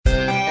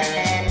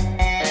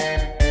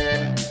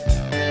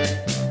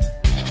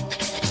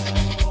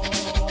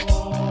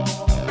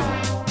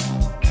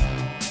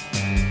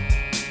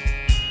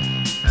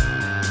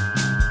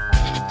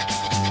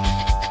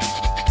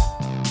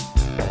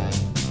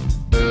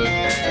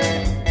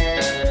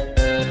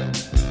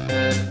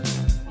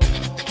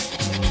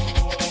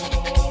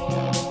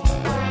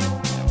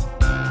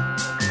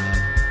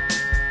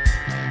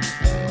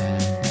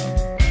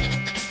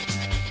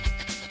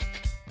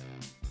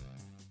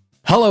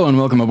and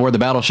welcome aboard the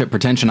Battleship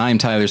Pretension. I am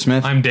Tyler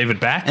Smith. I'm David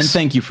Bax. And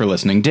thank you for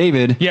listening.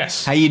 David.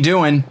 Yes. How you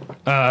doing?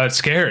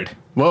 Scared.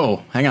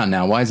 Whoa, hang on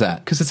now. Why is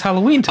that? Because it's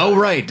Halloween time. Oh,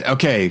 right.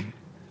 Okay.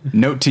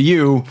 Note to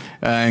you,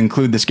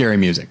 include the scary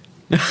music.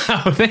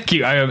 Oh, thank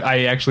you.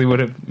 I actually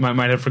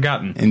might have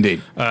forgotten.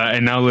 Indeed.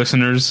 And now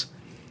listeners,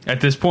 at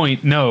this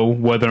point, know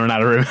whether or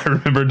not I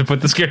remembered to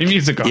put the scary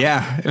music on.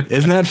 Yeah.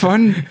 Isn't that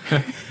fun?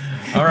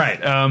 All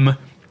right.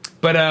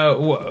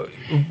 But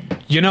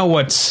you know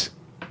what's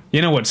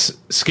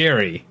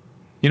scary?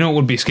 You know what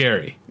would be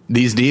scary?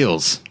 These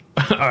deals.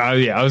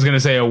 Yeah, I was going to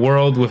say a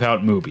world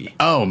without Mubi.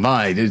 Oh,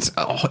 my. It's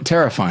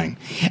terrifying.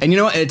 And you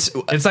know what? It's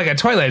like a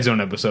Twilight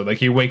Zone episode.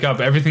 Like you wake up,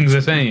 everything's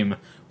the same,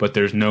 but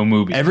there's no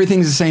Mubi.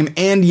 Everything's the same,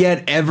 and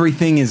yet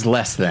everything is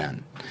less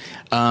than.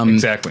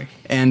 Exactly.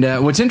 And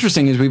what's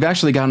interesting is we've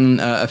actually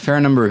gotten a fair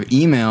number of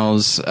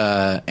emails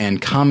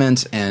and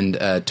comments and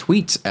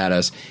tweets at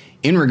us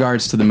in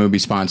regards to the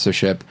Mubi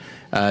sponsorship,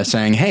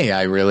 saying, "Hey,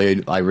 I really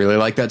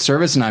like that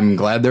service, and I'm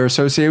glad they're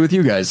associated with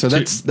you guys." So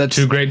that's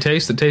two great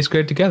tastes that taste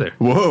great together.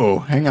 Whoa,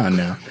 hang on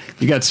now.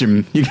 You got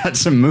some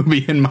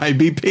Mubi in my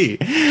BP.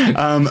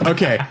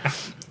 Okay,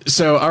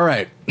 so all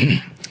right,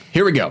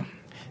 here we go.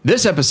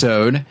 This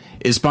episode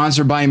is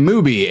sponsored by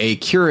Mubi, a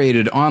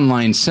curated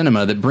online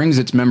cinema that brings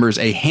its members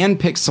a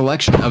hand-picked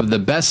selection of the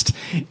best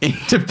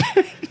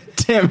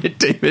damn it,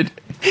 David.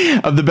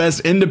 Of the best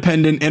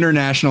independent,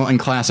 international, and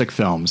classic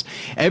films.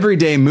 Every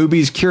day,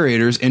 Mubi's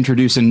curators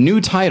introduce a new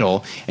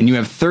title, and you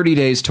have 30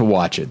 days to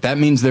watch it. That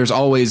means there's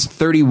always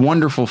 30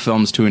 wonderful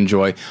films to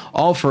enjoy,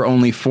 all for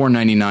only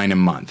 $4.99 a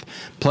month.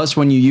 Plus,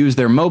 when you use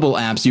their mobile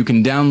apps, you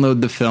can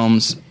download the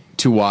films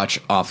to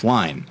watch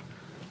offline.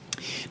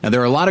 Now, there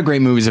are a lot of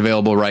great movies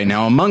available right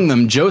now. Among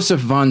them, Joseph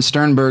von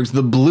Sternberg's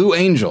The Blue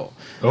Angel,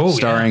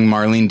 starring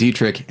Marlene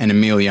Dietrich and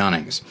Emil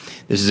Jannings.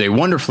 This is a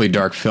wonderfully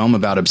dark film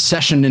about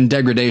obsession and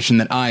degradation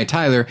that I,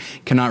 Tyler,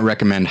 cannot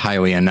recommend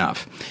highly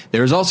enough.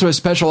 There is also a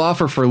special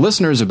offer for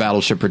listeners of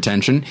Battleship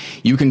Pretension.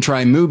 You can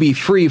try Mubi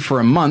free for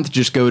a month.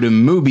 Just go to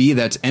Mubi,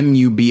 that's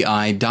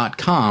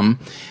MUBI.com,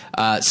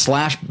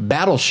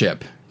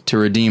 /Battleship to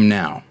redeem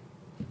now.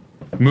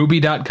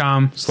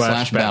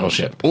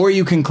 Mubi.com/Battleship. Or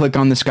you can click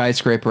on the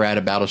skyscraper ad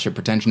at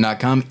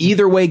battleshippretension.com.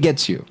 Either way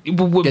gets you.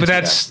 But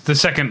that's the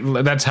second.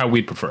 That's how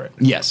we prefer it.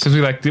 Yes.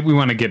 Because we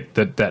want to get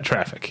that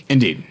traffic.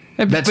 Indeed.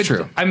 That's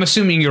true. I'm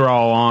assuming you're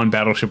all on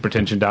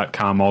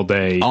battleshippretension.com all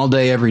day. All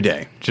day, every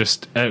day.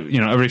 Just,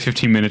 every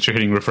 15 minutes you're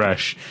hitting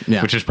refresh,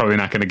 which is probably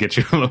not going to get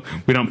you.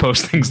 We don't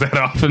post things that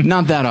often.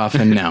 Not that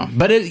often, no.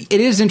 But it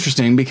is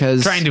interesting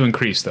because... Trying to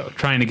increase, though.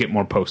 Trying to get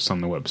more posts on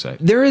the website.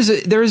 There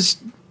is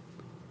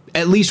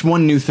at least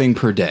one new thing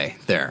per day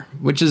there,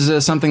 which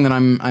is something that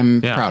I'm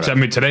proud of. I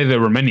mean, today there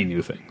were many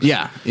new things.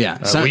 Yeah. You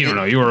don't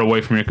know. You were away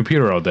from your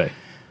computer all day.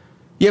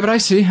 Yeah, but I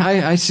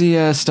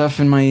see stuff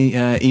in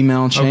my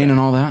email chain and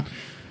all that.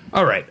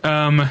 All right.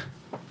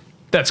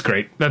 That's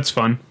great. That's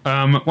fun.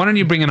 Why don't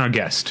you bring in our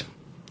guest?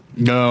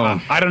 No.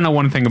 I don't know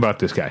one thing about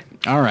this guy.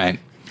 All right.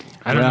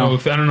 I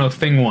don't know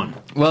thing one.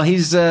 Well,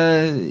 he's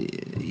a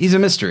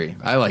mystery,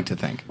 I like to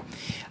think.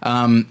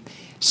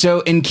 So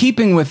in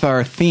keeping with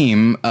our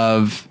theme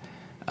of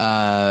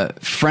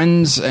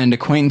friends and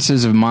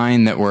acquaintances of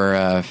mine that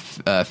were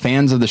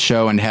fans of the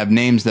show and have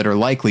names that are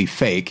likely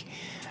fake,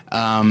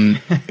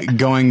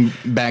 going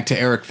back to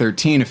Eric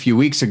 13 a few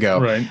weeks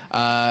ago,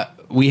 right.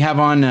 We have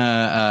on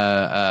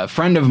a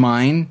friend of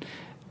mine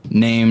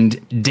named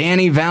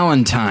Danny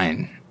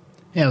Valentine.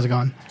 Hey, how's it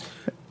going?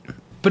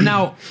 But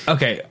now,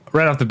 okay,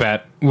 right off the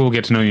bat, we'll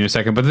get to know you in a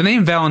second, but the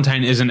name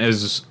Valentine isn't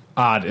as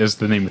odd as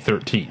the name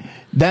 13.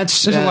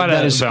 There's a lot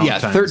of Valentines. Yeah,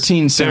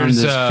 13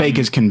 sounds as fake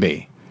as can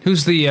be.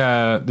 Who's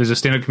there's a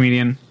stand-up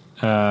comedian?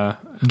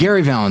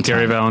 Gary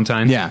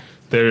Valentine. Yeah.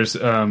 There's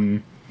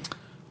the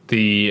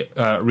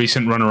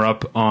recent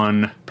runner-up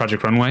on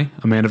Project Runway,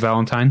 Amanda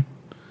Valentine.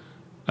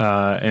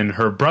 And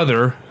her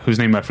brother, whose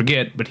name I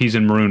forget, but he's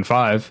in Maroon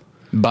 5.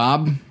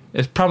 Bob?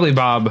 It's probably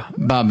Bob.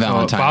 Bob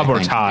Valentine. Bob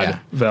or Todd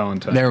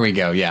Valentine. There we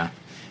go, yeah.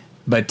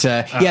 But,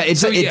 are it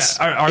is you a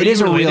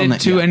real related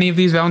to any of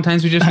these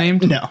Valentines we just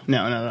named? No.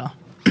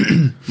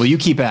 Well, you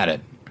keep at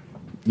it.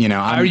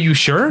 Are you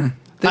sure?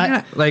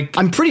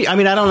 I'm pretty... I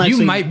mean, I don't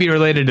actually... You might be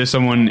related to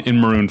someone in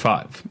Maroon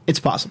 5.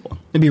 It's possible.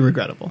 It'd be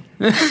regrettable.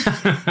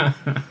 I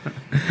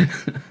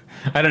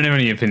don't have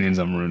any opinions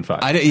on Maroon 5.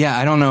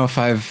 I don't know if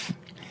I've...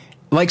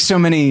 Like so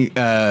many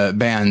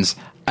bands,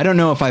 I don't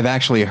know if I've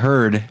actually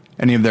heard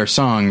any of their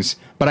songs,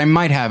 but I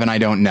might have and I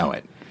don't know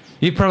it.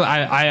 You probably...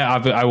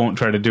 I won't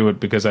try to do it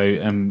because I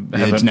am...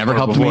 It's never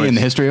helped me in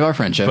the history of our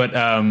friendship.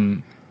 But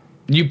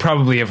you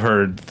probably have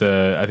heard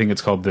I think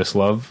it's called This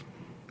Love.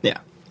 Yeah.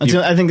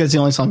 I think that's the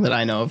only song that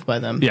I know of by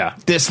them. Yeah.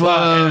 This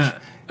Love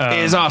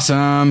is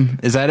awesome.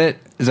 Is that it?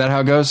 Is that how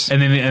it goes?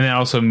 And then it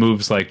also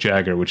Moves Like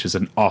Jagger, which is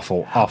an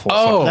awful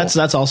song.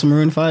 That's also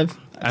Maroon 5?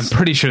 I'm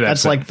pretty sure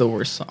that's like the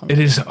worst song. It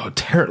is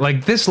terrible.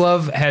 Like This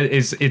Love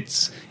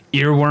it's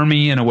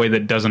earwormy in a way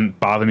that doesn't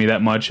bother me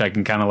that much. I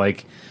can kind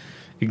of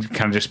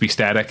just be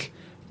static.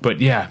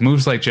 But yeah,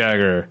 Moves Like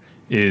Jagger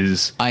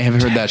is I have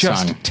heard that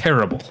just song.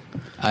 terrible.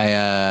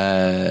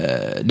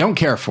 I don't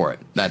care for it,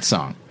 that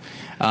song.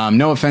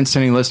 No offense to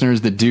any listeners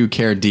that do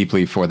care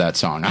deeply for that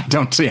song. I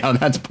don't see how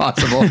that's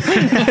possible.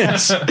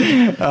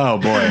 Oh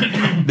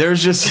boy,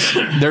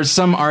 there's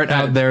some art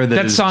out there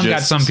that is song got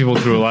just, some people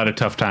through a lot of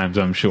tough times,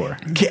 I'm sure.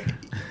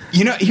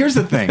 You know, here's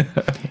the thing: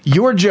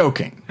 you're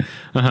joking,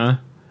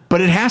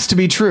 but it has to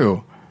be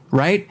true,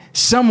 right?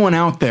 Someone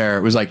out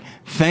there was like,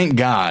 "Thank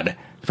God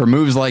for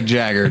moves like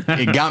Jagger.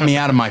 It got me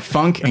out of my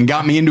funk and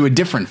got me into a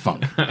different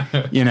funk."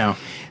 You know,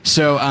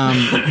 so.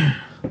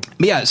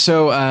 Yeah,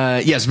 so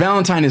yes,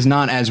 Valentine is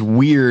not as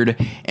weird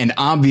and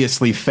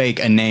obviously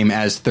fake a name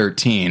as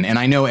 13. And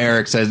I know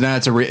Eric says, no,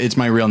 it's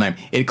my real name.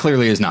 It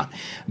clearly is not.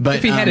 But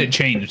if he had it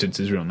changed, it's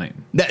his real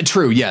name.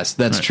 True, yes,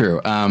 that's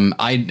true.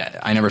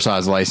 I never saw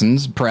his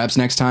license. Perhaps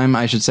next time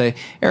I should say,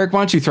 Eric, why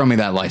don't you throw me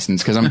that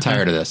license? Because I'm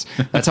tired of this.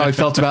 That's how I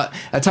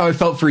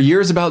felt for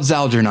years about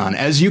Zalgernon.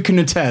 As you can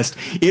attest,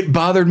 it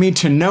bothered me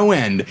to no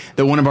end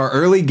that one of our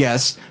early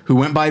guests who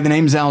went by the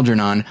name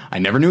Zalgernon, I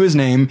never knew his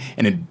name,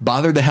 and it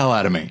bothered the hell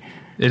out of me.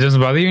 It doesn't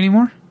bother you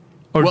anymore?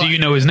 Or do you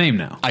know his name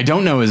now? I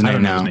don't know his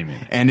name now.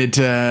 And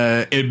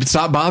it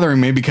stopped bothering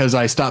me because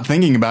I stopped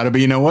thinking about it.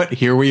 But you know what?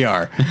 Here we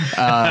are.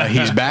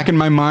 He's back in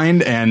my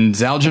mind. And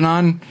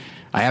Zalgernon,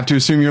 I have to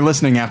assume you're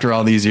listening after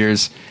all these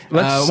years.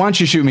 Why don't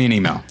you shoot me an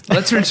email?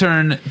 Let's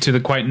return to the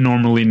quite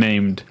normally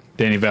named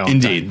Danny Valentine.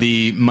 Indeed,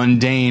 the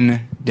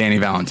mundane Danny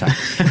Valentine.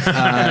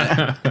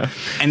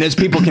 And as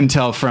people can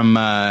tell from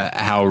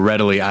how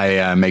readily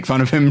I make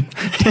fun of him,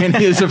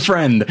 Danny is a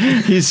friend.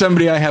 He's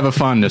somebody I have a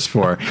fondness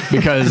for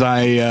because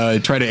I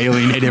try to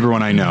alienate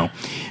everyone I know.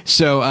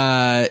 So,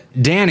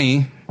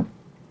 Danny,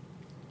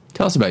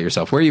 tell us about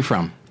yourself. Where are you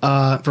from?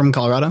 From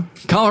Colorado.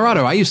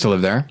 Colorado. I used to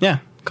live there. Yeah,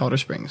 Colorado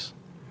Springs.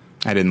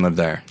 I didn't live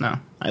there. No,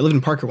 I lived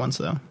in Parker once,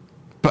 though.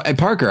 But at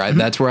Parker,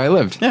 that's where I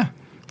lived. Yeah,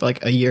 for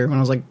like a year when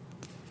I was like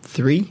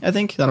 3, I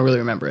think. I don't really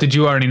remember it. Did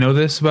you already know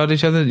this about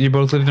each other? You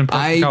both lived in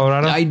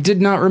Colorado? I did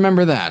not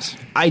remember that.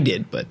 I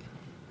did, but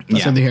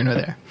that's neither here nor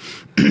there.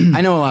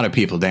 I know a lot of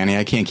people, Danny.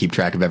 I can't keep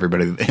track of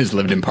everybody that has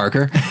lived in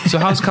Parker. So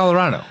how's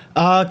Colorado?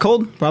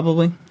 Cold,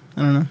 probably.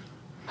 I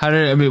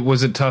don't know.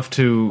 Was it tough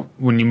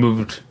when you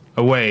moved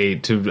away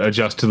to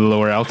adjust to the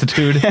lower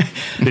altitude?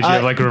 Did you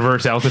have like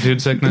reverse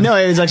altitude sickness? No,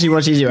 it's actually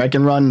much easier. I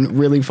can run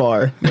really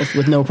far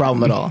with no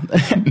problem at all.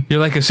 You're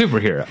like a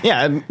superhero.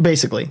 Yeah,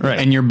 basically. Right.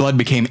 And your blood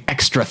became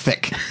extra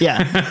thick.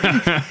 Yeah.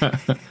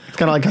 It's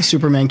kind of like how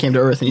Superman came to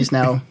Earth and he's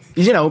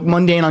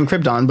mundane on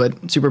Krypton,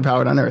 but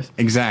superpowered on Earth.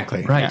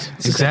 Exactly. Right. Yeah,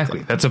 exactly.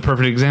 That's a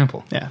perfect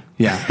example. Yeah.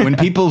 Yeah. When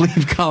people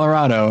leave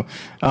Colorado,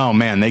 oh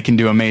man, they can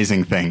do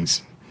amazing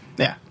things.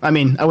 Yeah. I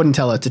mean, I wouldn't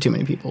tell it to too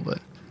many people, but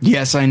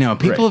yes, I know.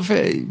 People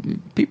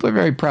are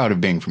very proud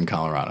of being from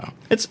Colorado.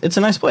 It's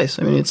a nice place.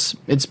 I mean,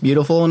 it's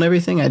beautiful and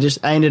everything. I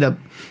ended up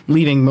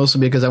leaving mostly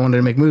because I wanted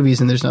to make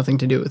movies, and there's nothing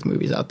to do with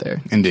movies out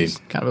there. Indeed, it's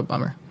kind of a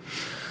bummer.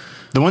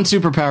 The one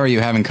superpower you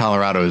have in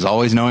Colorado is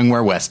always knowing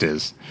where west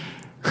is.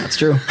 That's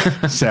true.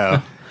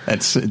 So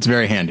it's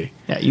very handy.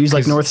 Yeah, you use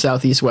like north,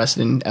 south, east, west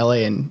in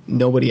LA, and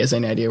nobody has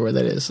any idea where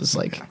that is. It's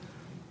like,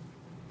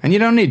 and you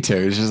don't need to.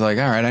 It's just like,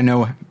 all right, I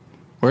know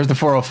where's the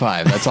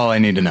 405. That's all I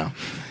need to know.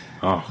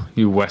 Oh,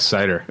 you West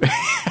Sider.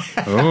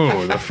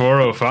 Oh, the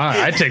 405.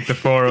 I take the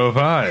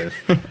 405.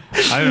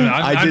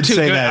 I did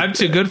say that. I'm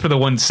too good for the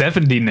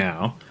 170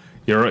 now.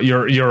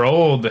 You're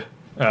old.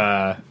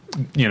 My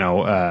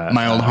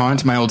old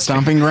haunt, my old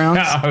stomping grounds.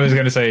 I was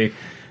gonna say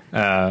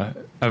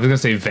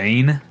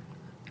vein.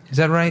 Is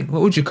that right?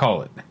 What would you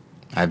call it?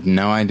 I have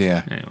no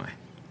idea. Anyway,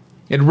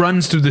 it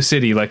runs through the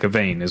city like a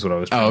vein. Is what I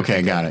was. Oh,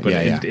 okay, got it. But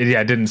yeah.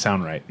 It didn't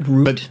sound right.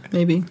 root,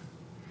 maybe.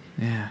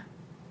 Yeah,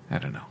 I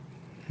don't know.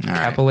 All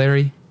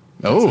Capillary.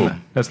 Right.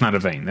 That's not a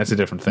vein. That's a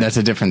different thing. That's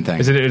a different thing.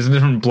 It's a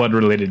different blood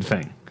related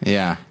thing.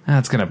 Yeah.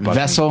 That's gonna bug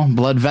vessel, me.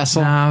 blood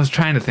vessel. No, I was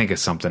trying to think of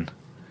something.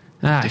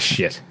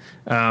 Shit.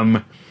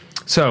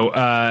 So,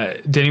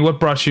 Danny, what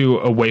brought you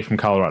away from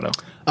Colorado?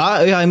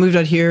 I moved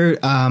out here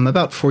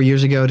about 4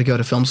 years ago to go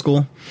to film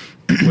school.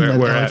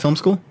 Where at film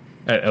school?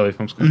 At LA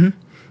Film School.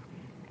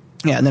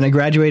 Mm-hmm. Yeah, and then I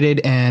graduated,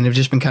 and I've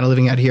just been kind of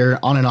living out here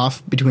on and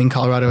off between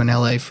Colorado and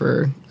LA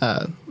for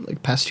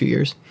past 2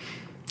 years,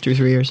 2 or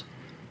 3 years.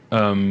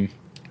 How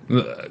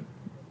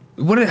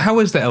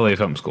is the LA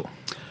Film School?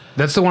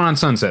 That's the one on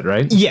Sunset,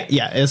 right?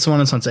 Yeah, it's the one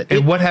on Sunset.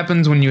 And what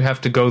happens when you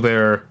have to go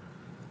there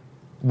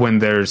when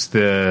there's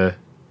the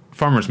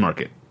farmer's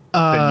market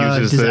that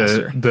uses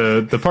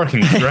the parking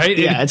lot, right?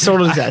 Yeah, it's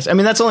total disaster. I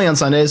mean, that's only on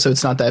Sundays, so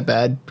it's not that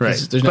bad. Right.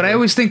 But I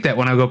always think that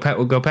when I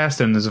go past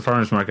them, there's a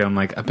farmer's market. I'm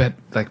like, I bet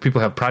like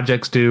people have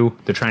projects due.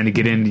 They're trying to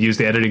get in to use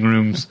the editing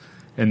rooms,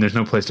 and there's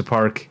no place to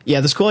park. Yeah,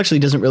 the school actually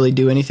doesn't really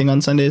do anything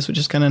on Sundays, which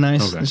is kind of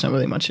nice. Okay. There's not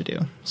really much to do,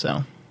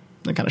 so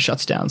it kind of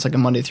shuts down. It's like a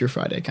Monday through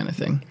Friday kind of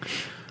thing,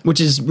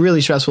 which is really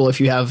stressful if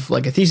you have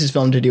like a thesis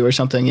film to do or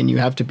something, and you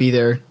have to be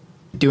there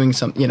doing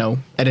some,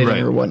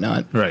 editing or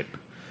whatnot. Right.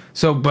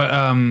 So, but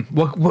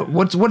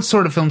what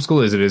sort of film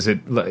school is it? Is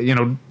it,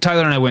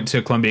 Tyler and I went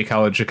to Columbia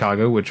College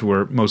Chicago, which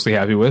we're mostly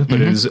happy with,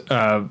 but it is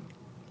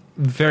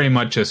very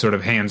much a sort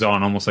of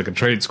hands-on, almost like a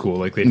trade school.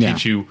 Like they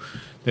teach you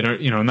They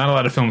don't, not a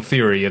lot of film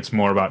theory. It's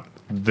more about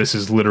this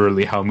is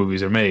literally how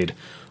movies are made.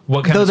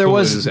 What kind Though of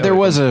there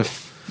was a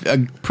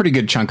pretty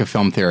good chunk of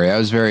film theory. I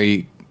was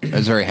very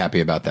happy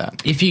about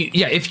that. if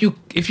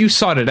you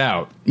sought it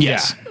out,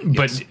 Yes.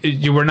 but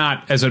you were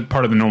not as a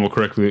part of the normal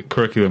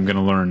curriculum going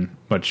to learn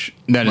much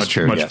Yes.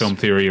 film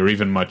theory or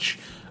even much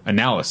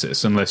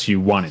analysis unless you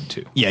wanted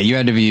to. Yeah, you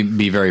had to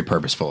be very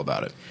purposeful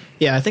about it.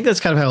 Yeah, I think that's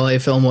kind of how LA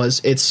Film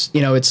was. It's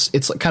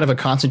it's kind of a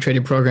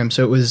concentrated program.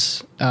 So it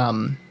was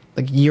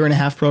like a year and a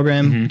half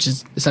program, which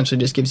is essentially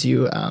just gives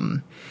you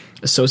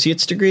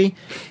associate's degree,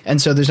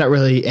 and so there's not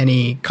really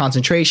any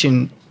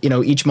concentration.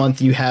 Each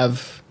month you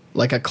have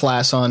like a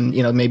class on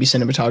maybe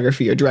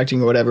cinematography or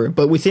directing or whatever,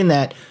 but within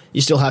that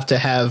you still have to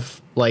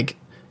have like,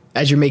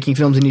 as you're making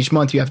films in each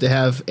month, you have to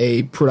have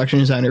a production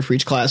designer for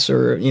each class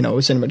or a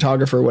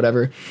cinematographer or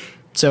whatever.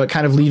 So it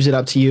kind of leaves it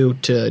up to you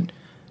to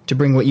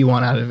bring what you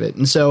want out of it.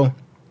 And so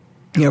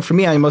for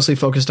me, I mostly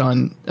focused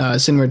on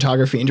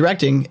cinematography and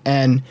directing,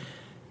 and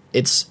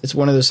it's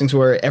one of those things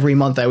where every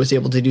month I was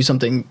able to do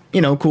something,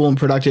 cool and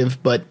productive,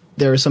 but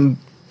there are some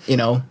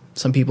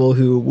people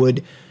who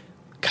would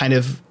kind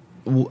of,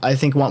 I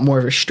think, want more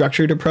of a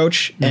structured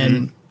approach,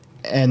 and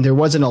there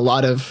wasn't a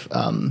lot of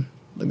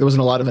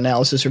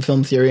analysis or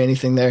film theory or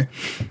anything there.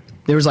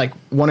 There was like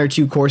one or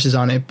two courses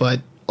on it,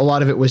 but a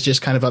lot of it was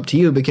just kind of up to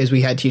you because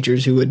we had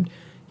teachers who would,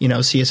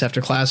 see us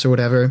after class or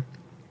whatever.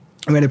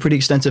 We had a pretty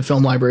extensive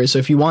film library, so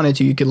if you wanted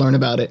to, you could learn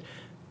about it,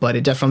 but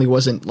it definitely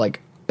wasn't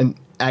like an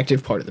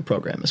active part of the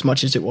program as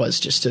much as it was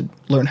just to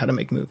learn how to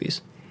make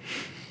movies.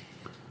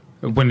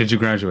 When did you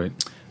graduate?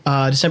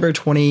 December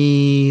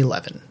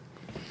 2011.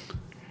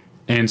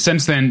 And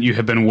since then, you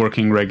have been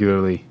working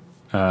regularly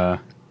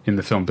in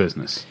the film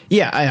business.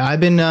 Yeah, I've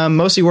been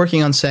mostly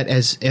working on set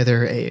as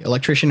either a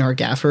electrician or a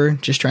gaffer,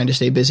 just trying to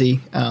stay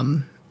busy,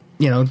 trying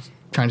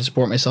to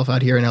support myself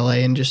out here in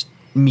LA and just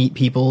meet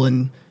people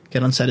and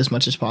get on set as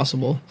much as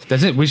possible.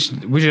 That's it. We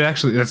should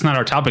actually, that's not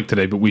our topic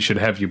today, but we should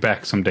have you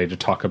back someday to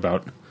talk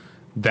about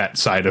that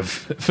side of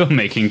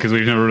filmmaking, because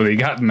we've never really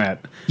gotten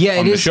that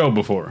on the show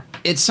before.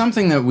 It's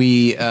something that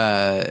we,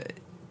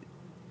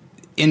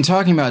 in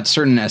talking about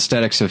certain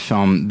aesthetics of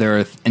film, there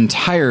are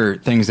entire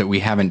things that we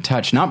haven't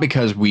touched, not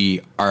because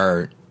we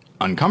are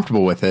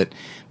uncomfortable with it,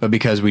 but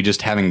because we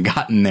just haven't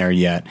gotten there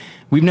yet.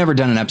 We've never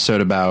done an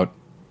episode about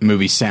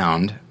movie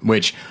sound,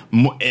 which,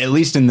 at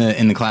least in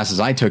the classes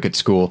I took at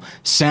school,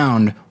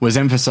 sound was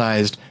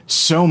emphasized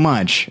so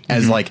much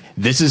as like,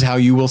 this is how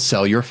you will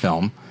sell your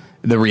film,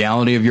 the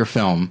reality of your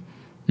film.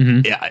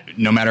 Yeah,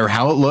 no matter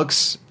how it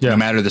looks, no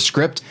matter the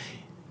script,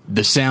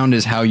 the sound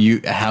is how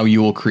you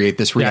will create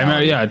this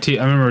reality.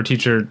 I remember a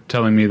teacher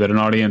telling me that an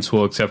audience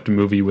will accept a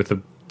movie with a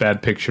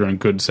bad picture and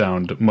good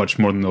sound much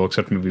more than they'll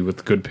accept a movie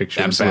with good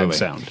picture and bad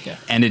sound. Yeah.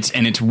 And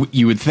it's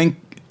you would think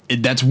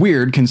that's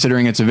weird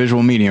considering it's a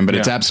visual medium, but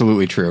it's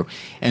absolutely true.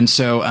 And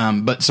so,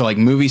 so like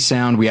movie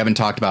sound, we haven't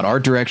talked about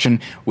art direction,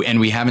 and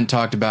we haven't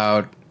talked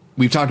about,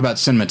 we've talked about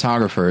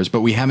cinematographers,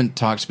 but we haven't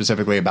talked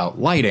specifically about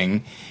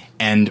lighting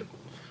and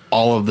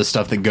all of the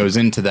stuff that goes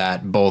into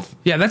that, both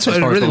that's as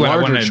what far really as the what I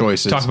larger want to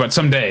choices. talk about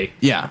someday.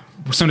 Yeah.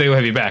 Someday we'll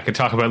have you back and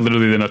talk about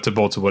literally the nuts and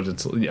bolts of what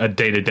it's a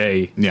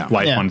day-to-day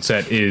life on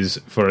set is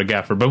for a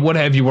gaffer. But what,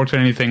 have you worked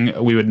on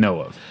anything we would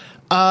know of?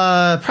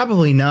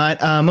 Probably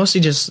not.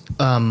 Mostly just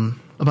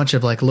a bunch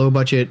of like low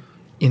budget,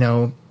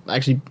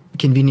 actually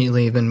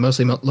conveniently have been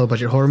mostly low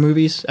budget horror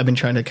movies. I've been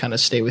trying to kind of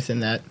stay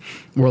within that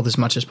world as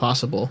much as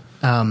possible.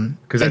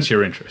 Because that's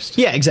your interest.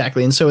 Yeah,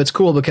 exactly. And so it's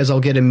cool because I'll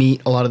get to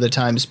meet a lot of the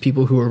times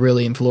people who are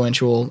really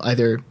influential,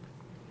 either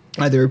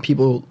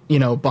people,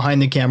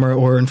 behind the camera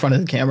or in front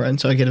of the camera. And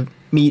so I get to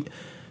meet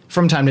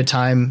from time to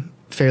time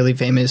fairly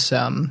famous,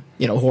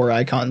 horror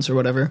icons or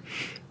whatever.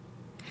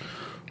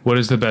 What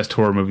is the best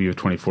horror movie of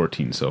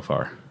 2014 so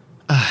far?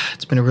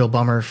 It's been a real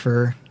bummer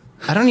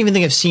I don't even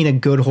think I've seen a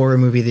good horror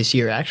movie this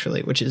year,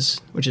 actually, which is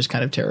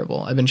kind of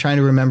terrible. I've been trying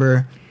to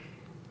remember,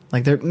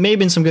 like, there may have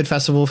been some good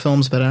festival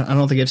films, but I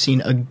don't think I've seen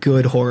a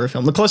good horror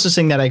film. The closest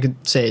thing that I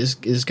could say is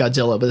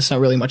Godzilla, but it's not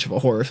really much of a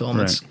horror film.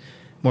 Right. It's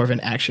more of an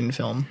action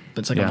film,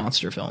 but it's like a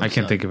monster film. I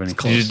can't think of any.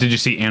 Did you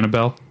see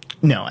Annabelle?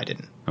 No, I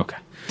didn't. Okay.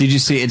 Did you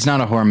see, it's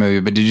not a horror movie,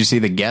 but did you see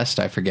The Guest?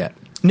 I forget.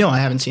 No, I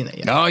haven't seen that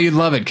yet. Oh, you'd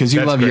love it, because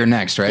you love You're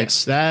Next, right?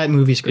 Yes, that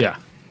movie's great. Yeah.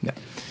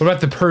 What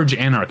about The Purge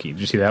Anarchy? Did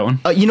you see that one?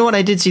 You know what?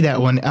 I did see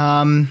that one.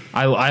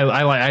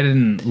 I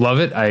didn't love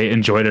it. I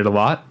enjoyed it a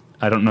lot.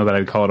 I don't know that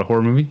I'd call it a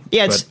horror movie.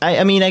 Yeah,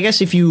 I mean, I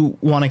guess if you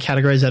want to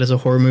categorize that as a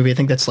horror movie, I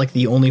think that's like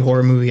the only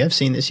horror movie I've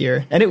seen this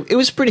year, and it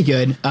was pretty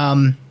good.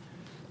 I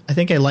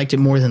think I liked it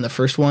more than the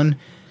first one,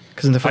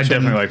 because in the first I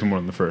definitely liked it more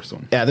than the first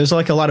one. Yeah, there's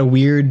like a lot of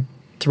weird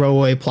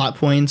throwaway plot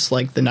points,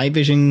 like the night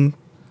vision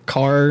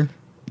car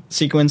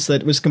sequence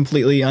that was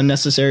completely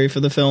unnecessary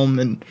for the film,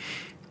 and.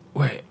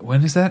 Wait,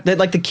 when is that? That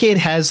like the kid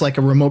has like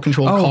a remote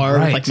control car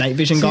with like night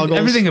vision goggles.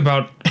 Everything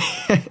about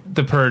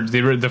The Purge,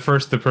 the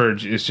first The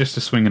Purge, is just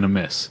a swing and a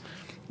miss,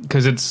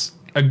 because it's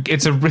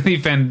a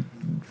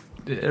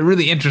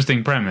really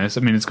interesting premise.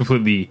 I mean, it's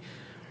completely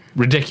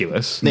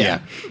ridiculous. Yeah,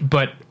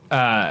 but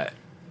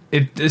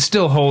it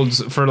still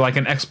holds for like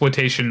an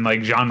exploitation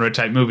like genre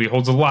type movie,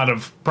 holds a lot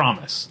of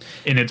promise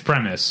in its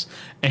premise.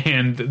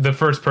 And the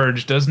first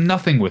Purge does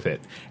nothing with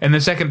it. And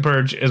the second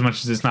Purge, as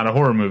much as it's not a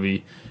horror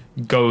movie,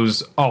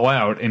 goes all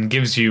out and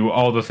gives you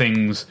all the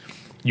things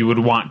you would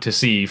want to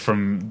see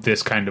from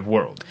this kind of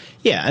world.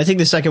 Yeah, I think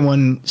the second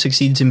one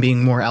succeeds in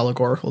being more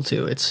allegorical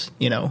too. It's,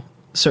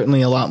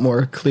 certainly a lot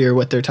more clear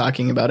what they're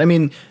talking about. I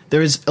mean,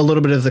 there is a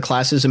little bit of the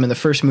classism in the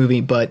first movie,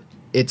 but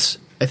I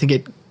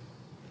think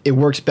it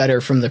works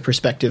better from the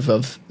perspective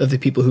of the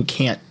people who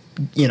can't,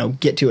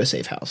 get to a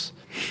safe house.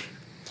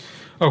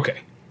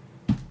 Okay.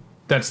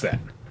 That's that.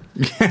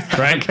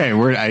 Right? Okay,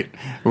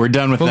 we're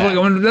done with that.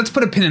 Look, let's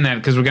put a pin in that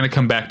because we're going to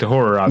come back to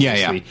horror,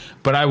 obviously. Yeah.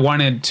 But I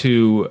wanted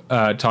to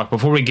talk,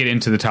 before we get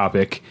into the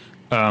topic,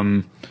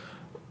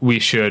 we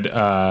should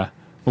have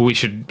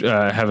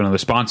another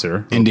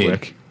sponsor real Indeed.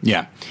 quick.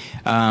 Yeah.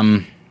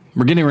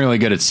 We're getting really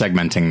good at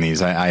segmenting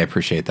these. I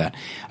appreciate that.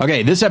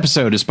 Okay, this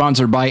episode is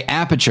sponsored by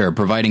Aperture,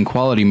 providing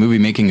quality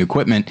movie-making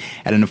equipment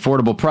at an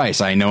affordable price.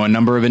 I know a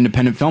number of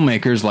independent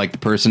filmmakers, like the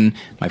person,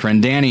 my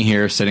friend Danny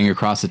here, sitting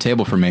across the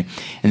table from me,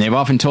 and they've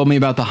often told me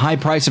about the high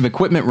price of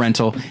equipment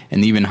rental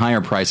and the even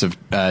higher price of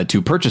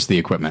to purchase the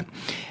equipment.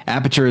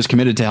 Aperture is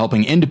committed to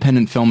helping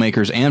independent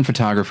filmmakers and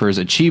photographers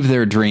achieve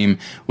their dream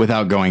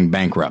without going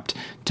bankrupt.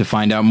 To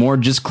find out more,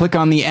 just click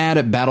on the ad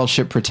at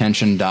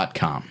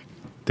battleshippretension.com.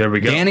 There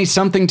we go. Danny,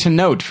 something to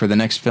note for the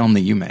next film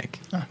that you make.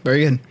 Oh,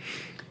 very good.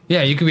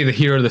 Yeah, you could be the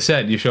hero of the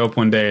set. You show up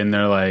one day and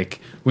they're like,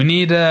 we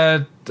need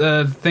a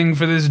thing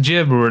for this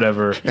jib or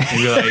whatever. And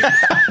you're like,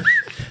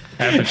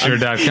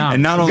 aperture.com.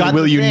 And not only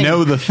will you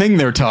know the thing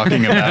they're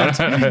talking about,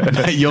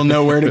 but you'll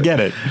know where to get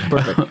it.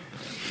 Perfect.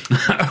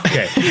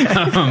 Okay.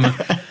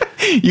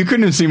 You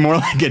couldn't have seemed more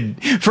like a...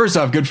 First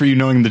off, good for you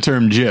knowing the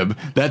term jib.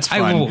 That's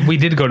fun. We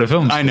did go to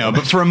film school. I know,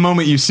 but for a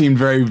moment you seemed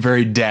very,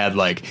 very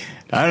dad-like.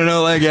 I don't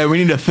know, like, we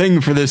need a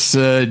thing for this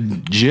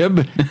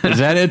jib. Is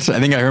that it?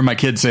 I think I heard my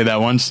kid say that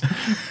once.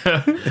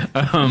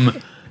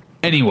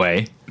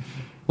 Anyway,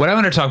 what I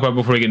want to talk about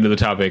before we get into the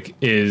topic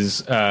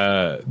is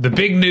the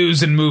big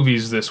news in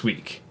movies this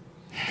week.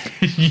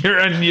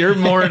 You're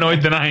more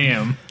annoyed than I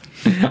am.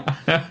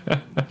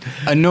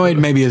 Annoyed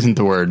maybe isn't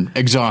the word.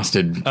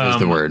 Exhausted is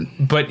the word.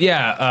 But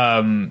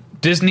yeah,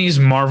 Disney's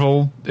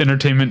Marvel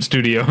Entertainment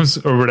Studios,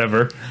 or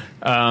whatever,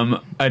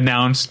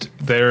 announced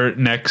their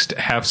next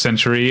half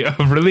century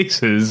of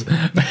releases.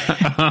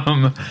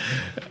 I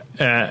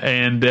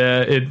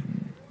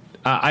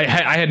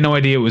had no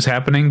idea it was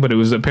happening, but it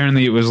was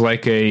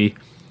like I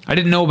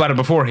didn't know about it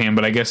beforehand,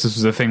 but I guess this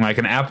was a thing like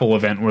an Apple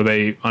event where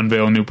they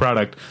unveil a new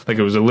product. Like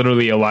it was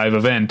literally a live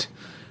event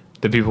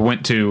that people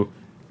went to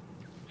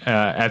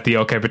at the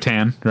El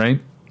Capitan, right?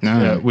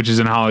 Which is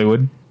in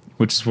Hollywood,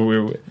 which is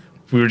where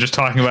we were just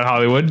talking about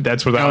Hollywood.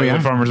 That's where the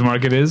Hollywood Farmers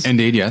Market is.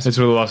 Indeed, yes. That's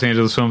where the Los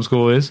Angeles Film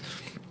School is.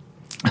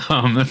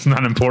 That's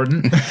not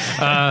important.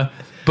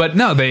 But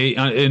no, they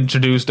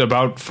introduced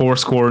about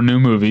 40 new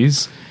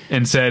movies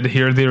and said,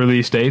 here are the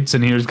release dates,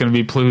 and here's going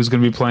to be who's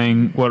going to be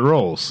playing what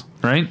roles,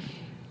 right?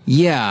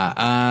 Yeah.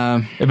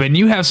 I mean,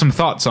 you have some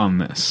thoughts on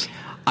this.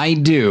 I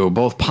do,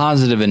 both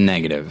positive and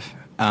negative.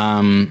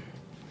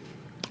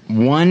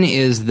 One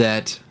is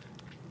that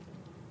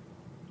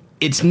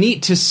it's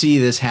neat to see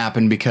this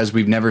happen because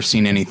we've never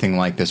seen anything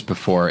like this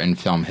before in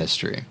film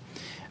history.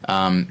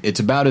 It's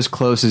about as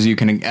close as you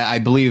can... I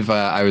believe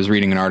I was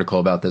reading an article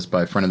about this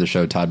by a friend of the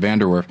show, Todd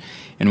Vanderwerf,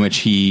 in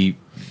which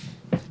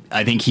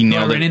I think he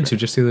nailed it. I ran into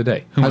just the other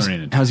day.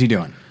 How's he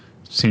doing?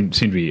 Seemed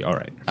to be all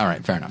right. All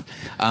right, fair enough.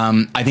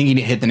 I think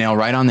he hit the nail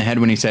right on the head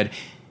when he said,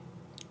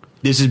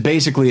 this is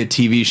basically a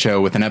TV show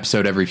with an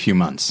episode every few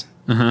months.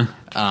 A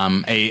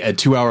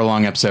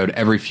 2-hour-long episode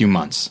every few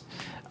months.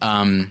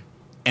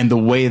 And the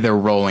way they're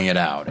rolling it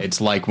out, it's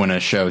like when a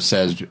show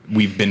says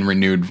we've been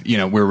renewed,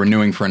 we're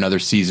renewing for another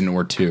season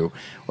or two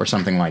or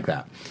something like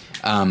that.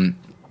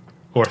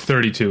 Or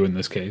 32 in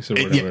this case, or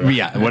whatever.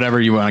 Yeah,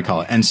 whatever you want to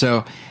call it. And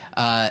so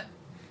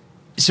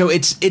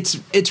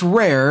it's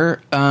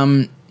rare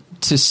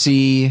to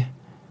see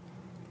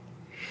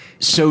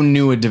so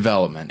new a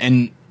development.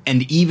 And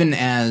even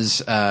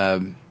as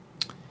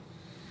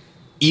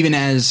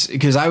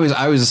because I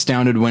was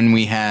astounded when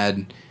we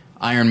had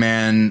Iron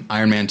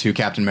Man 2,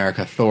 Captain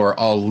America, Thor,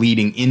 all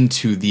leading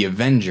into the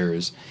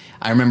Avengers.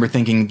 I remember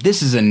thinking,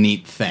 this is a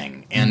neat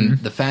thing. And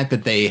the fact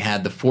that they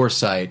had the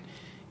foresight,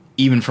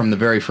 even from the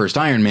very first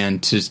Iron Man,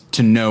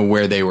 to know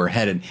where they were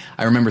headed.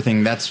 I remember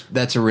thinking,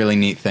 that's a really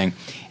neat thing.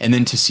 And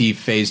then to see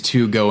Phase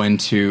 2 go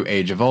into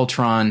Age of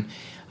Ultron,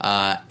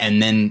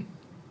 and then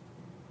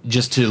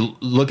just to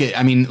look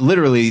at,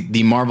 literally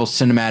the Marvel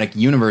Cinematic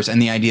Universe and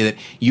the idea that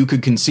you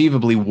could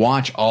conceivably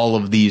watch all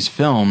of these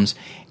films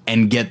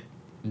and get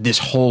this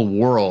whole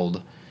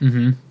world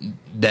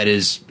that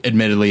is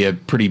admittedly a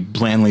pretty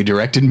blandly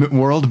directed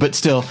world, but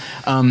still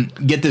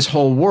get this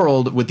whole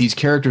world with these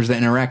characters that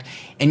interact.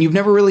 And you've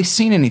never really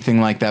seen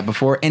anything like that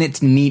before. And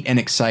it's neat and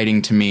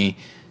exciting to me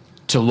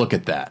to look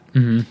at that.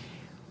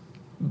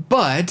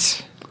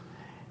 But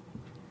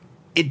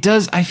it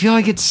does, I feel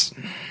like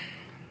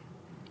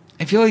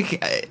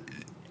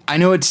I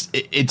know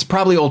it's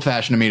probably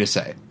old-fashioned of me to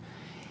say.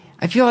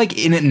 I feel like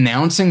in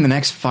announcing the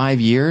next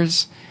 5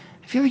 years,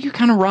 I feel like you're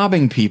kind of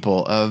robbing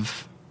people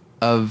of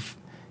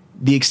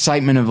the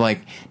excitement of, like,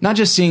 not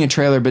just seeing a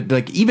trailer, but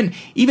like even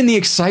the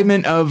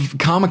excitement of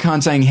Comic-Con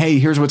saying, "Hey,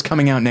 here's what's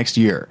coming out next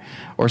year,"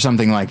 or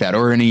something like that,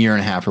 or in a year and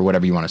a half, or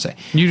whatever you want to say.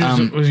 You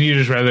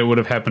just rather it would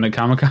have happened at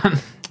Comic-Con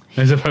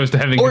as opposed to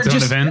having its own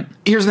event.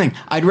 Here's the thing: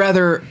 I'd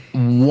rather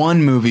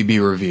one movie be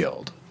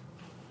revealed,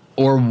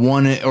 or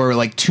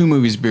like two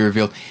movies be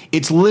revealed.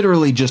 It's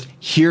literally just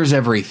here's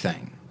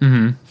everything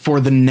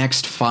for the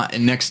next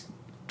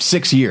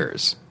 6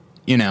 years,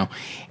 you know,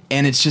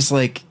 and it's just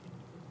like.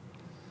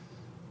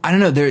 I don't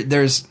know.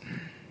 There's.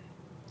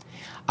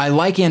 I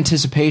like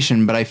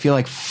anticipation, but I feel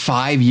like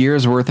 5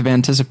 years worth of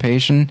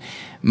anticipation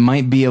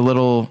might be a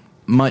little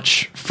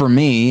much for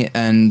me.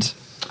 And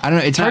I don't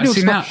know. It's hard to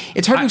explain.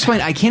 It's hard to explain.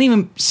 I can't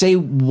even say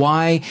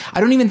why.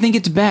 I don't even think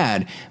it's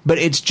bad, but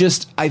it's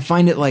just I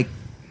find it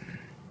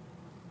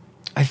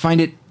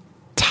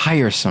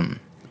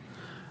tiresome.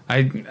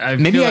 I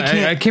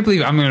can't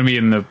believe I'm going to be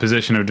in the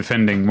position of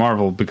defending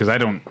Marvel because I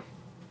don't.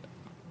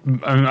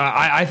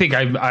 I think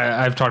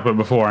I've talked about it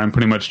before. I'm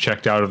pretty much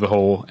checked out of the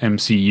whole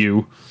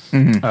MCU,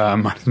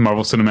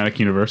 Marvel Cinematic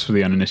Universe for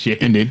the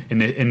uninitiated. Indeed,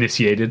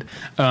 initiated.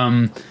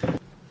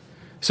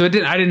 So I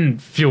didn't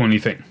feel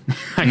anything.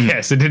 I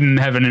guess it didn't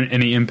have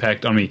any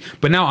impact on me.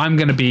 But now I'm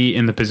going to be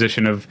in the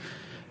position of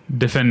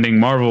defending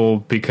Marvel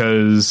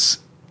because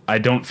I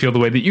don't feel the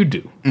way that you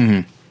do.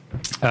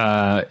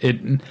 I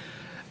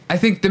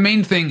think the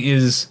main thing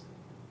to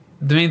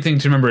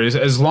remember is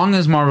as long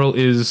as Marvel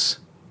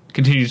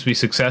continues to be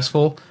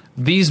successful,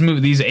 these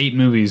 8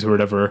 movies or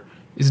whatever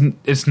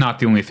it's not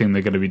the only thing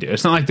they're going to be doing.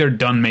 It's not like they're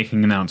done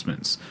making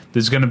announcements.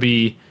 There's going to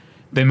be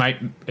they might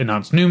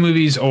announce new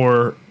movies,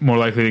 or more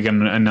likely they're going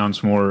to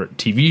announce more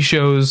TV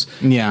shows.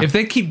 Yeah. If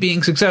they keep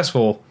being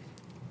successful,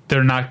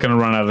 they're not going to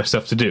run out of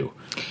stuff to do.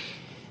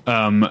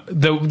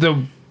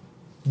 The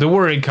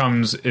worry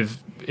comes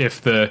if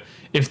the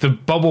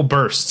bubble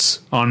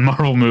bursts on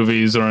Marvel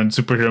movies or on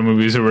superhero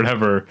movies or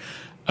whatever.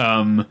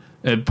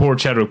 Poor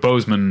Chadwick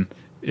Boseman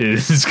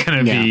is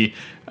going to be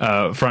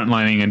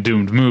frontlining a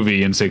doomed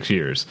movie in 6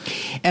 years.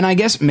 And I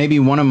guess maybe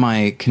one of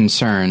my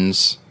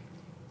concerns,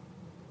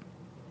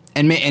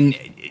 and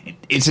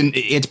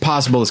it's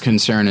possible this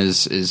concern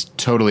is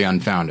totally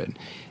unfounded,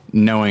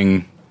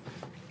 knowing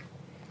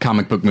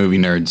comic book movie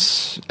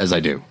nerds as I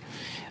do.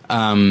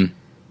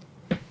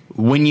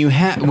 When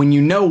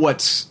you know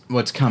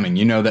what's coming,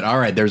 you know that, all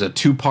right, there's a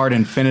 2-part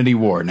Infinity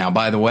War. Now,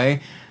 by the way,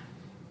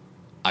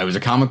 I was a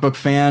comic book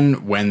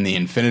fan when the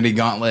Infinity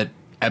Gauntlet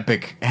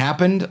epic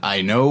happened.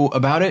 I know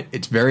about it.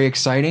 It's very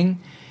exciting.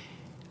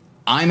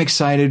 I'm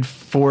excited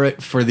for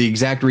it for the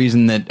exact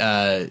reason that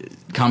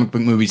comic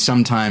book movies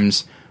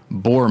sometimes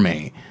bore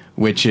me,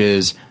 which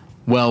is,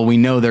 well, we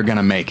know they're going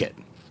to make it.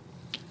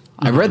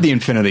 I read the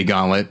Infinity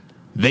Gauntlet.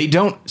 They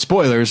don't,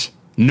 spoilers,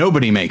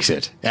 nobody makes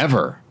it,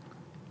 ever.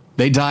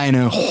 They die in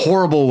a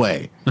horrible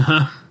way.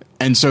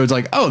 And so it's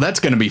like, oh, that's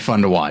going to be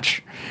fun to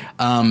watch.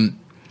 But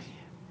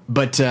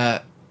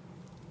that's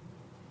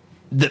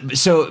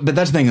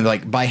the thing,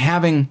 like, by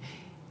having,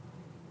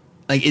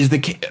 like,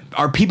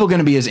 are people going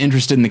to be as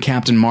interested in the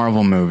Captain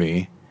Marvel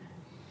movie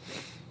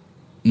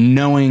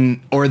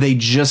knowing, or are they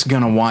just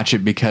going to watch it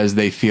because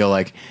they feel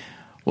like,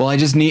 well, I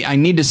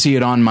need to see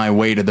it on my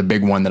way to the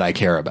big one that I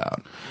care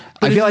about.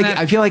 I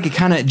feel like it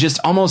kind of just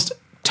almost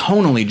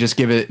tonally just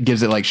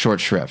gives it like short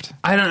shrift.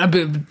 I don't know,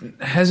 but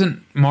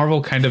hasn't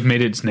Marvel kind of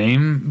made its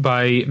name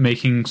by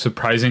making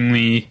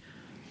surprisingly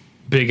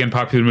big and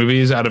popular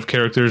movies out of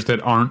characters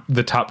that aren't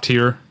the top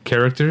tier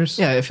characters?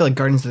 Yeah, I feel like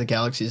Guardians of the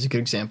Galaxy is a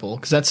good example,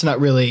 because that's not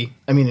really,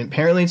 I mean,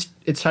 apparently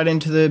it's tied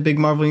into the big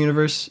Marvel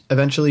universe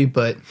eventually,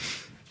 but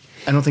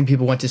I don't think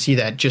people went to see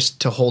that just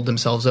to hold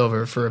themselves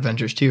over for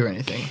Avengers 2 or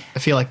anything. I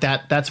feel like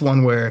that's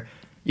one where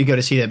you go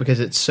to see that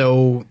because it's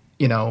so,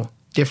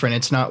 different.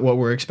 It's not what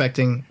we're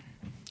expecting.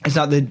 It's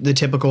not the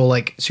typical,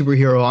 like,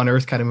 superhero on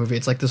Earth kind of movie.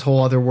 It's like this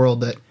whole other world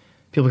that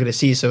people get to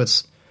see, so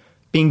it's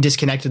being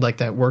disconnected like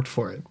that worked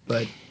for it.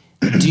 But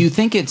do you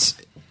think it's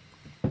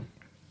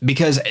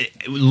because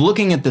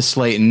looking at the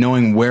slate and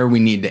knowing where we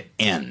need to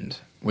end,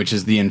 which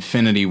is the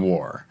Infinity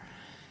War,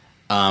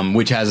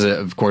 which has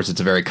of course,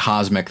 it's a very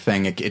cosmic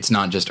thing. It's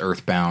not just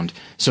Earthbound.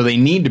 So they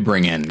need to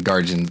bring in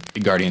Guardians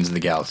of the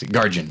Galaxy.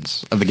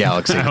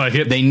 I like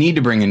it. They need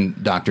to bring in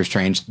Doctor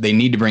Strange. They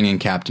need to bring in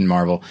Captain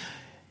Marvel.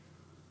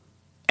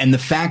 And the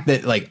fact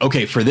that, like,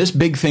 okay, for this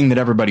big thing that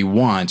everybody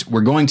wants,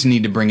 we're going to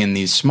need to bring in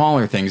these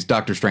smaller things.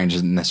 Doctor Strange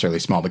isn't necessarily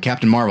small, but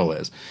Captain Marvel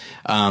is.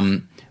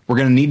 We're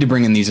going to need to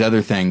bring in these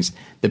other things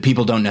that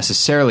people don't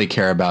necessarily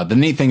care about. The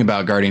neat thing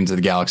about Guardians of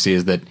the Galaxy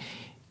is that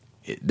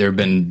there have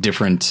been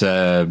different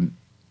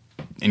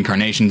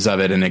incarnations of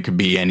it, and it could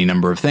be any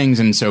number of things,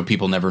 and so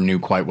people never knew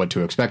quite what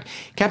to expect.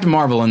 Captain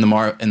Marvel in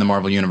the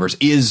Marvel universe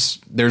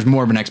there's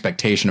more of an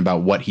expectation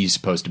about what he's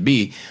supposed to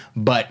be,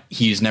 but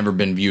he's never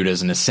been viewed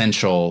as an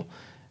essential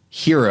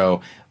hero.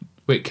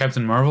 Wait,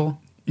 Captain Marvel?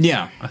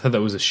 Yeah. I thought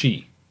that was a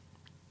she.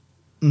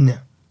 No.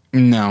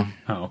 No.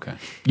 Oh, okay.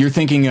 You're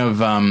thinking of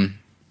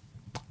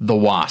The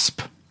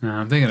Wasp. No,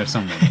 I'm thinking of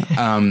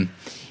someone.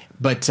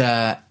 But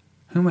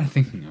Who am I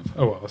thinking of?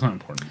 Oh, well, it's not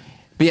important.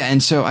 But yeah,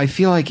 and so I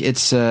feel like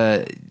it's.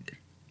 I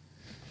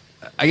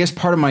guess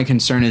part of my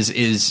concern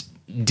is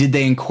did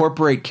they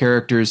incorporate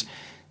characters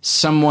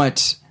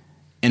somewhat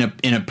in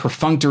a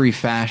perfunctory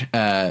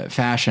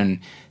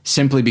fashion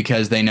simply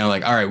because they know,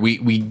 like, all right,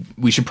 we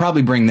should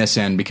probably bring this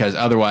in because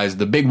otherwise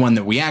the big one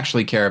that we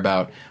actually care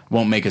about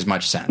won't make as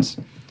much sense.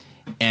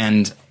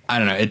 And I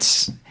don't know,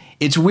 it's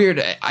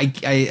weird.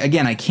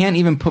 I can't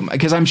even put,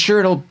 because I'm sure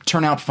it'll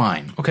turn out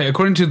fine. Okay,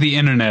 according to the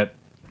internet,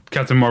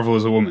 Captain Marvel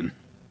is a woman.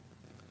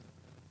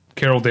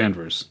 Carol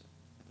Danvers.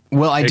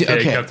 Well, I do.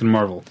 Okay, Captain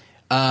Marvel.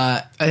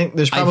 I think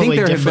there's probably I think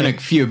there have different... been a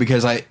few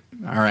because all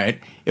right,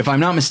 if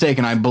I'm not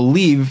mistaken, I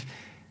believe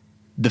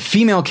the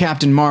female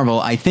Captain Marvel,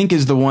 I think,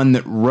 is the one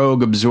that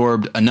Rogue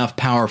absorbed enough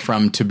power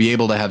from to be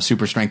able to have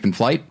super strength in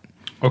flight.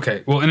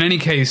 Okay, well, in any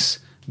case,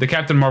 the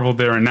Captain Marvel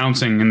they're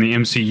announcing in the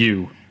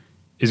MCU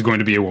is going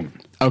to be a woman.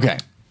 Okay.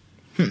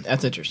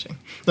 That's interesting.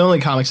 The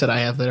only comics that I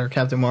have that are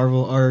Captain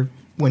Marvel are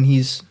when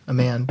he's a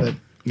man, but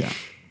Yeah.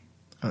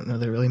 I don't know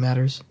that it really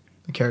matters.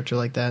 A character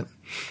like that.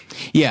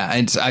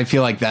 Yeah, I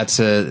feel like that's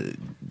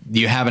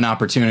you have an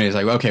opportunity. It's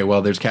like, okay,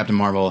 well, there's Captain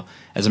Marvel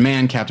as a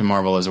man, Captain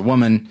Marvel as a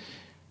woman,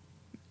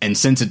 and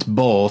since it's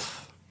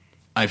both,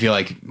 I feel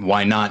like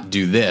why not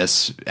do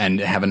this and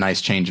have a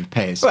nice change of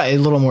pace? Right, a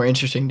little more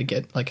interesting to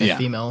get like a Yeah.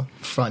 female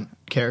front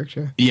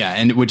character. Yeah,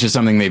 and which is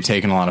something they've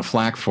taken a lot of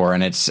flack for,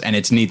 and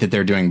it's neat that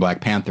they're doing Black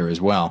Panther as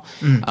well.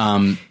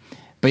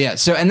 But yeah,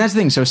 so and that's the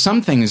thing. So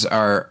some things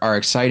are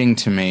exciting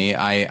to me.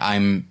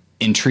 I'm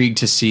intrigued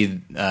to see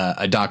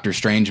a Doctor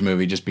Strange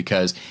movie just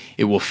because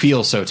it will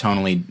feel so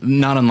tonally,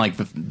 not unlike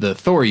the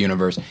Thor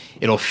universe,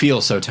 it'll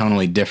feel so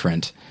tonally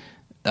different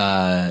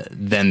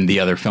than the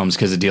other films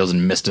because it deals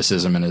in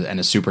mysticism and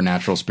a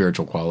supernatural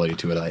spiritual quality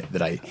to it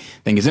that I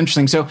think is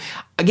interesting. So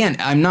again,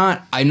 I'm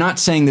not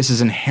saying this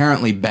is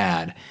inherently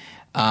bad.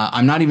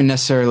 I'm not even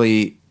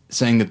necessarily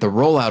saying that the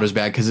rollout is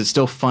bad because it's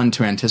still fun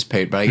to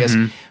anticipate. But I guess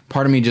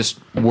part of me just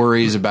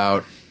worries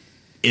about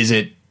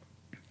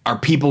are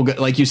people,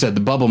 like you said,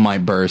 the bubble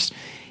might burst.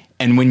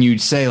 And when you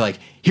say, like,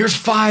 here's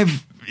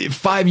five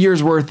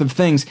years worth of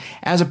things,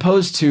 as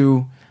opposed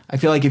to, I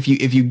feel like if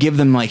you give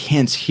them like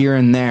hints here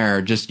and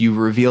there, just you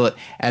reveal it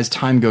as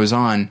time goes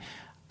on,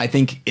 I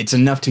think it's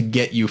enough to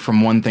get you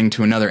from one thing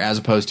to another, as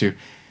opposed to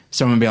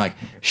someone being like,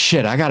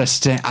 shit, I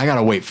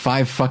gotta wait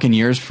 5 fucking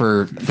years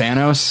for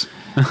Thanos,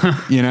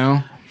 you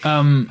know?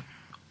 One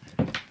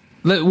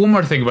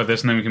more thing about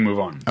this, and then we can move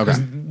on. Okay.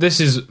 This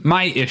is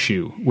my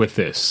issue with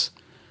this.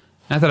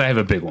 Not that I have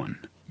a big one,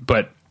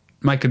 but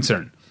my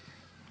concern.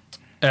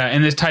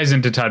 And this ties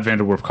into Todd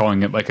VanDerWerff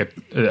calling it like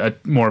a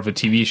more of a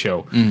TV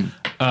show.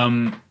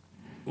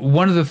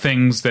 One of the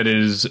things that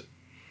is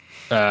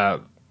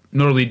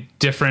notably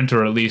different,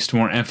 or at least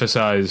more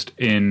emphasized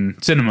in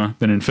cinema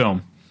than in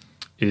film,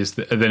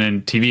 than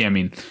in TV, I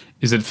mean,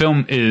 is that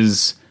film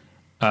is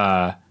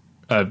a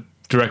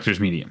director's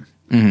medium.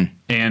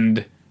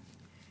 And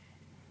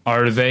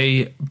are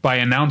they, by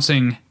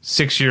announcing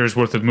 6 years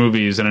worth of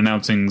movies and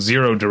announcing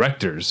 0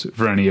 directors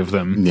for any of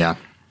them, Yeah.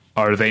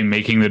 are they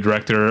making the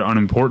director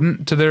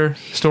unimportant to their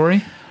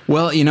story?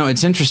 Well, you know,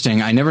 it's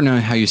interesting. I never know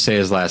how you say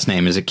his last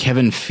name. Is it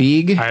Kevin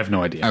Feige? I have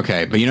no idea.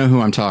 Okay, but you know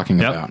who I'm talking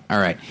about. All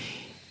right.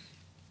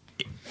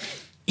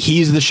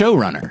 He's the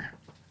showrunner.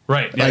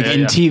 Right. Yeah, Like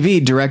in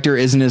TV, director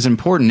isn't as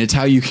important. It's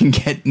how you can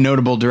get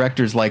notable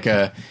directors like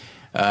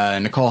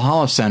Nicole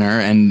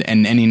Holofcener and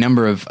any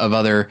number of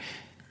other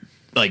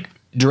like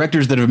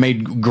directors that have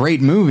made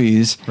great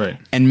movies, right,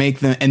 and make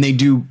them, and they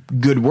do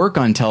good work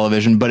on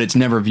television, but it's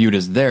never viewed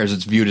as theirs.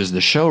 It's viewed as the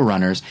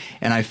showrunners.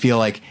 And I feel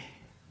like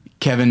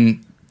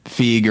Kevin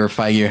Feige or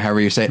Feige,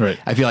 however you say it, right,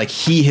 I feel like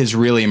he has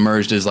really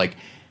emerged as like,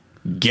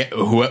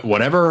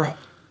 whatever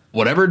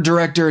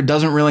director, it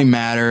doesn't really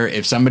matter.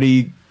 If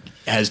somebody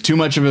has too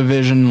much of a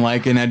vision,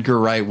 like an Edgar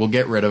Wright, we'll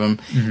get rid of him,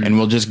 and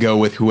we'll just go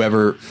with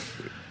whoever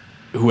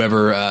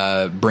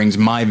brings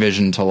my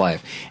vision to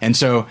life. And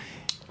so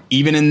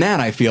even in that,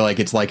 I feel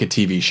like it's like a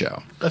TV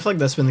show. I feel like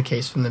that's been the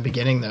case from the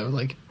beginning, though.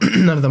 Like,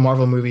 none of the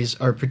Marvel movies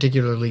are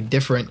particularly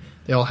different.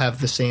 They all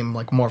have the same,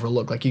 like, Marvel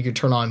look. Like, you could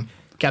turn on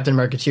Captain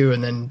America 2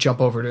 and then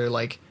jump over to,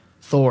 like,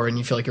 Thor, and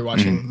you feel like you're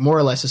watching more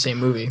or less the same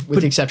movie,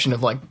 with the exception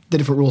of, like, the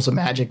different rules of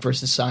magic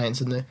versus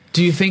science. And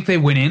do you think they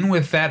went in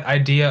with that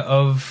idea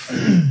of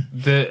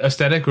the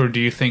aesthetic, or do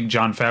you think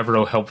Jon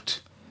Favreau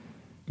helped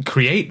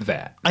create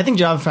that? I think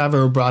Jon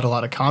Favreau brought a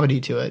lot of comedy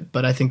to it,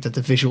 but I think that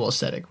the visual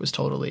aesthetic was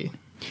totally,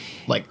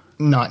 like,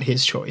 not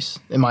his choice,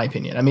 in my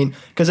opinion. I mean,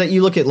 because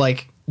you look at,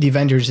 like, the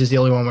Avengers is the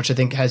only one which I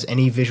think has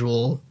any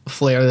visual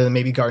flair other than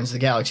maybe Guardians of the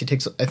Galaxy.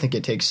 I think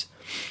it takes,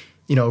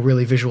 you know, a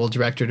really visual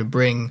director to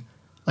bring,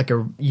 like,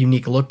 a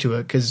unique look to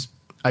it, because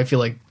I feel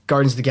like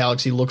Guardians of the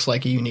Galaxy looks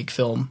like a unique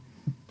film,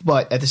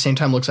 but at the same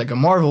time looks like a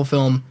Marvel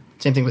film.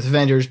 Same thing with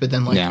Avengers, but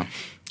then, like,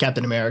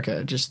 Captain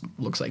America just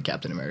looks like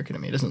Captain America to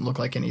me. It doesn't look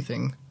like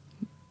anything,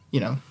 you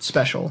know,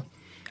 special.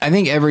 I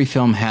think every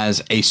film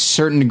has a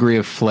certain degree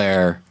of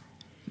flair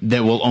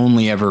that will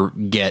only ever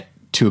get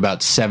to about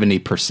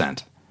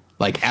 70%.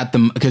 Like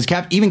because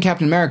even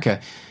Captain America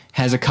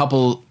has a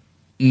couple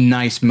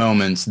nice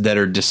moments that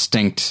are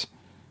distinct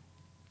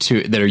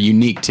that are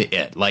unique to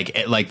it. Like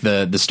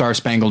the Star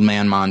Spangled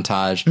Man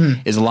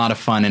montage is a lot of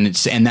fun, and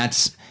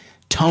that's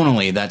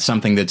tonally, that's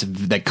something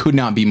that could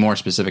not be more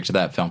specific to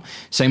that film.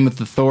 Same with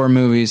the Thor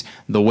movies,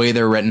 the way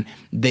they're written.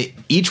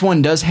 Each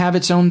one does have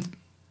its own.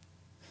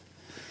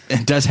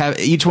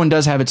 Each one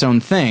does have its own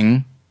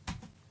thing,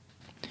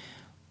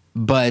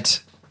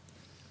 but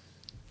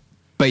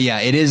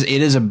yeah, it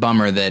is a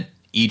bummer that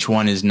each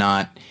one is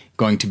not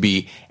going to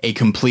be a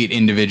complete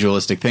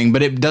individualistic thing.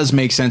 But it does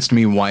make sense to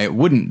me why it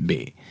wouldn't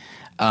be.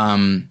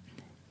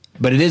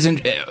 But it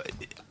isn't,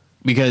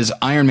 because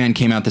Iron Man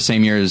came out the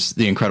same year as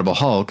The Incredible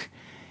Hulk,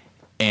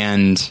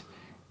 and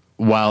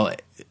while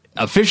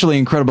officially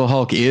Incredible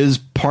Hulk is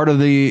part of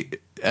the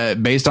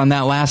based on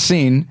that last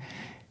scene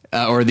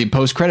or the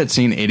post-credit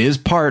scene, it is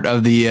part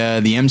of the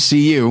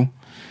MCU,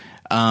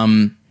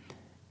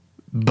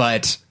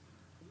 but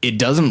it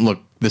doesn't look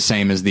the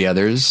same as the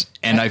others.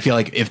 And I feel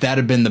like if that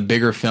had been the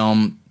bigger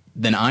film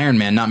than Iron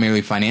Man, not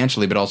merely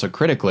financially but also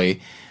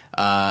critically,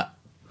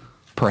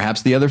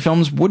 perhaps the other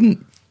films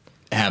wouldn't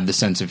have the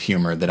sense of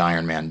humor that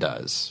Iron Man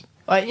does.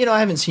 I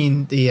haven't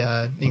seen the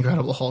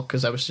Incredible Hulk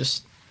because I was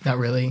just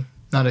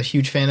not a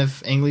huge fan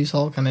of Ang Lee's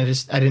Hulk, and I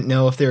didn't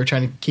know if they were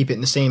trying to keep it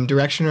in the same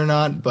direction or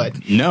not.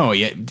 But no,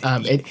 yeah,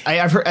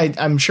 I've heard.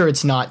 I'm sure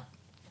it's not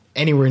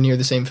anywhere near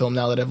the same film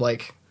now that I've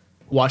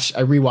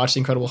rewatched the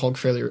Incredible Hulk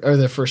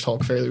the first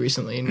Hulk fairly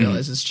recently, and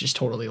realized it's just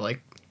totally like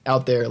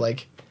out there.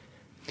 Like,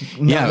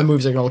 none of the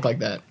movies are gonna look like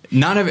that.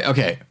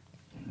 Okay.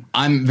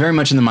 I'm very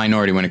much in the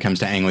minority when it comes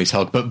to Ang Lee's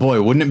Hulk, but boy,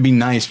 wouldn't it be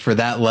nice for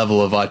that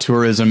level of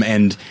auteurism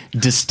and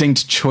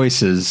distinct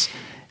choices,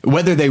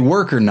 whether they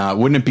work or not,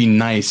 wouldn't it be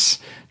nice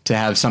to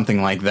have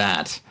something like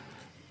that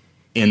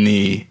in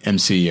the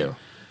MCU?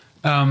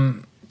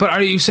 But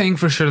are you saying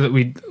for sure that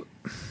we...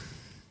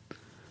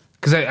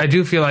 Because I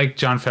do feel like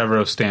Jon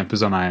Favreau's stamp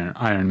is on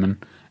Iron Man,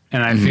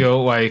 and I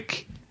feel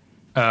like,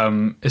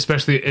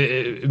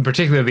 especially, in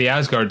particular, the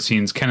Asgard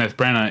scenes, Kenneth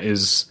Branagh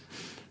is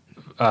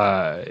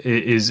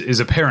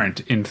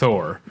apparent in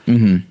Thor.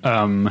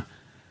 Mm-hmm.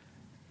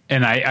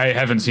 And I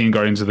haven't seen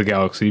Guardians of the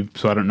Galaxy,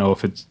 so I don't know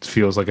if it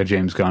feels like a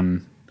James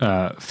Gunn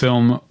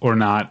film or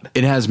not.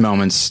 It has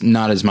moments,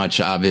 not as much,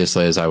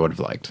 obviously, as I would have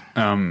liked.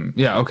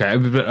 Yeah, okay.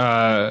 But,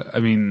 I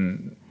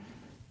mean,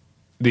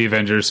 The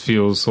Avengers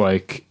feels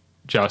like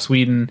Joss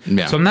Whedon.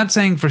 Yeah. So I'm not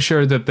saying for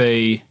sure that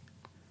they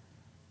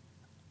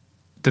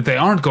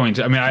aren't going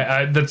to. I mean,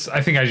 I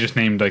think I just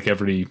named like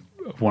every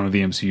one of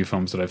the MCU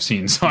films that I've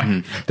seen, so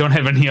I don't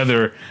have any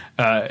other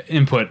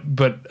input.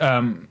 But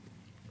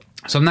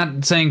so I'm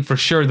not saying for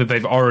sure that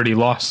they've already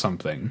lost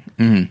something.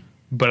 Mm-hmm.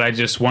 But I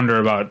just wonder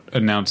about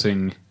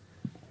announcing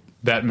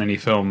that many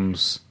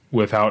films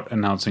without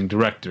announcing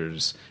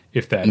directors,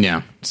 if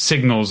that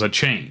signals a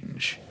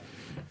change.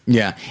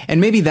 Yeah,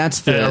 and maybe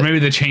that's or maybe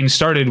the change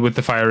started with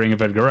the firing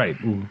of Edgar Wright.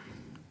 Ooh.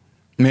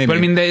 Maybe, but I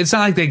mean, it's not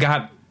like they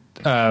got.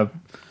 I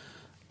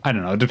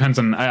don't know. It depends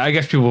on. I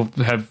guess people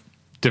have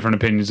different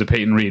opinions of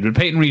Peyton Reed, but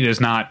Peyton Reed is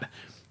not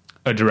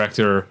a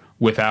director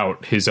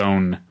without his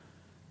own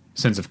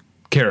sense of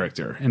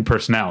character and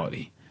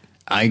personality.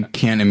 I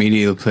can't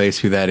immediately place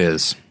who that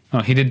is.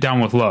 He did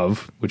Down with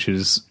Love, which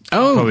is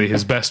probably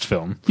his best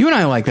film. You and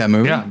I like that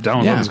movie. Yeah, Down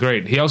with Love is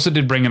great. He also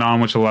did Bring It On,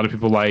 which a lot of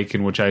people like,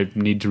 and which I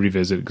need to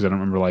revisit because I don't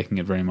remember liking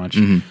it very much.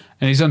 Mm-hmm.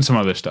 And he's done some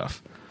other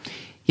stuff.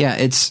 Yeah,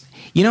 it's...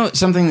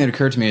 something that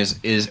occurred to me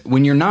is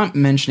when you're not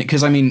mentioning...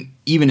 Because, I mean,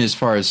 even as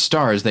far as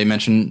stars, they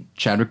mentioned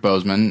Chadwick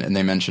Boseman, and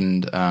they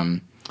mentioned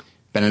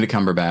Benedict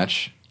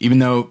Cumberbatch. Even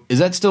though... Is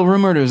that still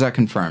rumored, or is that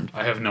confirmed?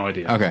 I have no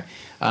idea. Okay.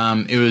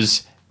 It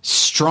was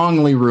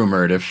strongly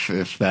rumored,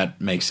 if that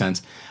makes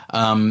sense.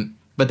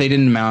 But they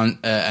didn't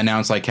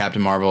announce like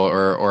Captain Marvel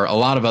or a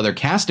lot of other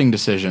casting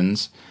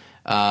decisions,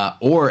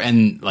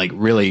 and like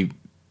really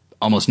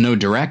almost no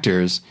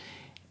directors.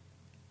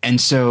 And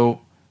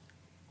so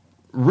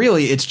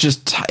really it's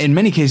just, in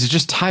many cases,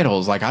 just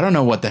titles. Like, I don't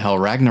know what the hell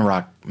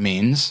Ragnarok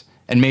means.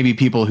 And maybe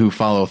people who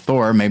follow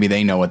Thor, maybe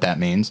they know what that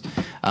means.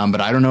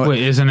 But I don't know.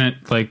 Wait, isn't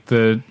it like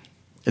the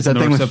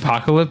Norse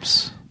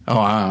apocalypse? Oh,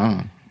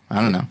 I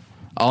don't know.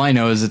 All I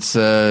know is it's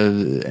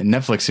a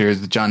Netflix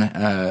series with John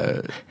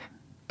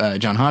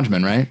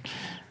Hodgman, right?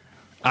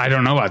 I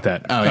don't know about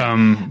that. Oh,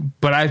 yeah.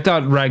 But I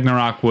thought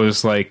Ragnarok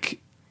was like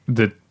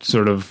the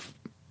sort of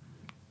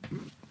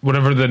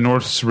whatever the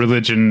Norse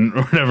religion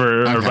or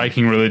whatever, or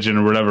Viking religion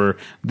or whatever,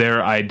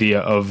 their idea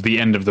of the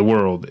end of the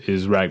world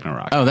is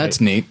Ragnarok. Oh, that's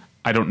neat.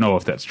 I don't know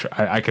if that's true.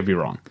 I could be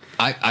wrong.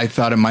 I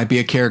thought it might be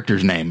a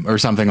character's name or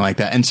something like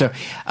that. And so,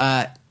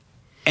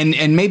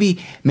 and maybe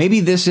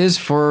this is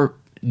for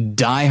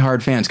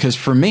diehard fans, because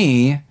for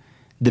me,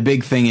 the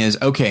big thing is,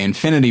 okay,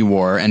 Infinity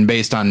War, and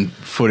based on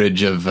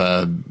footage of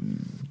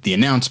the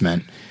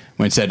announcement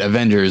when it said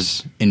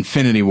Avengers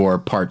Infinity War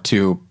Part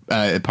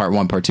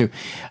 1, Part 2,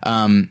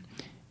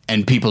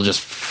 and people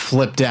just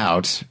flipped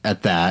out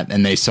at that,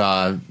 and they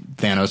saw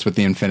Thanos with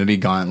the Infinity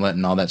Gauntlet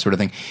and all that sort of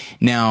thing.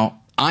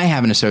 Now, I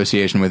have an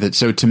association with it.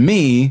 So to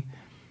me,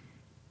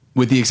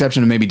 with the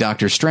exception of maybe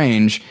Doctor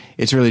Strange,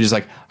 it's really just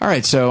like, all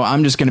right, so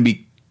I'm just going to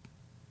be,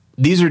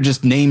 these are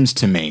just names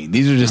to me.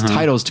 These are just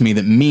titles to me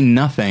that mean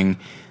nothing,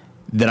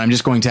 that I'm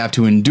just going to have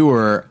to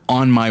endure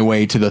on my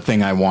way to the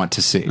thing I want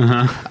to see.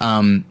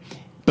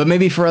 But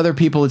maybe for other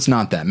people, it's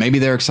not that. Maybe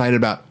they're excited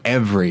about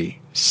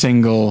every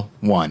single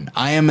one.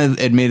 I am,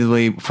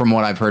 admittedly, from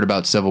what I've heard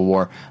about Civil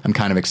War, I'm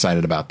kind of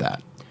excited about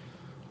that.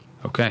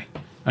 Okay.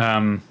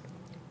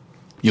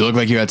 You look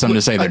like you had something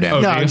to say there,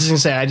 Dan. No, I was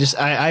just gonna say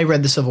I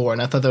read the Civil War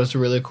and I thought that was a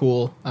really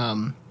cool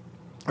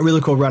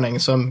running.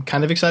 So I'm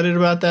kind of excited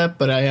about that,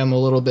 but I am a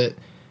little bit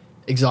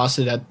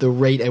exhausted at the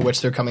rate at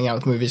which they're coming out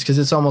with movies, because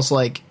it's almost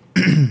like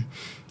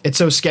it's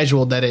so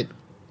scheduled that it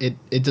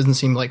doesn't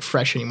seem like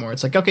fresh anymore.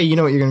 It's like, okay, you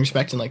know what you're going to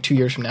expect in like 2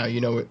 years from now. You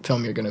know what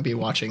film you're going to be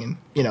watching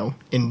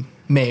in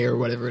May or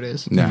whatever it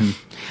is. Yeah.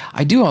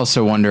 I do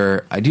also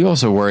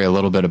worry a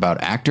little bit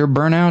about actor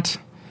burnout.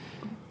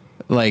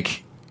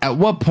 Like, at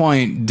what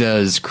point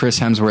does Chris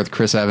Hemsworth,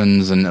 Chris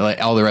Evans, and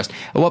like all the rest,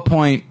 at what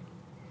point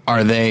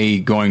are they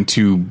going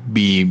to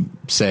be,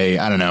 say,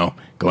 I don't know,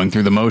 going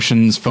through the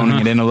motions, phoning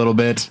it in a little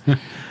bit?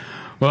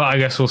 Well, I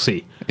guess we'll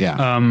see.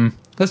 Yeah.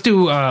 Let's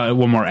do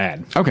one more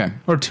ad. Okay.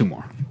 Or two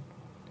more.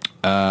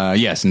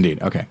 Yes,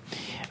 indeed. Okay.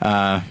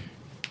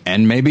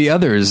 And maybe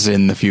others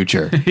in the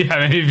future. Yeah,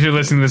 maybe if you're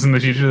listening to this in the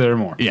future, there are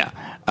more. Yeah.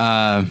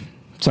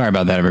 Sorry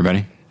about that,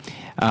 everybody.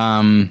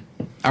 All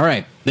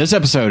right. This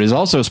episode is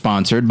also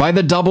sponsored by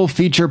the Double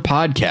Feature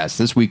Podcast.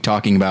 This week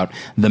talking about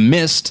The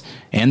Mist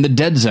and The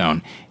Dead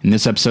Zone. In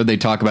this episode, they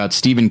talk about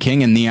Stephen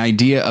King and the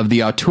idea of the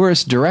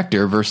auteurist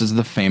director versus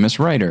the famous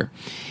writer.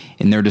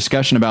 In their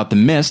discussion about The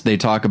Mist, they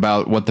talk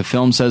about what the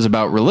film says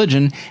about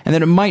religion and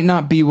that it might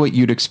not be what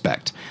you'd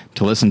expect.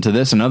 To listen to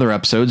this and other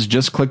episodes,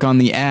 just click on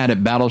the ad at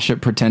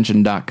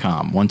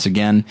battleshippretension.com. Once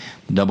again,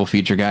 the Double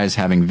Feature guys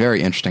having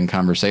very interesting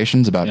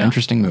conversations about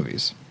interesting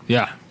movies.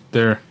 Yeah,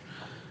 they're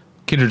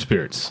kindred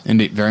spirits.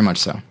 Indeed, very much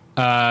so.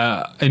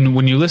 And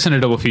when you listen to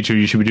Double Feature,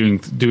 you should be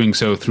doing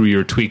so through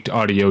your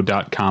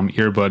tweakedaudio.com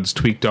earbuds.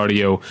 Tweaked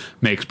Audio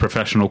makes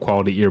professional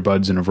quality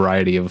earbuds in a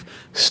variety of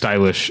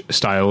stylish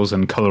styles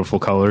and colorful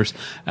colors.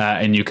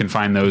 And you can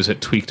find those at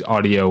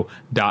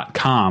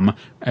tweakedaudio.com.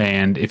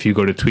 And if you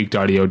go to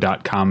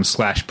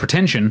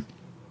tweakedaudio.com/pretension,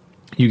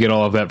 you get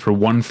all of that for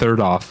 1/3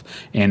 off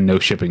and no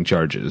shipping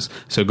charges.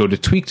 So go to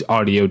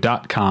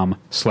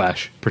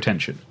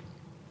tweakedaudio.com/pretension.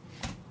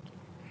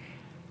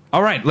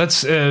 All right,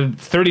 let's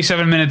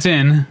 37 minutes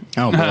in,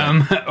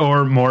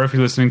 or more if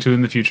you're listening to it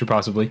in the future,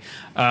 possibly.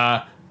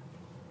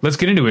 Let's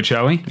get into it,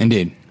 shall we?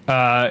 Indeed.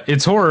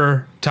 It's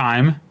horror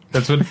time.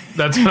 That's what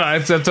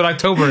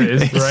October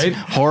is, right?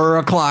 Horror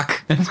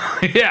o'clock.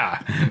 Yeah,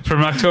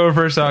 from October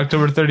 1st to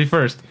October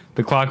 31st.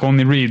 The clock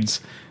only reads.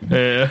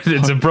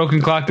 It's a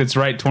broken clock that's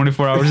right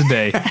 24 hours a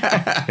day.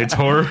 It's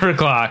horror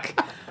o'clock,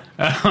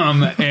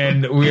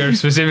 and we are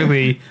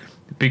specifically.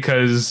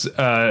 Because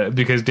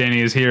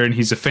Danny is here and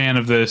he's a fan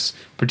of this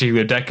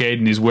particular decade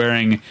and he's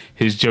wearing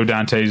his Joe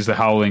Dante's The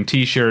Howling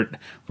t-shirt.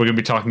 We're going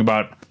to be talking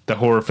about the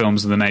horror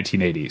films of the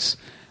 1980s.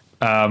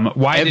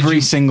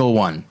 Every single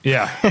one.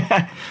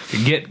 Yeah.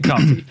 Get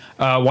comfy.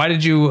 Why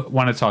did you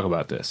want to talk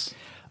about this?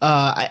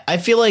 I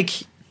feel like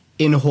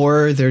in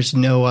horror there's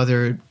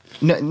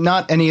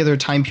not any other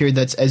time period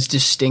that's as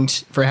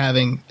distinct for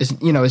having,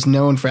 is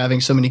known for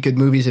having so many good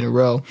movies in a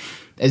row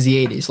as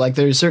the 80s. Like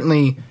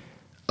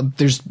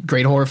there's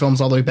great horror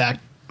films all the way back,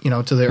 to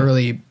the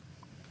early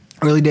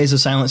days of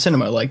silent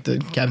cinema, like The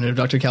Cabinet of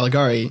Dr.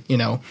 Caligari,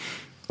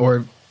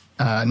 or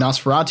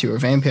Nosferatu or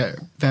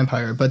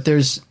Vampire. But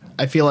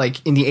I feel like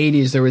in the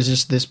 80s there was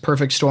just this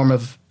perfect storm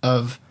of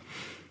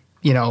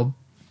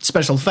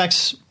special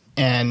effects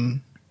and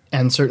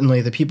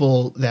certainly the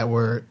people that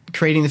were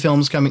creating the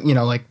films coming,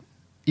 like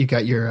you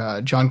got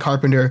your John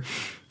Carpenter,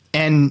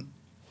 and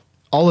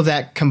all of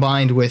that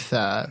combined with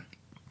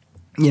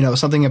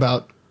something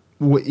about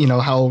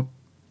how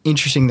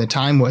interesting the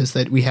time was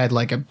that we had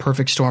like a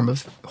perfect storm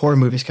of horror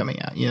movies coming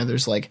out.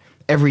 There's like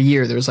every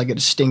year there's like a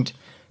distinct,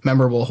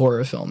 memorable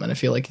horror film, and I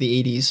feel like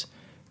the 80s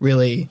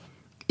really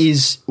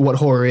is what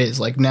horror is.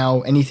 Like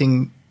now,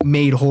 anything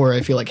made horror, I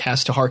feel like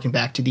has to harken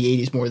back to the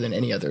 80s more than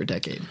any other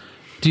decade.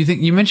 Do you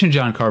think you mentioned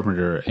John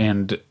Carpenter,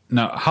 and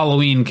now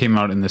Halloween came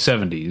out in the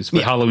 70s,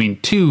 but Halloween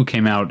 2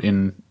 came out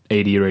in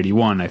 80 or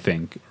 81, I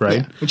think,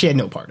 right? Yeah, which he had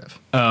no part of.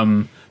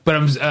 But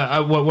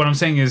what I'm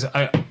saying is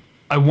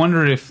I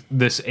wonder if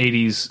this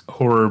 80s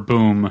horror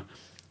boom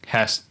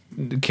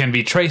can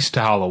be traced to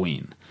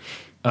Halloween,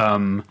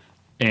 and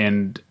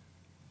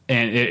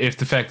if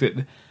the fact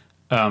that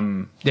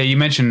you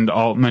mentioned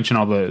all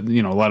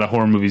the a lot of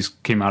horror movies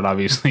came out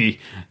obviously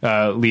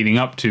leading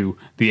up to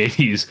the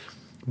 80s,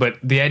 but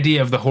the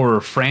idea of the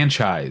horror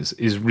franchise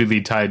is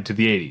really tied to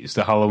the 80s.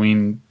 The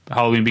Halloween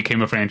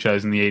became a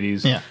franchise in the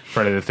 80s. Yeah.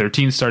 Friday the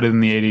 13th started in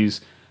the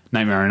 80s.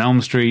 Nightmare on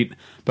Elm Street.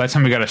 By the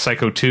time we got a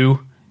Psycho 2.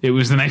 It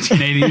was the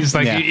 1980s,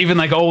 like even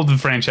like old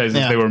franchises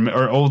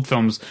or old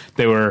films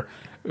they were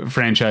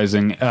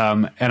franchising,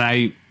 and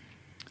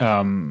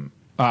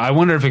I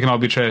wonder if it can all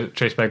be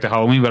traced back to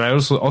Halloween, but I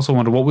also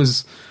wonder what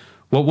was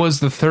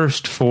the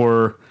thirst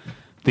for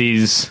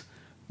these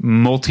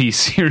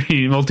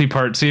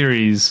multi-part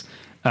series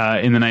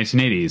in the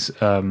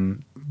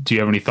 1980s. Do you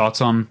have any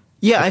thoughts on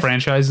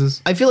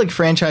franchises? I feel like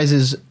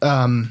franchises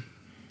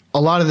a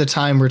lot of the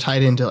time were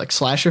tied into like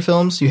slasher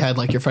films. You had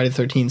like your Friday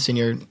the 13th and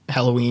your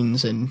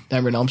Halloweens and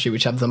Nightmare on Elm Street,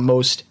 which have the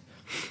most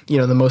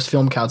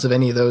film counts of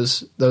any of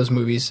those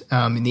movies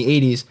in the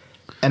 80s.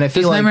 And I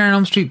feel Does Nightmare on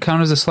Elm Street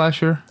count as a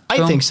slasher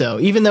film? I think so,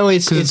 even though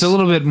it's a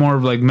little bit more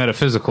like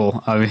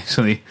metaphysical,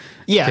 obviously.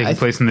 Yeah, taking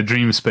place in the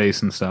dream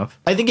space and stuff.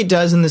 I think it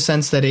does in the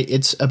sense that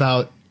it's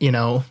about,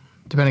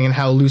 depending on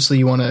how loosely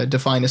you want to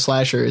define a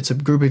slasher, it's a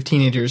group of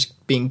teenagers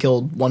being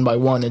killed one by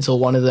one until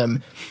one of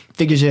them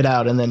figures it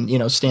out and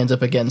then, stands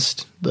up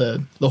against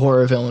the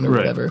horror villain or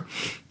whatever.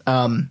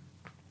 And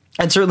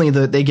certainly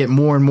they get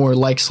more and more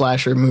like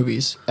slasher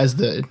movies as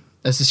the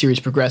series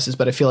progresses,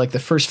 but I feel like the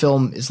first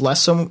film is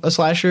less so a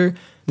slasher.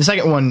 The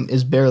second one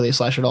is barely a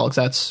slasher at all, because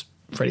that's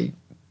Freddy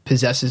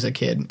possesses a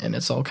kid, and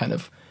it's all kind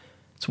of...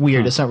 It's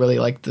weird. Huh. It's not really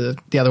like the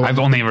other one. I've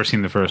only ever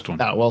seen the first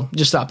one. Oh, well,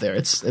 just stop there.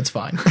 It's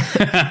fine.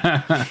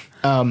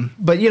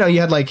 But, you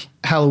had like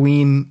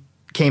Halloween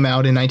came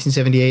out in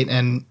 1978,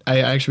 and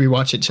I actually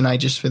rewatched it tonight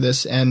just for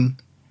this, and,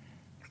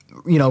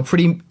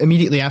 pretty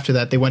immediately after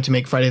that, they went to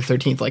make Friday the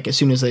 13th. Like, as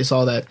soon as they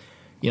saw that,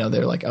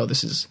 they're like, oh,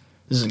 this is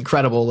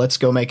incredible. Let's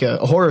go make a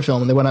horror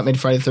film. And they went out and made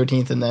Friday the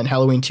 13th, and then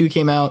Halloween 2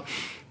 came out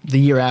the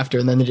year after,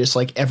 and then they just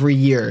like every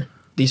year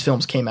these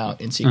films came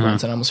out in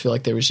sequence, and I almost feel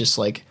like there was just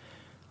like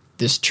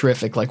this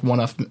terrific like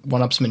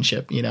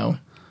one-upsmanship,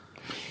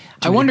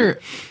 I wonder,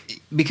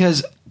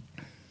 because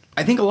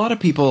I think a lot of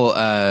people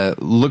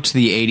look to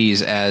the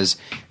 80s as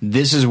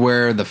this is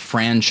where the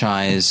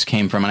franchise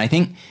came from, and I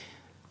think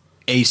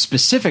a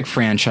specific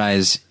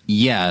franchise,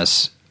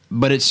 yes,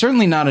 but it's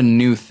certainly not a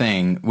new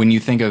thing when you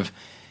think of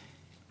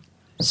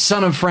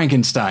Son of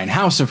Frankenstein,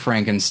 House of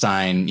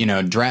Frankenstein,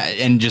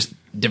 and just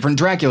different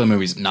Dracula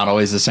movies. Not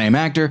always the same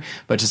actor,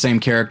 but it's the same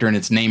character, and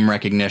it's name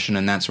recognition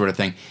and that sort of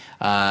thing.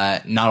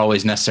 Not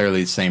always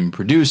necessarily the same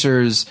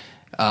producers,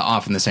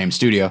 often the same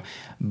studio.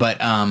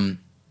 But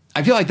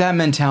I feel like that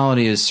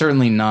mentality is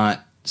certainly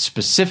not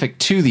specific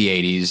to the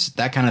 80s.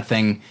 That kind of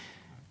thing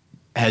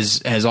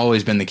has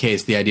always been the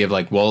case. The idea of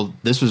like, well,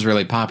 this was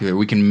really popular.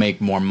 We can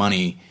make more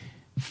money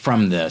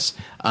from this.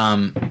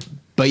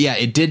 But yeah,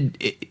 it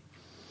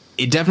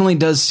definitely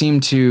does seem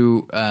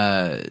to...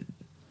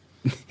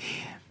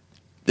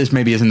 this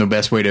maybe isn't the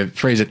best way to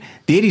phrase it.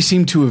 The 80s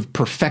seem to have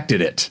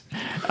perfected it.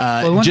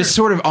 Just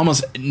sort of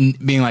almost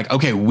being like,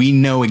 okay, we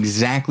know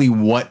exactly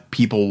what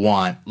people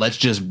want. Let's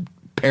just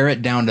pare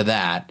it down to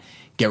that,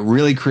 get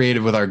really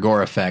creative with our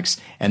gore effects,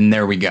 and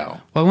there we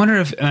go. Well, I wonder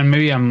if, and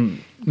maybe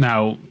I'm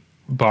now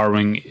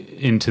borrowing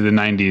into the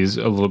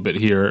 90s a little bit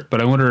here,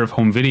 but I wonder if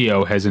home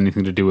video has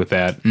anything to do with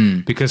that.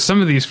 Because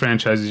some of these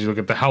franchises, you look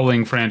at the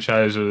Howling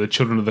franchise or the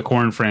Children of the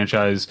Corn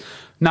franchise,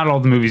 not all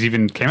the movies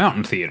even came out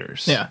in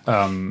theaters. Yeah.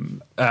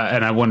 And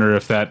I wonder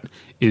if that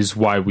is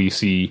why we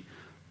see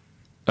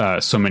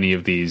so many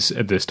of these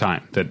at this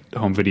time, that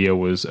home video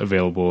was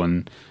available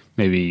and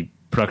maybe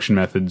production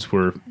methods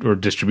or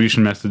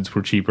distribution methods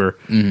were cheaper.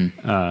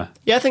 Yeah,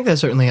 I think that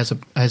certainly has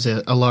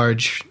a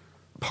large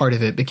part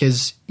of it,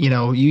 because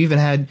you even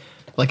had,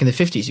 like in the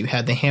 50s, you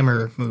had the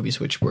Hammer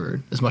movies, which were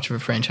as much of a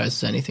franchise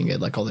as anything. You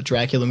had like all the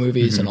Dracula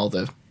movies and all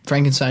the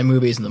Frankenstein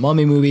movies and the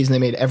Mummy movies, and they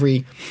made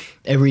every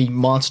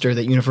monster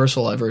that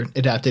Universal ever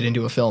adapted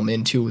into a film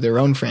into their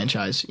own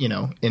franchise,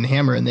 in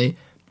Hammer. And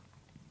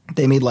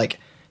they made like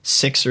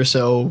 6 or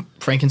so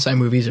Frankenstein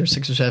movies or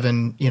 6 or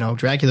 7,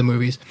 Dracula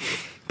movies.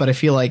 But I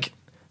feel like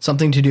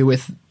something to do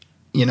with,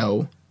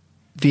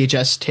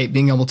 VHS tape,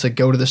 being able to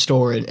go to the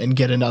store and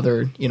get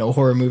another,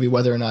 horror movie,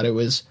 whether or not it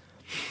was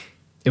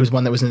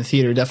one that was in the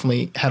theater,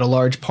 definitely had a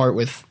large part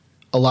with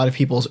a lot of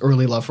people's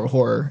early love for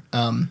horror.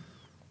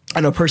 I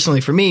know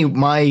personally for me,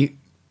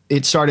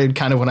 it started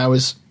kind of when I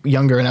was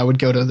younger, and I would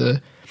go to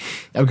the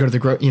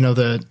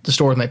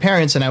store with my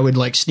parents, and I would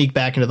like sneak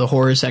back into the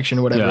horror section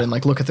or whatever, and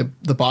like look at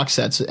the box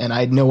sets, and I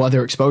had no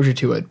other exposure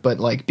to it, but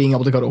like being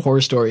able to go to a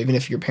horror store, even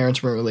if your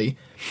parents weren't really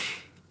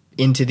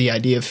into the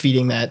idea of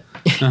feeding that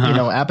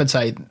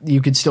appetite,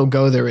 you could still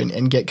go there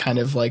and get kind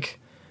of like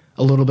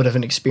a little bit of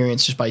an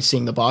experience just by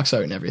seeing the box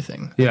art and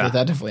everything. Yeah,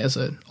 that definitely has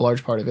a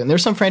large part of it. And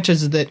there's some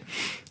franchises that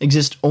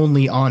exist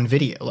only on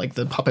video, like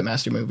the Puppet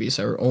Master movies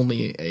are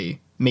only a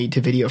made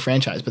to video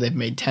franchise, but they've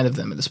made 10 of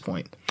them at this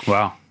point.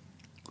 Wow,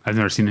 I've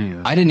never seen any of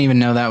that. I didn't even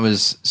know that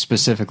was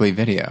specifically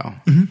video.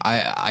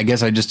 I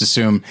guess I just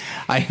assume,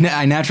 I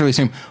naturally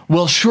assume,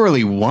 well,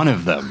 surely one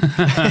of them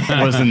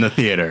was in the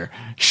theater.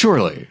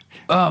 Surely.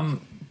 You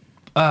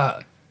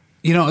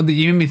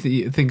made me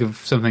think of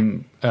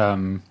something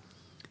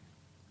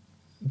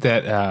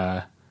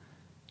that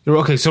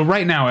okay, so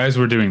right now as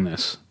we're doing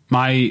this,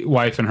 my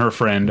wife and her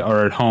friend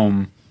are at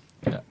home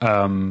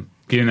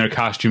getting their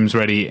costumes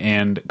ready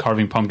and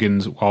carving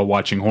pumpkins while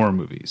watching horror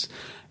movies.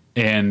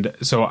 And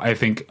so I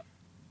think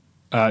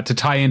to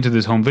tie into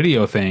this home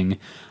video thing,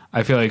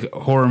 I feel like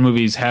horror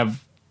movies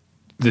have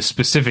the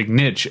specific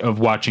niche of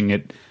watching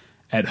it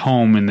at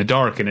home in the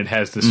dark, and it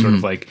has this sort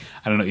of like,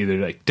 I don't know, either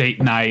like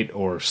date night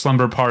or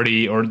slumber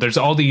party, or there's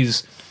all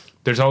these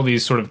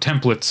sort of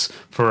templates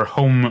for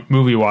home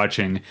movie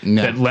watching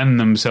that lend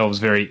themselves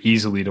very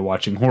easily to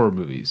watching horror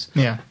movies.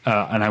 Yeah.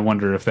 And I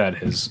wonder if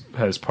that is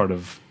part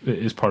of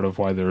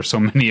why there are so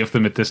many of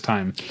them at this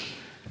time.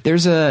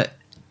 There's a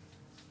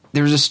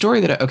story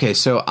that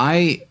so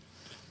I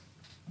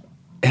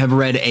have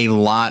read a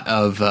lot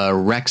of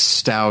Rex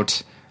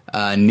Stout,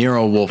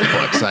 Nero Wolfe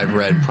books. I've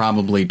read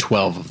probably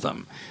 12 of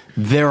them.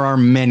 There are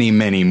many,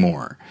 many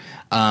more,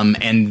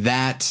 and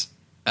that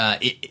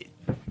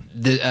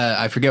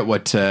I forget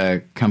what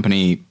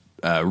company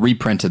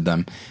reprinted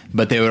them,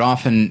 but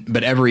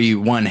every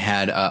one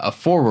had a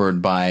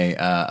foreword by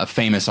a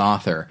famous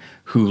author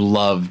who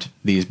loved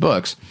these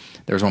books.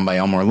 There was one by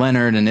Elmore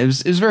Leonard, and it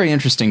was very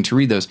interesting to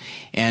read those.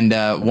 And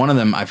one of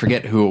them, I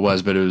forget who it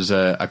was, but it was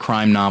a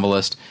crime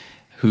novelist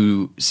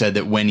who said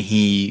that when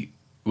he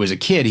was a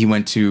kid, he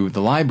went to the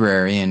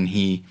library and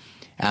he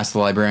asked the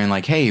librarian,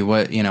 like, "Hey,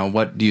 what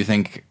do you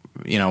think?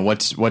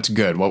 What's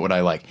good? What would I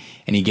like?"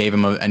 And he gave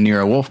him a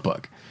Nero Wolfe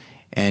book.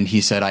 And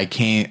he said,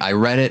 I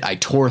read it, I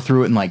tore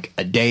through it in like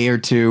a day or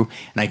two,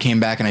 and I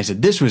came back and I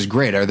said, "This was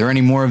great. Are there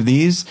any more of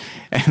these?"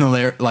 And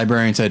the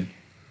librarian said,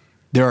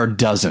 "There are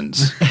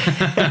dozens."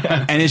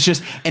 And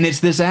it's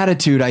this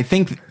attitude, I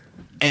think,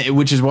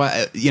 which is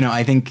why,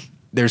 I think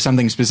there's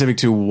something specific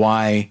to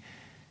why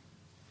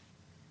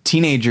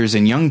teenagers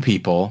and young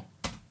people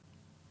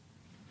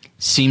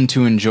seem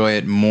to enjoy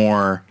it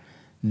more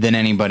than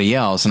anybody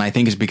else. And I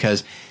think it's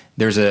because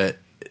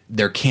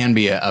there can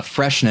be a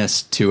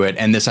freshness to it,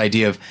 and this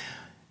idea of,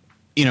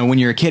 when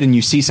you're a kid and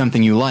you see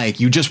something you like,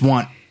 you just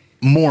want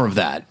more of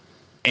that.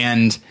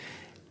 And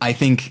I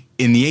think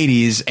in the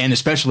 80s, and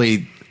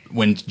especially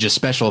when just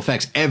special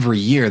effects, every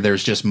year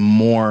there's just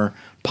more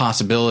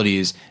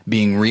possibilities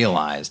being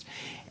realized.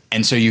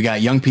 And so you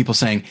got young people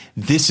saying,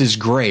 "This is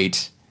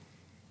great.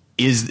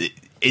 Is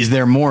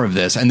there more of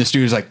this?" And the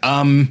studio's like,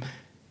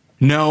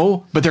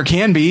 "No, but there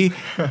can be.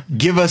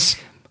 Give us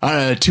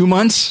 2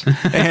 months,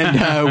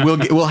 and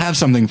we'll have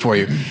something for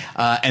you."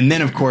 And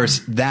then, of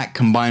course, that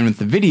combined with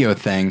the video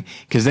thing,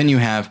 because then you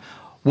have,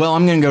 well,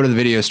 I'm going to go to the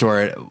video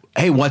store.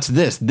 Hey, what's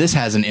this? This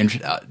has an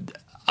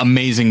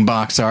amazing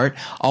box art.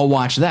 I'll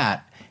watch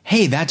that.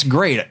 Hey, that's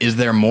great. Is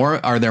there more?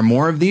 Are there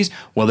more of these?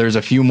 Well, there's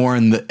a few more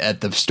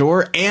at the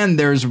store, and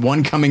there's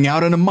one coming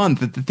out in a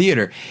month at the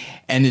theater.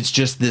 And it's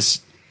just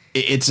this.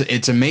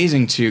 It's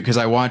amazing because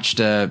I watched.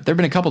 There've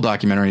been a couple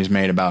documentaries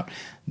made about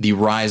the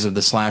rise of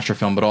the slasher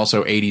film, but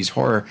also 80s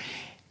horror.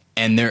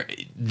 And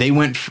they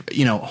went.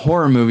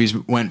 Horror movies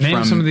went Name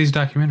from some of these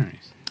documentaries.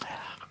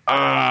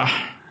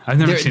 I've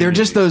never seen. They're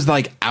just those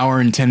like hour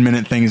and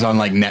 10-minute things on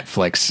like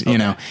Netflix,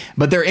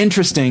 but they're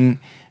interesting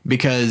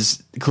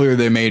because clearly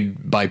they're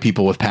made by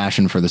people with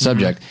passion for the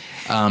subject.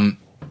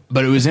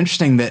 But it was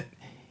interesting that,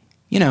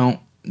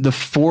 the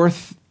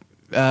fourth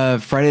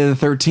Friday the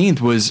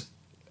 13th was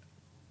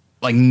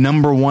like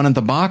number one at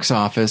the box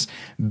office,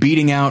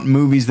 beating out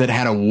movies that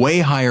had a way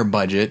higher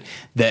budget,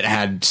 that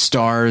had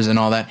stars and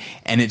all that.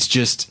 And it's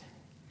just,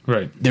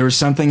 right. There was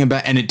something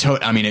about, and it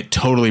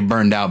totally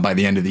burned out by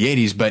the end of the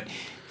 80s, but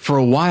for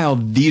a while,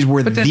 these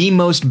were the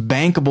most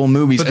bankable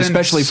movies,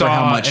 especially for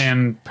how much.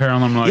 And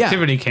Paranormal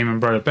Activity came and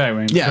brought it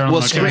back.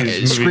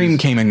 Scream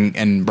came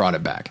and brought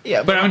it back.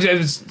 Yeah, but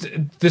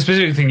the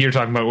specific thing you're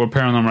talking about, where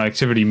Paranormal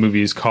Activity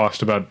movies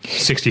cost about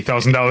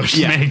 $60,000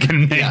 to make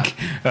and make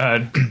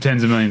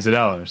tens of millions of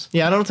dollars.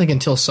 Yeah, I don't think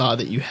until Saw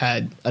that you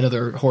had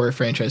another horror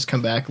franchise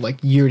come back like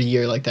year to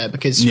year like that,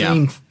 because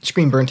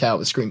Scream burnt out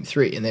with Scream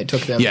 3, and it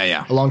took them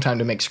a long time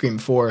to make Scream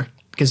 4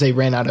 because they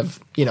ran out of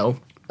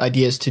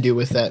ideas to do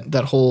with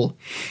that whole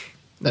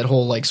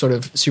like sort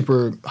of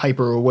super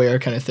hyper aware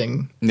kind of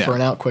thing burn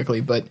out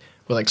quickly. But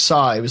with like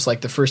Saw, it was like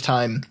the first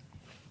time,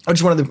 which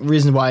is one of the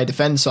reasons why I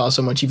defend Saw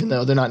so much, even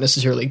though they're not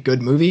necessarily good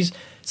movies.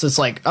 So it's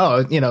like,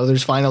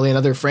 there's finally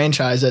another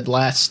franchise that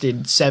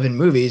lasted 7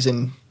 movies,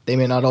 and they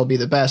may not all be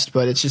the best,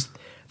 but it's just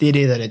the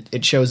idea that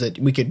it shows that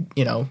we could,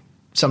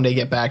 someday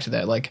get back to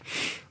that. Like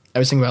I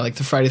was thinking about like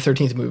the Friday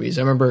 13th movies.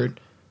 I remember,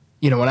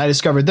 when I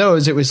discovered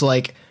those, it was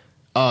like,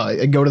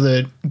 I go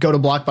to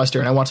Blockbuster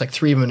and I watch like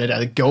 3 of them, and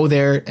I go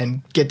there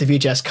and get the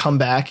VHS, come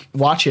back,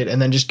 watch it,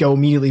 and then just go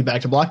immediately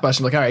back to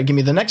Blockbuster. I'm like, all right, give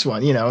me the next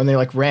one, and they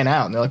like ran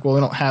out, and they're like, well,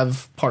 we don't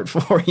have part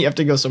 4. You have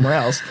to go somewhere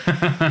else.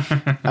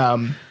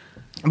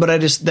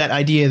 But that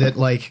idea that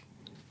like,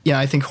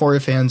 I think horror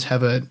fans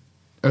have or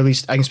at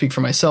least I can speak for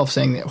myself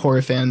saying that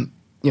horror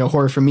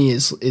for me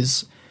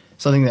is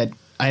something that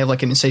I have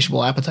like an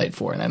insatiable appetite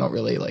for, and I don't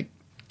really like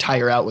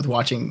tire out with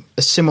watching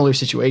a similar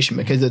situation,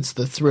 because it's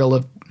the thrill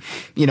of,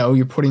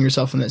 you're putting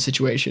yourself in that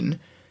situation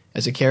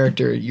as a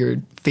character. You're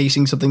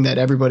facing something that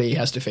everybody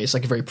has to face,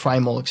 like a very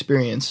primal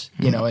experience,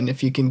 and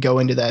if you can go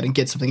into that and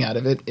get something out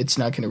of it, it's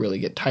not going to really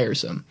get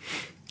tiresome,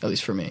 at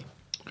least for me.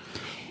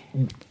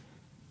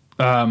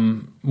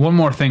 One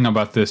more thing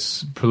about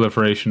this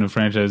proliferation of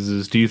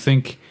franchises. Do you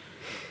think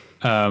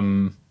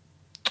foreign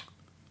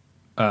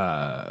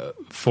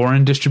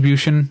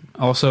distribution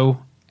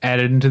also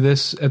added into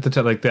this at the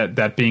time, like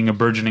that being a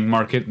burgeoning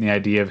market and the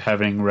idea of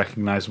having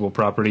recognizable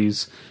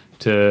properties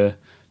to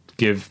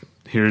give.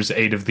 Here's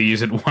 8 of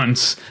these at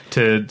once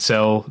to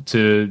sell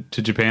to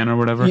Japan or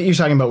whatever. You're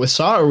talking about with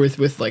Saw or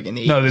with like in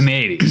the 80s? No, in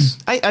the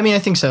 80s. I mean, I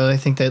think so. I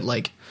think that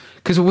like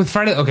because with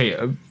Friday. Okay,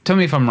 tell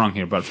me if I'm wrong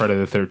here about Friday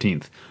the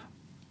 13th.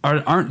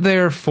 Aren't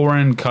there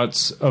foreign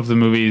cuts of the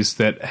movies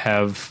that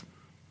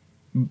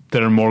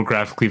are more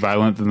graphically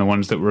violent than the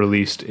ones that were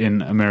released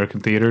in American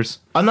theaters?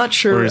 I'm not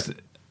sure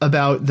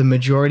about the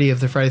majority of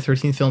the Friday the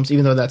 13th films,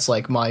 even though that's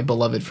like my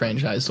beloved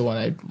franchise, the one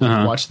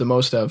I watched the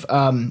most of.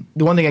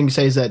 The one thing I can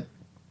say is that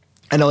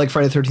I know like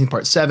Friday the 13th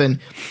Part 7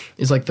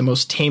 is like the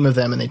most tame of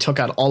them, and they took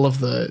out all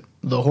of the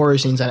horror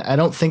scenes. And I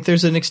don't think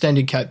there's an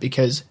extended cut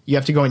because you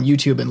have to go on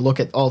YouTube and look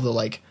at all the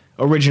like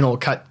original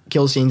cut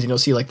kill scenes, and you'll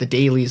see like the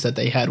dailies that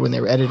they had when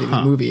they were editing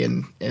the movie.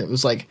 And it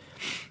was like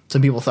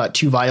some people thought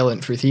too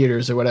violent for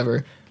theaters or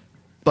whatever.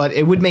 But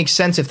it would make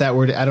sense if that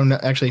were to, I don't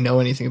actually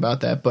know anything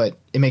about that, but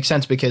it makes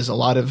sense because a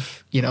lot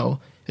of,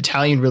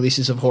 Italian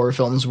releases of horror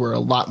films were a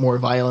lot more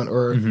violent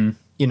or,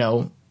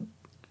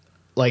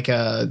 like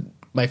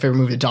my favorite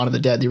movie, Dawn of the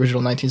Dead, the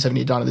original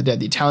 1970 Dawn of the Dead.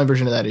 The Italian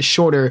version of that is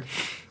shorter.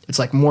 It's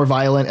like more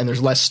violent and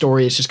there's less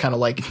story. It's just kind of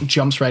like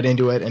jumps right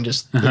into it and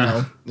just,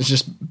 it's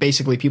just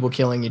basically people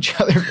killing each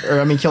other,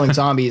 killing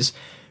zombies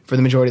for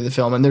the majority of the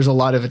film. And there's a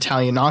lot of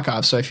Italian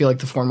knockoffs. So I feel like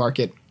the foreign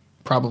market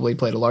probably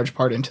played a large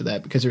part into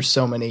that because there's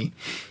so many,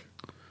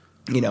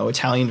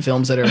 Italian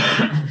films that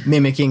are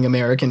mimicking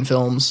American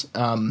films.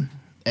 And,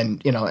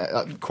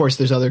 of course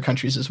there's other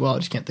countries as well. I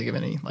just can't think of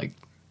any like,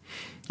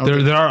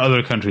 there are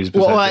other countries.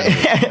 Well,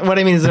 what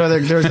I mean is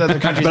there's other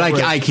countries, but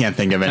I can't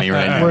think of any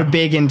right now. We're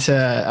big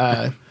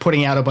into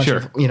putting out a bunch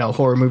of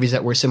horror movies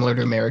that were similar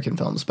to American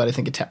films, but I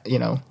think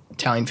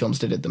Italian films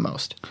did it the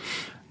most.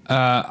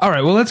 All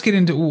right, well let's get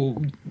into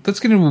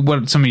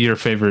what some of your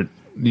favorite.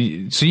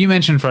 So you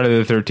mentioned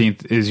Friday the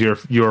 13th is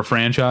your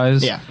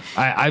franchise. Yeah,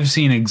 I've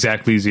seen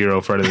exactly 0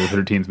 Friday the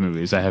 13th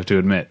movies. I have to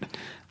admit,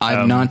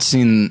 I've not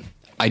seen.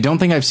 I don't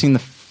think I've seen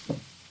the.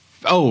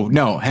 Oh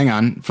no, hang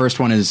on. First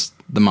one is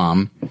The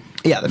Mom.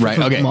 Yeah, the first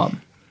one is The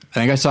Mom. I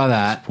think I saw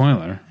that.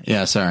 Spoiler.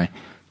 Yeah, sorry.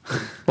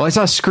 Well, I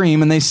saw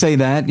Scream, and they say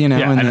that,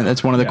 and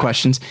that's one of the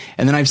questions.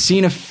 And then I've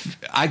seen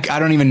I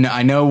don't even know.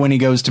 I know when he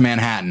goes to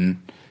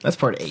Manhattan. That's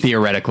part 8.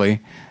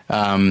 Theoretically,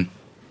 in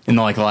the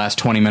last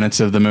 20 minutes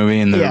of the movie,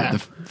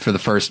 and for the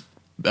first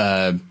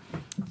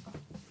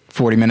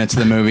 40 minutes of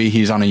the movie,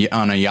 he's on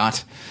a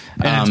yacht.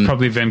 And it's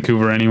probably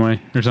Vancouver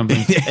anyway, or something.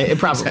 It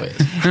probably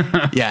is.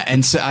 Yeah,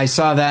 and so I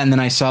saw that, and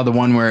then I saw the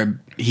one where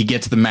he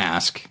gets the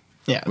mask.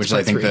 Yeah, which is,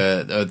 I think,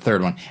 the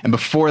third one. And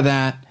before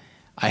that,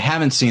 I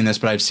haven't seen this,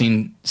 but I've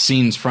seen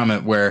scenes from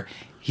it where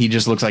he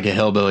just looks like a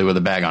hillbilly with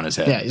a bag on his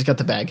head. Yeah, he's got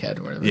the bag head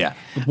or whatever. Yeah.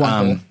 With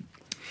one hole.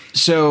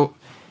 So,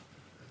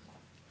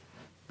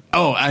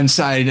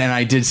 inside, and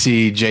I did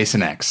see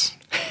Jason X.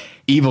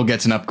 Evil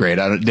gets an upgrade.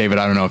 David,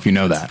 I don't know if you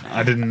know that.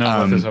 I didn't know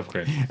about this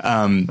upgrade.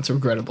 That's a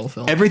regrettable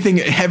film.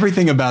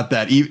 Everything about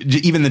that,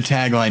 even the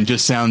tagline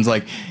just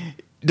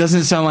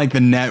doesn't sound like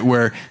the net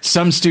where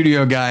some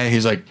studio guy,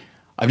 he's like,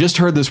 I've just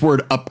heard this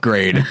word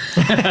upgrade.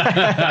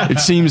 It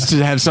seems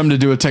to have something to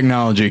do with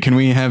technology. Can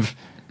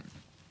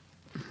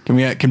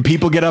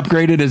people get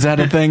upgraded? Is that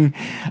a thing?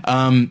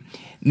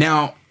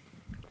 Now,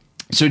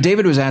 so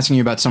David was asking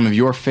you about some of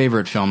your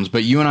favorite films,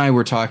 but you and I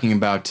were talking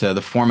about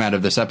the format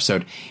of this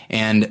episode,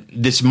 and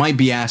this might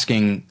be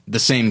asking the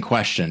same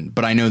question,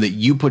 but I know that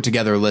you put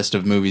together a list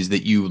of movies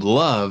that you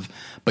love,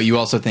 but you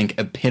also think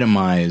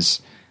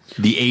epitomize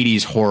the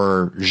 80s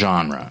horror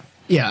genre.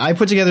 Yeah, I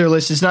put together a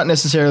list. It's not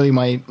necessarily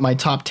my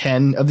top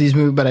 10 of these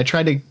movies, but I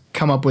tried to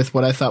come up with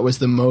what I thought was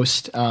the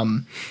most, at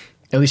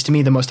least to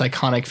me, the most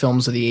iconic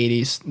films of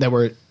the 80s that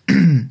were,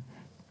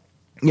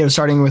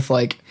 starting with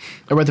I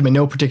read them in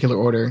no particular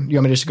order. You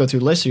want me just to go through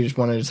the list or just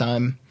one at a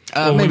time?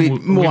 Maybe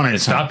one at a time.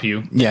 Stop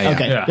you. Yeah.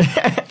 Okay.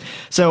 Yeah.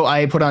 So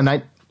I put on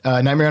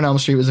Nightmare on Elm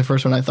Street was the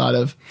first one I thought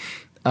of.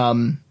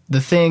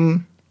 The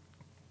Thing,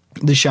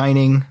 The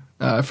Shining,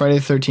 Friday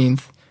the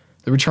 13th,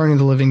 The Return of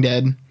the Living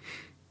Dead,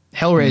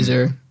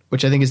 Hellraiser,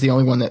 which I think is the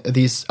only one that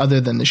these other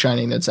than The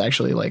Shining that's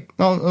actually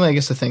I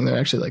guess The Thing, they're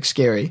actually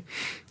scary.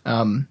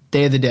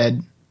 Day of the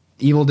Dead,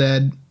 Evil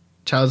Dead,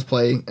 Child's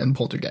Play, and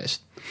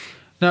Poltergeist.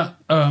 Now,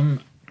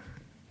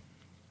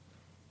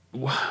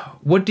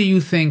 what do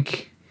you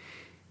think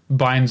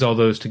binds all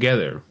those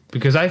together?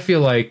 Because I feel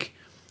like,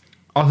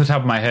 off the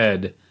top of my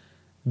head,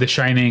 The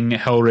Shining,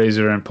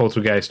 Hellraiser, and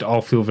Poltergeist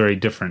all feel very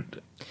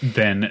different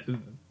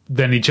than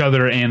each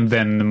other and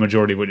than the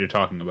majority of what you're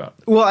talking about.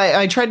 Well,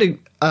 I tried to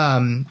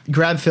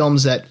grab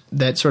films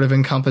that sort of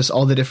encompass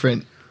all the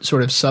different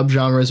sort of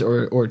subgenres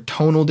or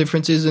tonal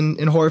differences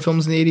in horror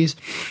films in the 80s.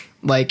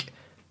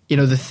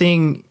 The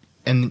Thing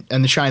and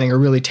The Shining are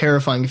really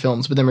terrifying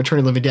films, but then Return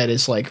of the Living Dead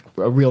is like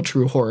a real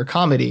true horror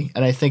comedy,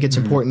 and I think it's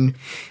important,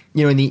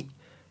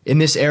 in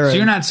this era. So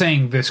you're not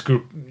saying this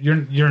group.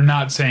 You're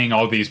not saying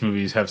all these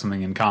movies have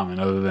something in common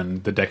other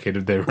than the decade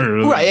they were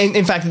released. Right.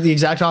 In fact, the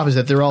exact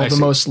opposite. They're all the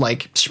most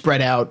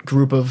spread out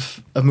group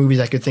of movies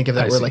I could think of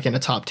that were in a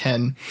top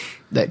 10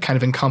 that kind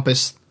of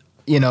encompass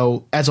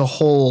as a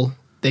whole,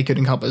 they could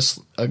encompass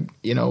a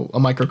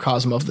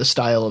microcosm of the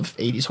style of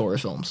 80s horror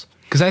films.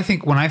 Because I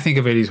think when I think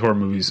of 80s horror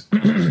movies,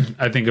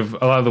 I think of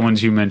a lot of the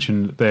ones you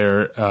mentioned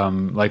there,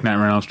 like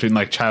Nightmare on Elm Street and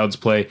like Child's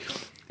Play.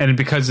 And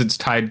because it's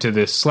tied to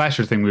this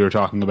slasher thing we were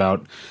talking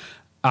about,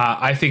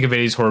 I think of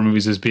 80s horror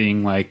movies as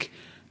being like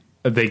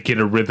they get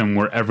a rhythm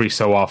where every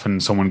so often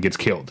someone gets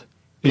killed.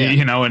 Yeah.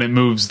 And it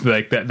moves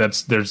like that.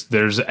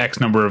 There's X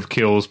number of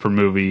kills per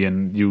movie,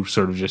 and you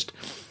sort of just,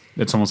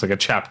 it's almost like a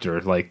chapter,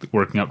 like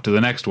working up to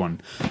the next one.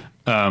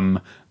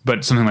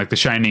 But something like The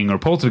Shining or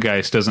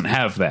Poltergeist doesn't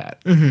have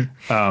that.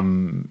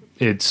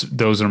 Mm-hmm.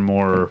 Those are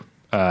more,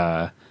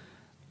 I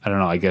don't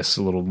know, I guess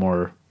a little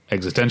more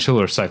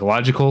existential or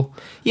psychological.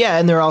 Yeah,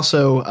 and they're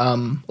also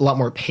a lot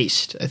more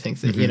paced. I think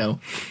that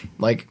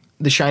like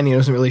The Shining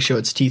doesn't really show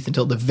its teeth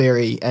until the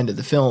very end of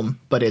the film,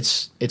 but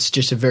it's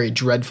just a very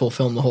dreadful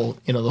film the whole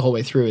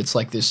way through. It's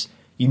like this,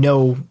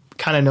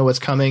 kind of know what's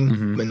coming,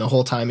 and the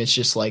whole time it's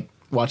just like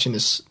watching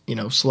this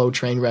slow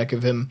train wreck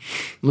of him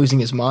losing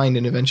his mind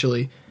and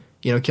eventually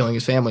killing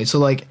his family. So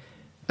like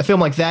a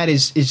film like that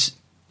is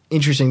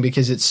interesting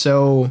because it's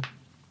so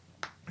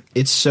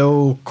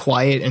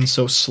quiet and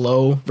so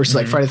slow versus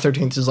like Friday the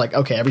 13th is like,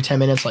 okay, every 10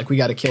 minutes like we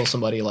got to kill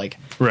somebody like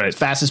as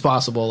fast as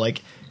possible,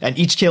 like, and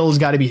each kill has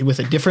got to be with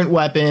a different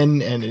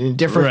weapon and a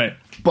different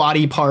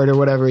body part or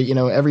whatever.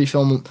 Every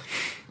film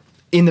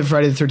in the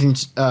Friday the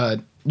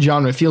 13th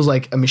genre feels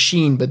like a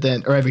machine,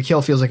 or every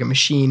kill feels like a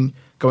machine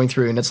going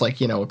through, and it's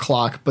like a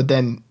clock. But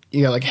then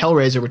you got like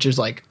Hellraiser, which is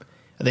like,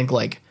 I think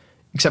like,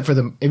 except for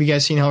have you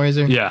guys seen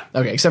Hellraiser? Yeah.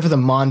 Okay, except for the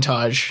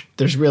montage,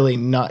 there's really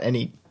not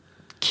any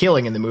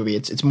killing in the movie.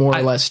 It's more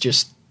or less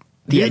just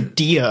the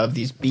idea of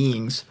these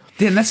beings.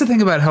 Yeah, and that's the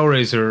thing about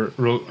Hellraiser,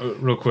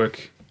 real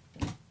quick.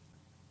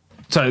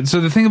 So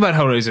the thing about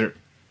Hellraiser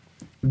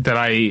that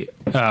I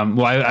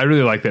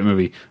really like that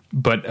movie,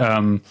 but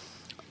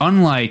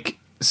unlike,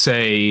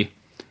 say,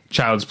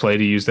 Child's Play,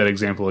 to use that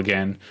example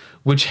again,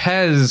 which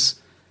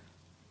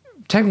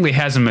technically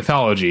has a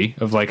mythology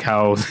of like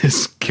how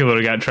this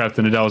killer got trapped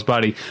in a doll's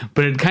body,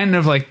 but it kind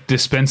of like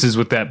dispenses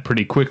with that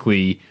pretty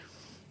quickly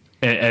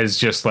as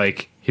just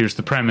like, here's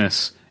the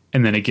premise,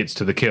 and then it gets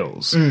to the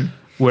kills.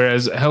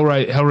 Whereas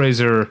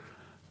Hellraiser,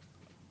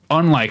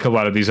 unlike a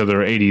lot of these other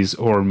 80s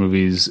horror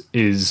movies,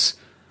 is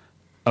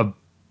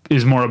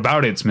more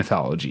about its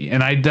mythology.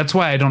 And that's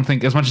why I don't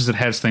think, as much as it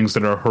has things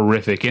that are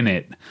horrific in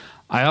it,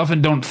 I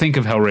often don't think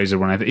of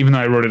Hellraiser even though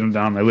I wrote it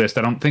down on my list,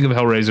 I don't think of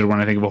Hellraiser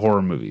when I think of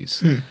horror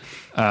movies.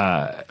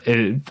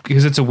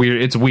 Because it's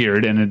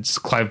weird, and it's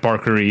Clive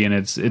Barker-y, and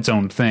it's its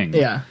own thing.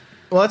 Yeah.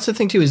 Well, that's the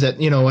thing, too, is that,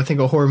 I think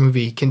a horror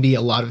movie can be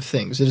a lot of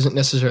things. It doesn't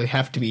necessarily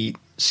have to be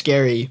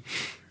scary.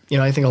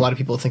 I think a lot of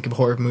people think of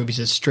horror movies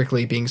as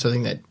strictly being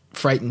something that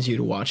frightens you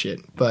to watch it.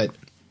 But,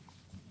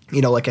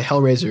 like a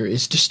Hellraiser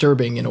is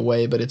disturbing in a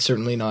way, but it's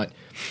certainly not,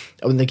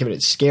 I wouldn't think of it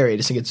as scary. I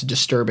just think it's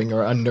disturbing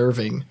or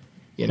unnerving,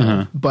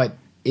 But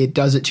it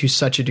does it to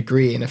such a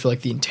degree, and I feel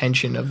like the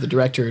intention of the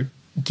director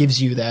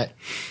gives you that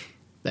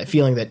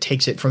feeling that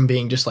takes it from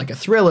being just like a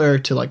thriller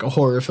to like a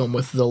horror film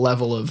with the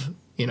level of,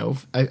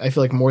 I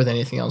feel like more than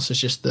anything else, it's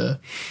just the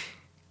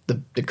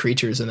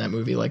creatures in that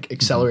movie like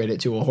accelerate it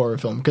to a horror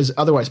film, because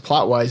otherwise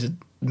plot wise it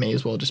may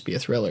as well just be a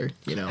thriller.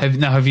 I've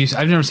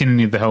never seen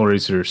any of the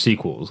Hellraiser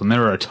sequels, and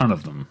there are a ton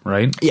of them,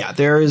 right? Yeah,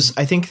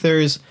 I think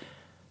there's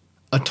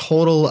a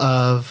total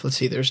of,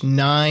 there's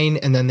 9,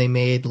 and then they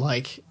made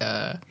like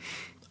a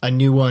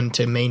new one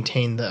to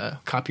maintain the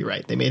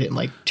copyright. They made it in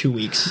like 2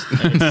 weeks.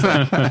 And it's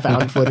like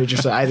found footage or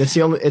so. That's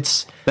the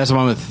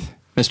one with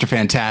Mr.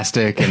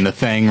 Fantastic and the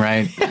Thing,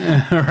 right?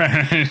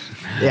 Right.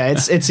 Yeah,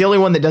 it's the only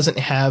one that doesn't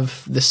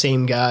have the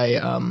same guy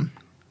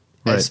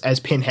as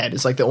Pinhead.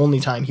 It's like the only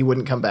time he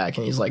wouldn't come back,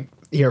 and he's like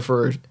here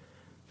for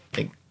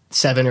like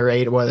 7 or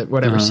 8 or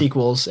whatever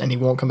sequels, and he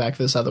won't come back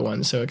for this other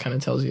one. So it kind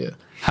of tells you.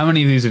 How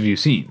many of these have you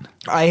seen?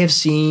 I have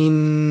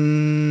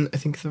seen, I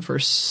think, the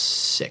first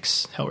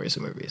 6 Hellraiser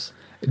movies.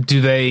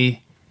 Do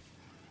they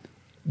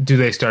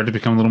start to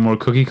become a little more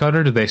cookie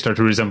cutter? Do they start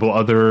to resemble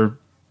other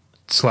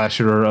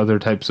slasher or other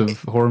types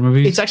of horror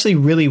movies? It's actually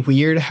really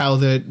weird how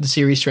the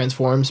series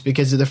transforms,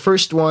 because the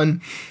first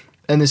one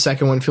and the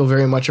second one feel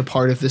very much a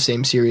part of the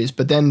same series,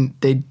 but then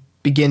they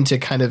begin to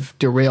kind of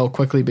derail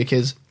quickly,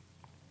 because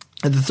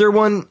the third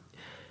one,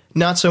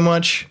 not so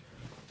much,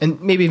 and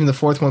maybe even the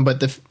fourth one, but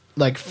the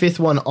fifth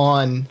one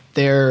on,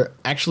 they're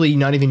actually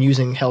not even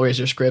using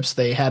Hellraiser scripts.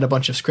 They had a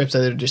bunch of scripts that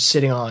they're just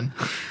sitting on.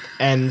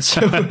 And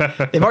so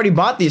they've already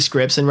bought these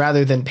scripts, and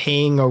rather than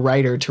paying a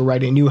writer to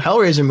write a new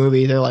Hellraiser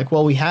movie, they're like,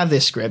 well, we have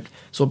this script,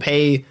 so we'll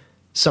pay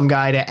some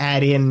guy to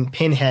add in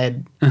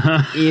Pinhead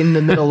in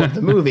the middle of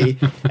the movie.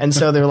 And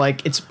so they're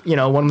like, it's,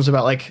 one was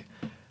about like,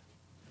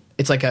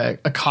 it's like a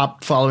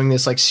cop following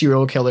this like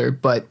serial killer,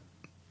 but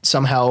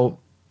somehow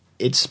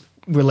it's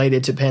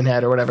related to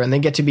Pinhead or whatever, and they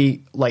get to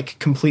be like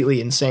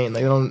completely insane.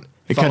 They don't.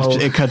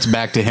 It cuts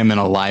back to him in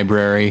a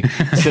library,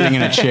 sitting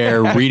in a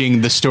chair,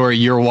 reading the story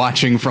you're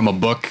watching from a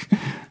book.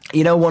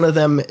 One of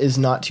them is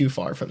not too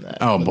far from that.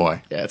 Oh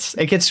boy, yeah,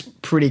 it gets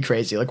pretty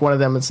crazy. Like one of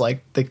them, it's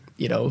like the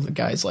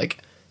guy's like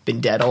been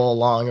dead all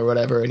along or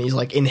whatever, and he's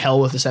like in hell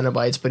with the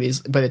Cenobites,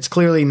 but it's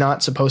clearly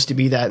not supposed to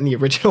be that in the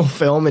original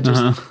film. It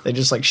just they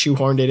just like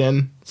shoehorned it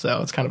in,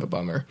 so it's kind of a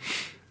bummer.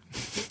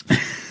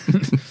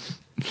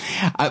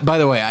 By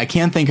the way, I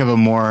can't think of a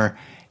more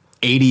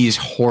 80s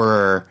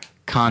horror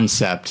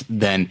concept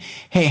than,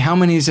 hey, how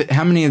many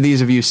of these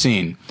have you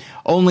seen?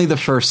 Only the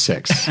first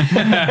 6.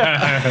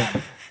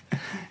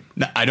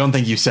 No, I don't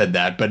think you said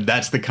that, but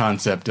that's the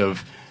concept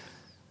of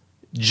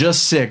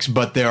just 6,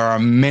 but there are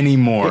many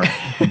more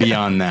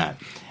beyond that.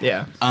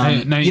 Yeah.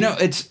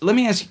 It's let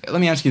me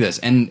ask you this,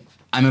 and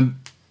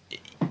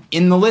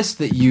in the list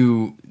that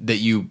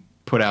you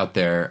put out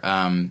there,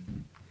 and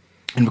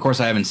of course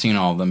I haven't seen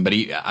all of them, but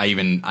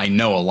I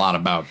know a lot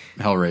about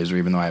Hellraiser,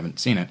 even though I haven't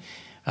seen it.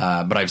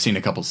 But I've seen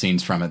a couple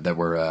scenes from it that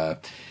were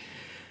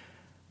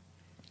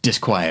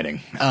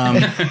disquieting,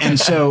 and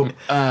so.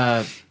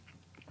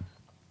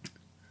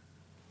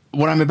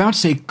 What I'm about to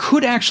say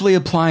could actually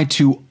apply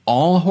to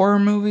all horror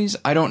movies.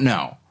 I don't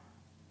know.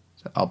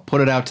 So I'll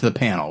put it out to the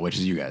panel, which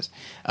is you guys.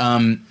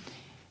 The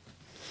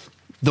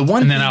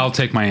one, and then I'll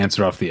take my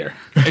answer off the air.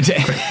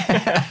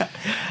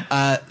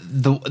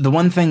 The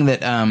one thing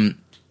that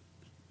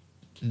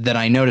that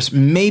I noticed,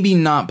 maybe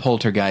not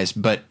Poltergeist,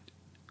 but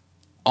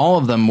all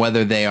of them,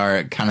 whether they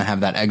are kind of have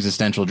that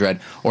existential dread,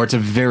 or it's a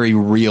very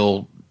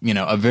real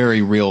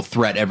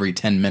threat every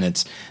 10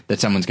 minutes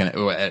that someone's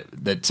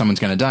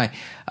gonna die.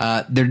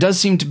 There does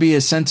seem to be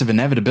a sense of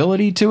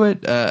inevitability to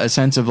it, a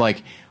sense of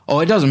like, oh,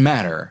 it doesn't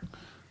matter.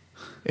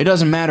 It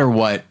doesn't matter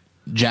what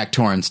Jack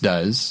Torrance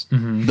does.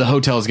 Mm-hmm. The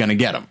hotel's gonna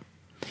get him.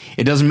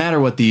 It doesn't matter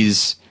what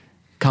these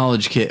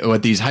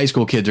high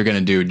school kids are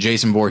gonna do.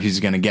 Jason Voorhees is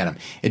gonna get him.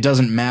 It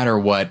doesn't matter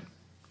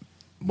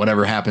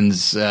whatever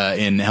happens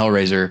in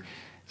Hellraiser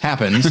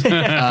happens.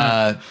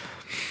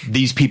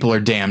 These people are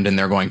damned and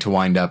they're going to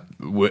wind up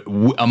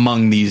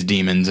among these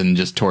demons and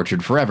just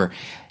tortured forever.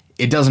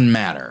 It doesn't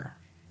matter.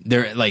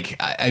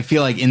 I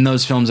feel like in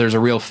those films there's a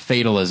real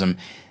fatalism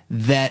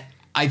that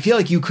I feel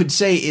like you could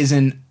say is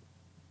in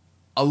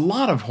a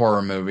lot of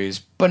horror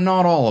movies, but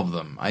not all of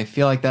them. I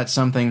feel like that's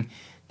something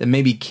that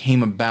maybe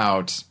came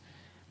about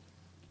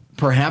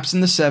perhaps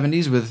in the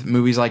 70s with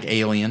movies like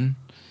Alien,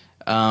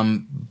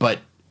 but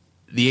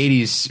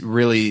the 80s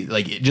really,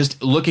 like,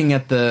 just looking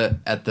at the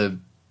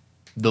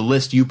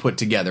list you put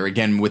together,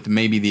 again, with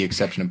maybe the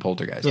exception of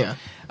Poltergeist. Yeah.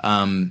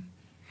 I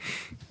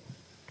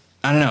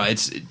don't know.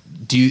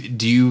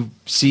 Do you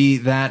see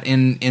that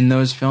in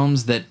those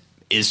films that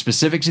is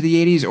specific to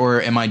the 80s,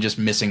 or am I just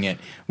missing it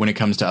when it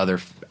comes to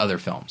other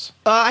films?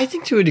 I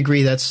think to a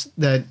degree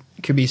that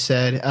could be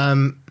said.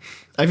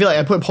 I feel like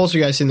I put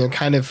Poltergeist in there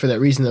kind of for that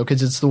reason, though,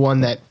 because it's the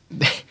one that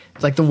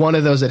it's like the one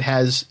of those that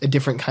has a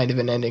different kind of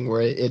an ending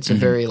where it's a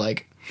very,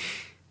 like,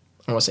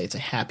 I don't want to say it's a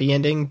happy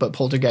ending, but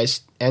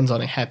Poltergeist ends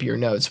on a happier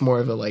note. It's more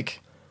of a,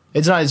 like,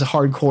 it's not as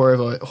hardcore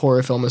of a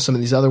horror film as some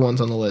of these other ones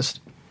on the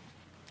list.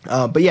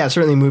 But yeah,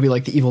 certainly a movie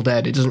like The Evil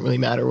Dead, it doesn't really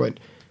matter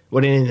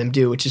what any of them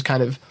do, which is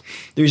kind of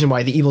the reason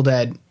why The Evil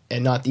Dead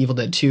and not The Evil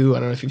Dead 2, I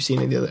don't know if you've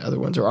seen any of the other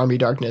ones, or Army of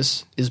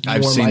Darkness is more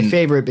my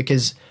favorite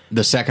because...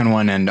 The second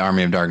one and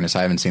Army of Darkness,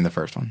 I haven't seen the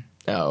first one.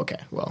 Oh, okay.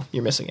 Well,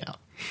 you're missing out.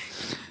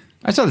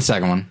 I saw the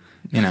second one,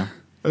 you know.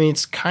 I mean,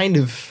 it's kind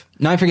of...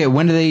 No, I forget,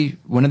 when do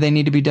they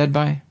need to be dead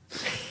by?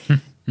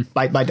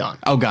 by dawn.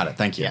 Oh, got it.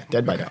 Thank you. Yeah,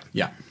 dead by dawn.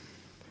 Yeah.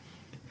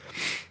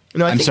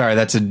 No, I'm sorry,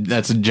 that's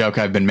a joke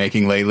I've been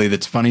making lately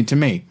that's funny to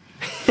me.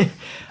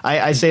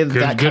 I say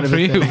that kind of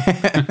a you.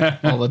 thing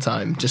all the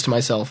time, just to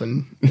myself,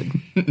 and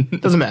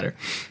it doesn't matter.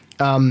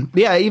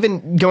 Yeah,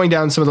 even going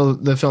down some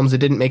of the films that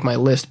didn't make my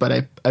list,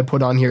 but I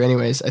put on here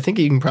anyways, I think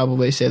you can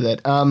probably say that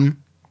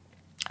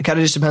it kind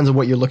of just depends on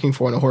what you're looking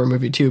for in a horror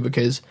movie too,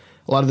 because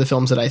a lot of the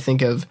films that I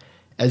think of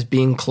as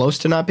being close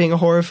to not being a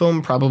horror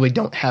film probably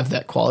don't have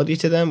that quality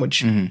to them,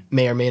 which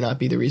may or may not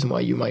be the reason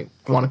why you might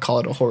want to call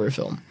it a horror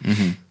film.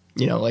 Mm-hmm.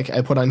 You know, like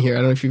I put on here, I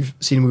don't know if you've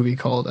seen a movie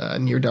called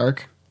Near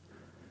Dark.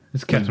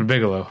 It's Catherine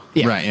Bigelow.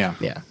 Yeah. Right, yeah.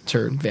 Yeah, it's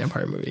her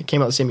vampire movie. It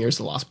came out the same year as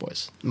The Lost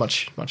Boys.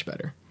 Much, much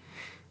better.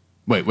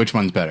 Wait, which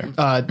one's better?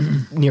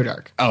 Near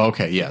Dark. Oh,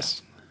 okay,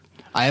 yes.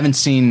 I haven't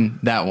seen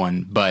that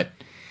one, but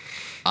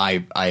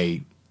I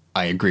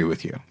agree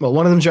with you. Well,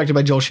 one of them is directed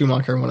by Joel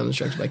Schumacher, and one of them is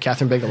directed by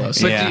Catherine Bigelow.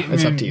 So Yeah.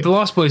 it's up to you. The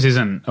Lost Boys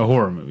isn't a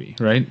horror movie,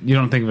 right? You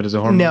don't think of it as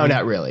a horror movie? No,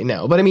 not really,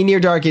 no. But I mean, Near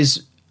Dark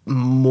is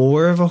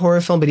more of a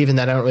horror film, but even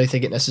that I don't really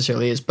think it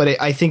necessarily is.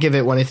 But I think of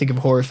it when I think of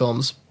horror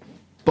films,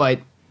 but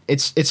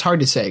it's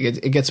hard to say.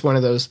 It gets one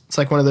of those, it's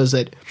like one of those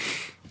that,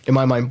 in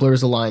my mind, blurs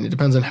the line. It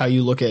depends on how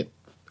you look at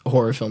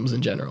horror films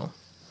in general,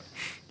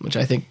 which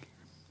I think,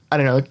 I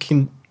don't know, it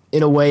can,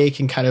 in a way, it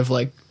can kind of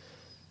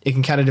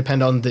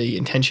depend on the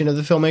intention of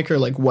the filmmaker,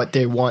 like what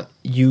they want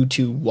you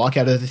to walk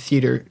out of the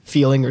theater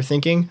feeling or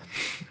thinking.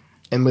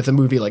 And with a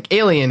movie like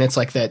Alien, it's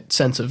like that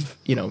sense of,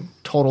 you know,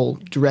 total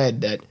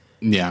dread that,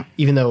 Yeah.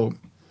 even though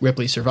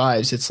Ripley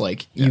survives, it's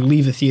like you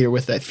leave the theater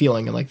with that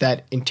feeling, and like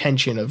that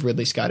intention of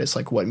Ridley Scott is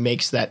like what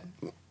makes that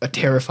a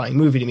terrifying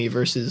movie to me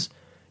versus,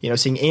 you know,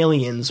 seeing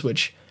Aliens,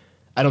 which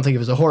I don't think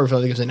of as a horror film,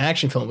 I think of as an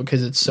action film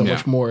because it's so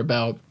much more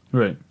about,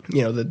 right,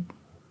 you know,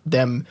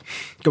 them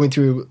going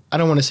through. I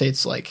don't want to say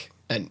it's like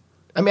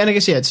I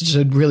guess it's just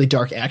a really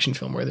dark action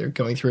film where they're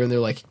going through and they're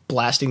like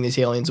blasting these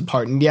aliens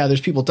apart. And yeah, there's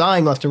people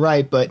dying left to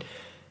right, but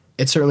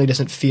it certainly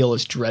doesn't feel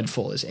as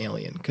dreadful as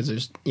Alien because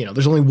there's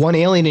only one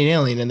alien in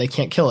Alien and they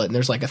can't kill it, and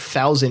there's like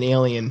 1,000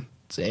 aliens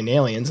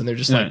and they're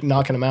just like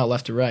knocking them out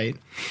left to right.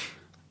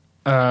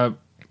 I'm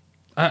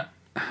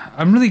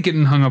really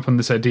getting hung up on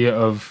this idea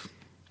of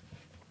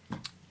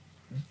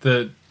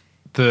the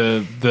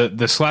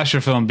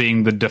slasher film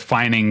being the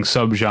defining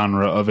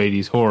subgenre of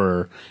 80s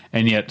horror,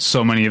 and yet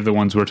so many of the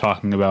ones we're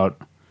talking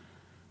about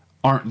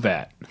aren't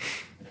that.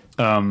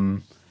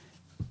 Are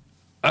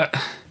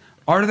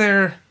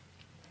there?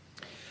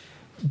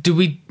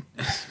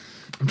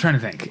 I'm trying to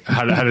think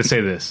how to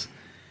say this.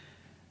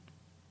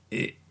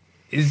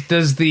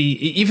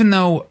 Even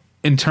though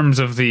in terms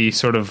of the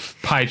sort of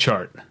pie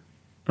chart,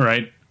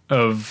 right,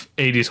 of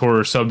 80s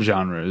horror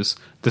subgenres,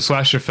 the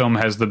slasher film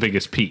has the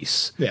biggest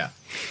piece. Yeah.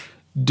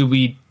 Do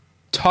we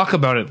talk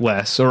about it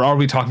less, or are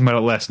we talking about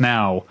it less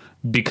now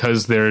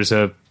because there's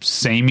a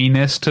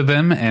sameness to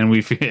them, and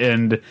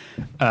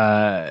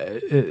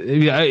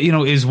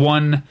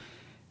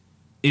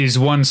is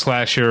one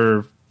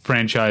slasher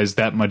franchise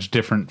that much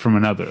different from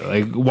another?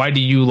 Like, why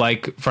do you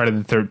like Friday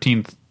the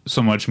 13th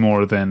so much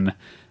more than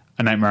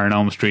A Nightmare on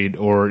Elm Street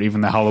or even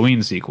the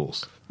Halloween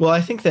sequels? Well,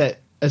 I think that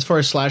as far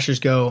as slashers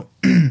go,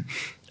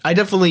 I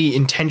definitely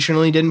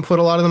intentionally didn't put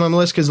a lot of them on the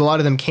list because a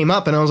lot of them came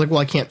up and I was like, well,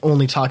 I can't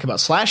only talk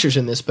about slashers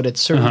in this, but it's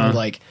certainly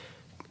like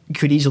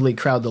could easily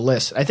crowd the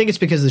list. I think it's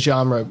because the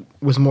genre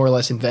was more or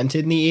less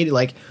invented in the 80s.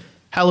 Like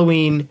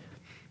Halloween,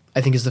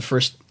 I think is the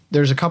first.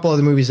 There's a couple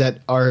other movies that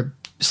are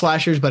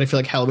slashers, but I feel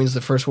like Halloween's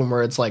the first one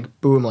where it's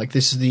like, boom, like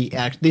this is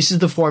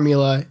the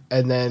formula,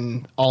 and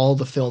then all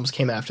the films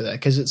came after that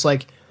because it's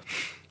like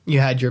you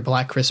had your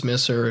Black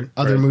Christmas or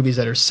other movies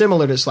that are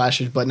similar to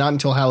slashers, but not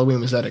until Halloween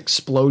was that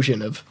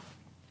explosion of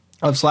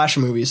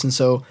slasher movies. And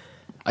so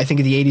I think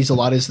in the 80s a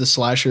lot is the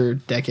slasher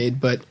decade,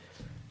 but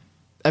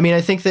I mean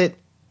I think that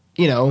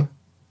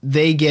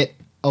they get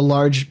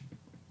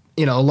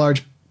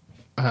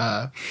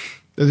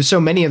there's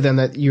so many of them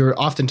that you're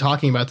often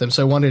talking about them,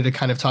 so I wanted to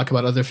kind of talk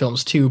about other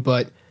films too,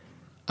 but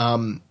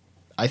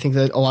I think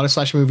that a lot of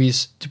slasher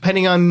movies,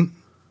 depending on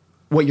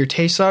what your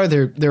tastes are,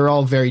 they're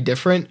all very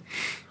different.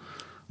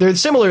 They're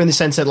similar in the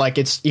sense that like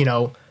it's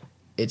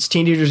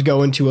teenagers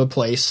go into a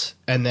place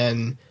and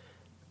then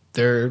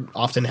they're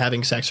often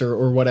having sex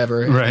or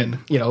whatever, and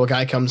a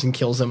guy comes and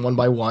kills them one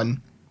by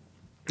one,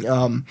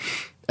 and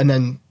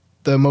then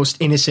the most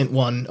innocent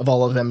one of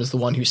all of them is the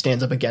one who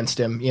stands up against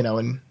him,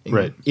 and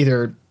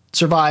either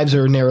survives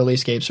or narrowly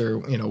escapes or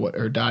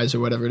or dies or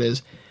whatever it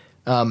is.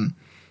 But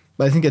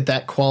I think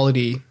that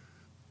quality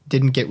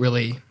didn't get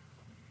really.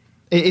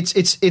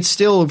 It's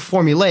still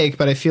formulaic,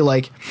 but I feel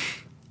like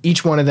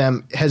each one of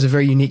them has a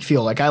very unique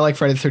feel. Like I like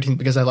Friday the 13th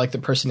because I like the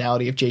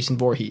personality of Jason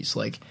Voorhees.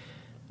 Like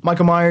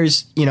Michael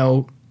Myers,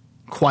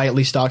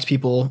 quietly stalks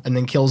people and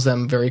then kills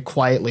them very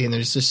quietly, and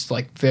there's just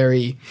like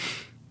very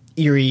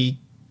eerie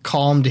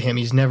calm to him.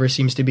 He's never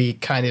seems to be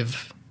kind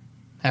of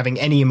having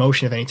any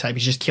emotion of any type.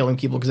 He's just killing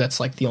people because that's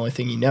like the only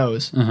thing he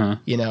knows, And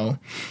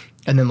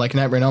then like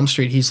Nightmare on Elm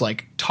Street, he's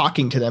like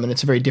talking to them, and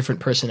it's a very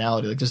different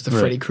personality. Like there's the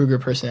Freddy Krueger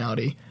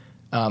personality.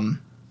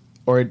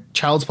 Or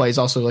Child's Play is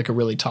also like a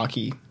really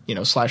talky,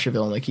 slasher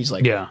villain. Like he's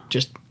like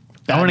just.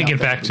 I want to get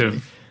back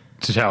to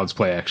Child's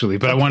Play actually,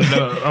 but I want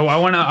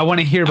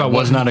to hear about. I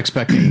was not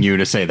expecting you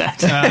to say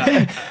that.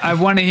 I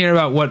want to hear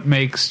about what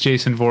makes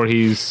Jason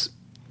Voorhees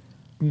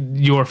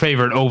your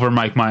favorite over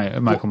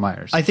Michael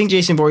Myers. I think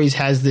Jason Voorhees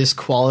has this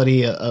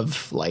quality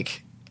of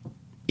like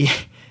he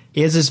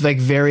has this like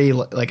very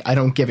like I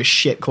don't give a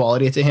shit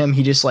quality to him.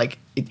 He just like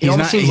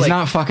he's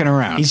not fucking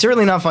around. He's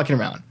certainly not fucking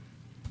around.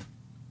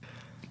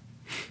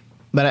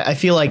 But I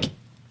feel like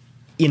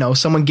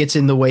someone gets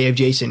in the way of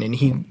Jason and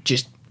he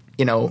just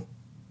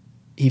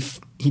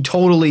he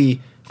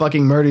totally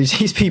fucking murders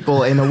these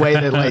people in a way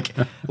that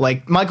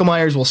like Michael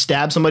Myers will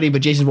stab somebody,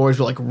 but Jason Voorhees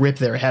will like rip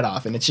their head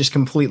off, and it's just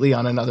completely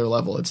on another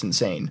level. It's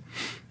insane.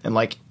 And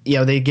like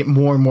they get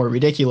more and more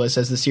ridiculous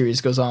as the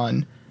series goes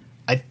on.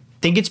 I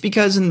think it's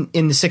because in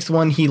the sixth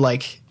one he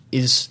like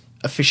is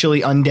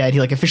officially undead.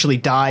 He like officially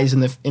dies in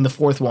the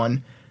fourth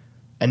one,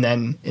 and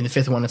then in the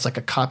fifth one it's like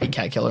a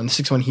copycat killer. In the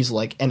sixth one he's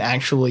like an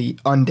actually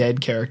undead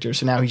character.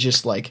 So now he's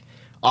just like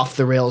off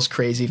the rails,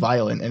 crazy,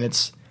 violent, and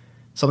it's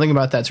something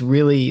about that's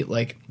really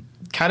like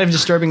kind of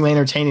disturbingly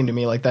entertaining to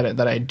me, like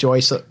that I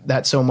enjoy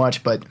that so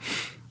much. But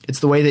it's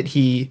the way that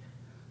he,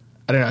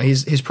 I don't know,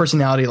 his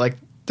personality. Like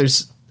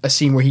there's a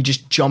scene where he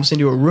just jumps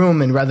into a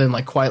room, and rather than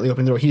like quietly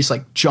open the door, he just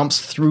like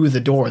jumps through the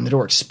door, and the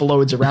door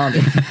explodes around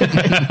him.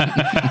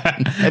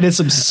 And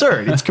it's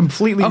absurd. It's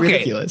completely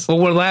ridiculous. Well,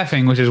 we're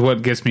laughing, which is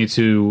what gets me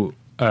to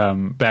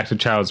back to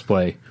Child's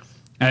Play.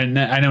 And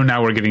I know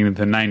now we're getting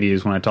into the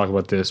 90s when I talk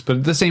about this,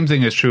 but the same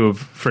thing is true of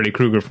Freddy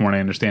Krueger from what I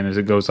understand as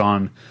it goes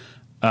on.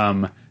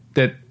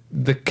 That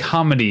the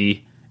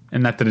comedy,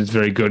 and not that it's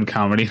very good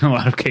comedy in a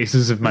lot of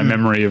cases if my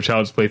memory of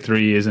Child's Play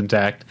 3 is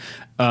intact,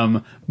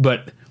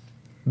 but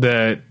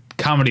the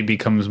comedy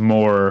becomes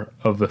more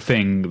of a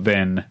thing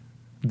than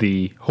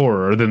the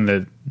horror, than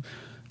the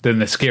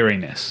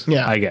scariness.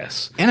 Yeah. I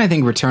guess. And I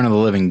think Return of the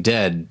Living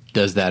Dead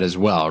does that as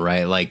well,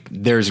 right? Like,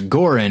 there's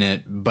gore in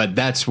it, but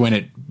that's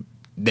when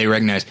they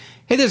recognize,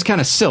 hey, this is kind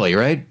of silly,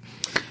 right?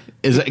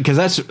 Because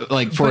that's,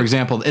 like, for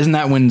example, isn't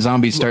that when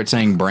zombies start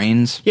saying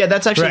brains? Yeah,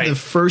 that's actually Right. the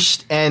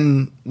first,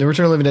 and the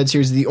Return of the Living Dead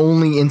series is the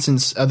only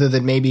instance, other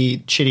than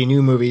maybe shitty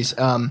new movies,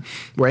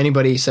 where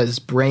anybody says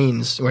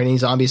brains, where any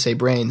zombies say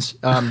brains.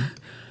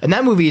 And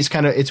that movie is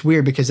it's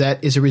weird because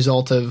that is a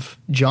result of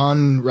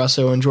John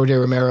Russo and George A.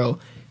 Romero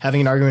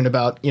having an argument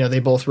about, they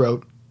both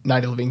wrote Night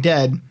of the Living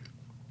Dead,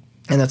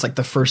 and that's like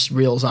the first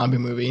real zombie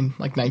movie,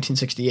 like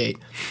 1968.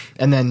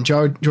 And then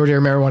George A.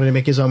 Romero wanted to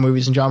make his own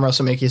movies, and John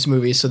Russo make his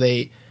movies, so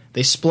they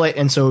split,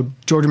 and so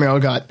George Romero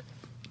got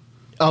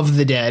Of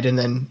the Dead, and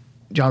then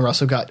John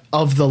Russo got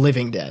Of the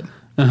Living Dead,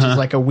 which is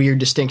like a weird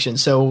distinction.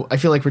 So I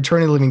feel like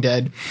Return of the Living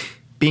Dead,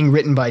 being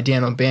written by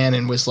Dan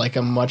O'Bannon, was like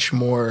a much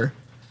more...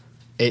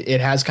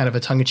 It has kind of a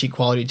tongue-in-cheek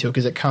quality to it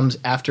because it comes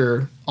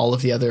after all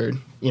of the other,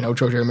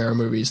 George Romero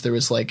movies. There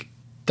was like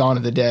Dawn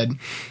of the Dead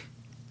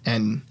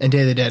and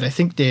Day of the Dead. I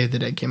think Day of the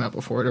Dead came out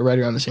before it, or right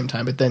around the same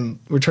time. But then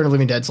Return of the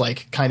Living Dead's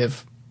like kind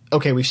of,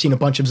 okay, we've seen a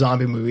bunch of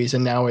zombie movies,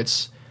 and now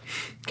it's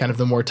kind of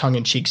the more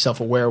tongue-in-cheek,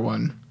 self-aware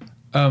one.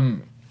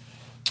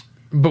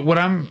 But what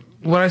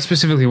I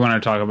specifically want to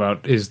talk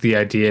about is the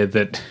idea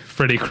that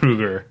Freddy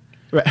Krueger,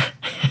 Right.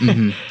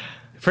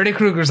 Freddy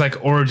Krueger's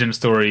like origin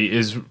story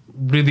is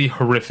really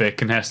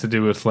horrific and has to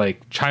do with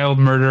like child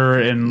murder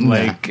and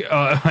like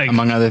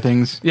Among other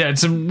things. yeah,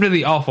 it's some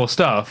really awful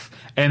stuff.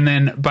 And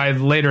then by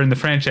later in the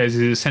franchise,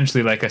 he's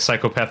essentially like a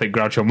psychopathic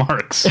Groucho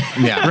Marx.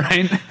 Yeah.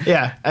 Right?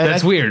 Yeah. And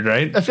That's weird,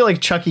 right? I feel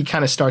like Chucky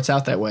kind of starts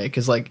out that way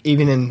because, like,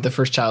 even in the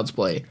first Child's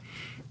Play,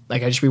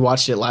 like I just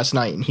rewatched it last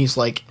night, and he's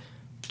like,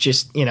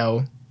 just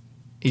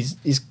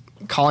he's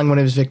calling one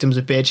of his victims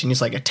a bitch, and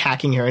he's like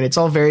attacking her, and it's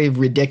all very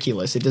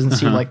ridiculous. It doesn't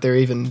seem like they're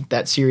even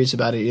that serious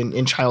about it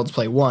in Child's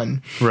Play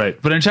 1.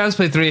 Right. But in Child's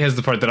Play 3 has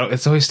the part that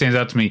it always stands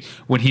out to me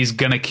when he's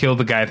gonna kill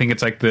the guy. I think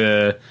it's like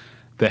the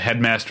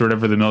headmaster or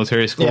whatever, the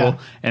military school, Yeah.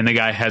 and the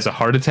guy has a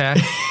heart attack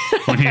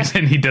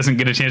and he doesn't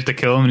get a chance to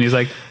kill him, and he's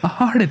like, a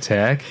heart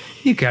attack?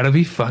 You gotta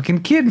be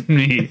fucking kidding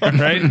me,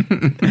 right?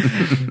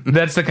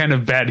 That's the kind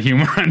of bad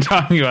humor I'm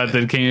talking about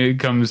that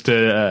comes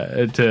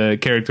to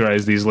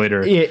characterize these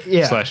later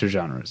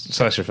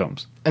slasher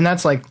films. And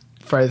that's like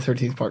Friday the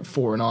 13th Part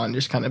 4 and on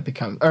just kind of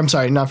become, or I'm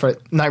sorry, not Friday,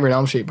 Nightmare on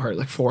Elm Street Part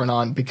like 4 and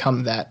on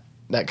become that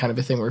kind of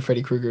a thing where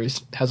Freddy Krueger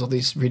has all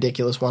these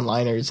ridiculous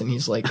one-liners, and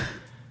he's like,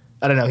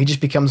 I don't know, he just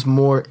becomes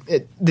more...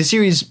 the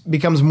series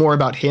becomes more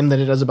about him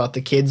than it does about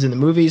the kids in the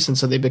movies, and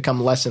so they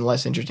become less and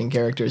less interesting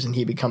characters, and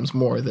he becomes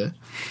more the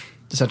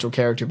central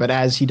character. But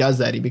as he does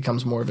that, he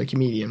becomes more of a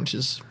comedian, which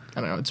is,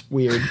 I don't know, it's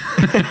weird.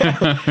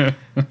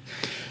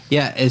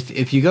 Yeah,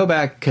 if you go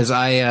back, because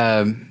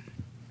I...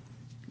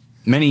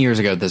 many years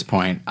ago at this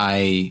point,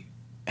 I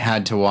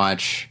had to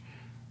watch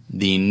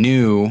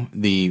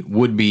the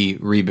would-be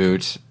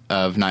reboot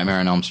of Nightmare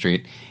on Elm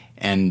Street,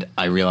 and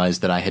I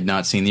realized that I had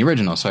not seen the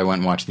original, so I went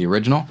and watched the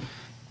original,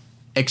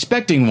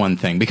 expecting one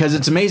thing, because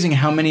it's amazing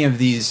how many of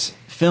these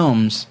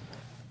films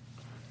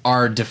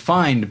are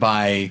defined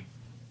by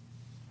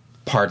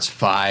parts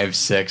 5,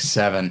 6,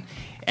 7,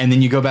 and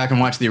then you go back and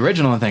watch the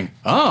original and think,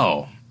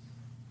 oh,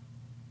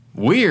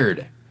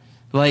 weird.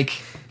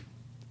 Like,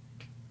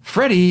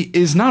 Freddy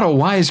is not a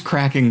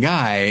wisecracking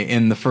guy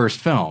in the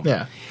first film.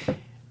 Yeah.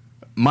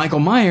 Michael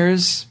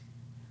Myers...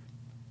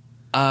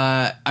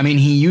 I mean,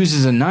 he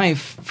uses a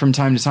knife from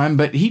time to time,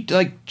 but he,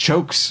 like,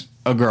 chokes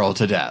a girl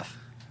to death,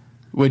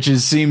 which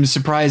seems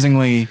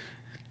surprisingly...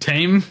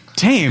 Tame?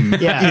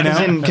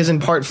 Yeah, because in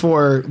Part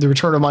 4, The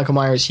Return of Michael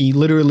Myers, he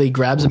literally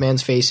grabs a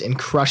man's face and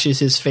crushes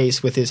his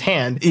face with his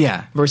hand.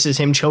 Yeah. Versus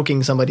him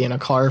choking somebody in a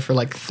car for,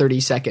 like, 30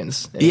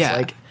 seconds. And Yeah. It's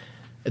like,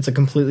 it's a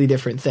completely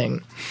different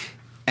thing.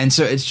 And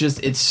so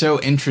it's so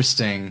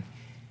interesting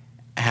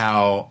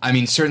how, I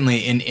mean, certainly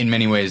in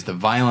many ways the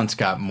violence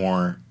got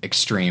more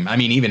extreme. I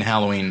mean, even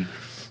Halloween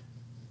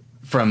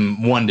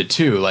from 1 to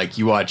 2, like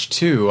you watched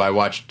 2, I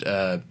watched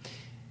the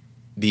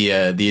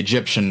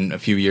Egyptian a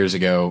few years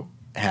ago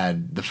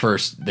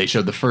they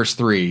showed the first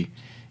 3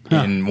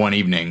 in one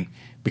evening,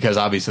 because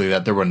obviously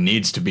that there one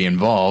needs to be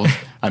involved.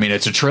 I mean,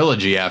 it's a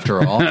trilogy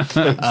after all.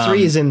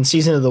 3 is in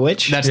Season of the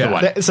Witch. That's the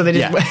one. So they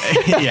just...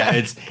 Yeah,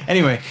 it's...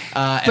 Anyway.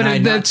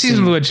 But that Season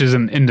of the Witch is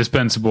an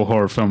indispensable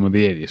horror film of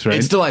the 80s, right?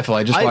 It's delightful.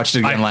 I just watched it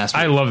again last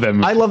week. I love that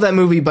movie. I love that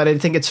movie, but I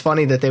think it's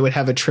funny that they would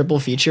have a triple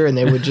feature and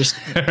they would just...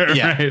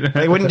 Yeah. Right.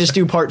 They wouldn't just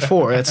do Part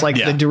 4. It's like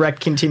the direct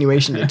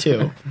continuation to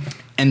 2.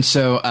 And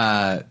so...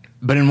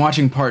 but in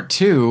watching Part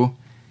 2,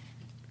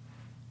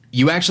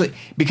 you actually...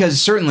 Because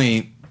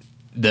certainly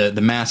the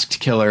masked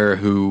killer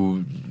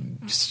who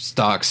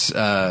stalks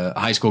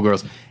high school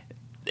girls,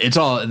 that's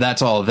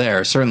all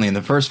there, certainly in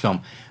the first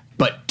film.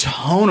 But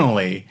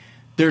tonally,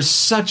 there's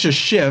such a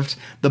shift.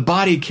 The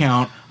body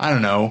count, I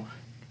don't know,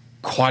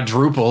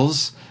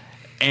 quadruples.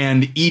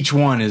 and each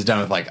one is done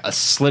with like a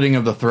slitting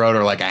of the throat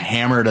or like a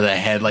hammer to the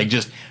head, like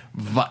just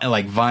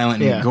like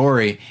violent and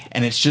gory,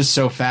 and it's just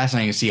so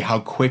fascinating to see how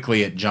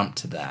quickly it jumped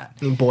to that.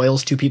 He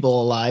boils two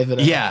people alive.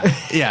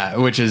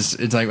 Which is,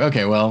 it's like,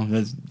 okay, well,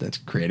 that's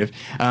creative.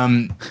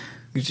 You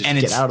just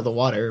get out of the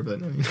water,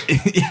 but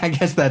yeah, I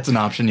guess that's an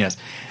option. Yes,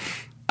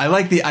 I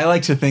like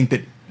to think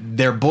that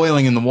they're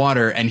boiling in the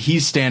water, and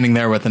he's standing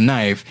there with a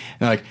knife, and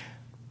they're like,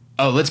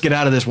 "Oh, let's get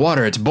out of this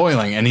water. It's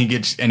boiling." And he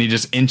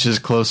just inches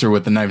closer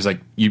with the knife. He's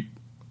like,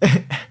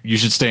 You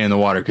should stay in the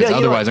water because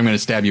otherwise I'm going to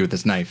stab you with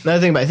this knife.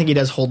 Another thing, but I think he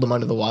does hold them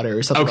under the water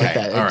or something like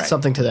that. Right.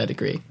 Something to that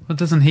degree. But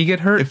doesn't he get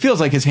hurt? It feels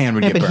like his hand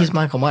would get burned. But he's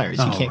Michael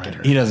Myers. He can't get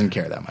hurt. He doesn't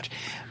care that much.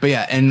 But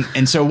yeah,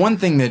 and so one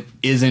thing that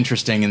is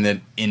interesting in that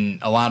in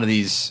a lot of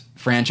these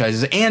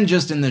franchises and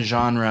just in the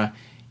genre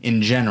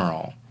in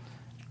general,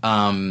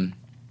 how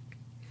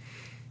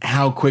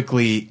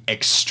quickly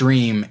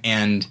extreme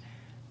and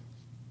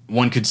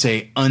one could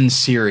say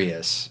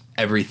unserious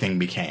everything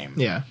became.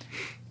 Yeah.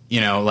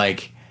 You know,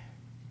 like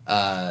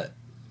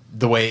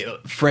the way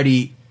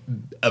Freddy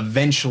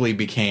eventually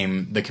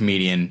became the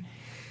comedian,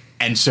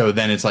 and so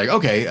then it's like,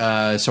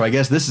 okay, so I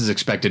guess this is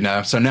expected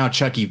now. So now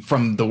Chucky,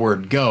 from the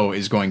word go,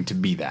 is going to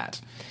be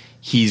that.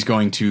 He's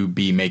going to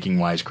be making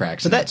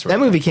wisecracks. But that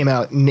movie came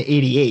out in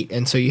 '88,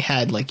 and so you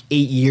had like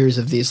 8 years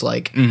of these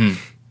like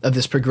of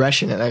this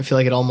progression, and I feel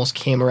like it almost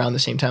came around the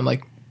same time.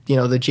 Like, you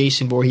know, the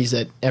Jason Voorhees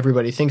that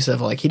everybody thinks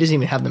of, like, he doesn't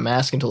even have the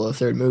mask until the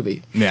third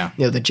movie. Yeah.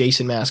 You know, the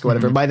Jason mask or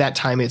whatever. By that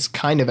time, it's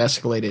kind of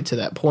escalated to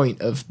that point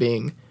of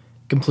being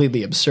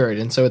completely absurd.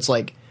 And so it's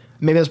like,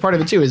 maybe that's part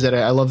of it too, is that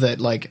I love that,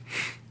 like,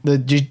 the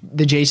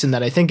Jason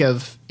that I think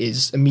of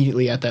is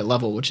immediately at that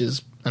level, which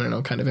is, I don't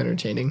know, kind of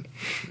entertaining.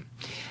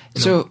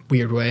 In a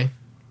weird way.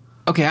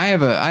 Okay, I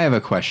have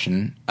a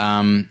question.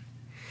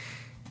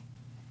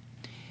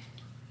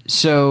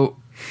 So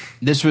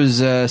this was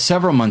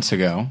several months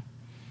ago.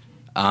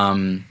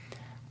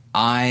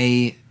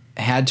 I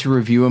had to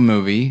review a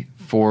movie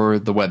for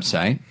the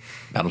website,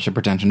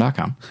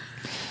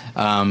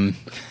 battleshippretension.com.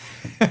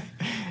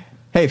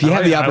 Hey, if you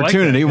have the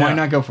opportunity, why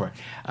not go for it?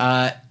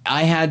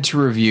 I had to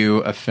review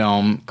a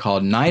film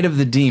called Night of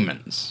the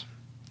Demons.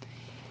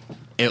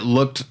 It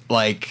looked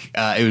like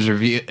it was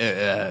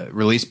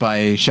released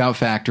by Shout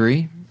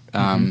Factory,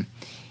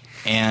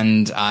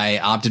 and I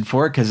opted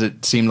for it because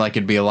it seemed like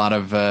it'd be a lot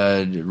of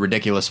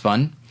ridiculous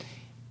fun.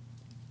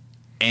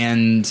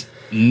 And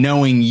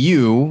knowing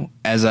you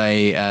as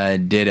I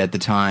did at the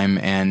time,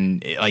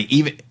 and like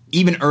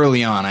even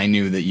early on, I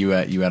knew that you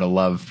had a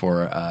love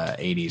for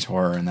 80s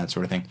horror and that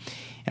sort of thing.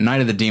 And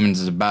Night of the Demons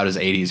is about as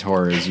 80s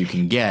horror as you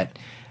can get.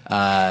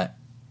 And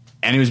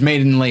it was made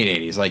in the late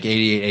 80s, like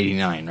 88,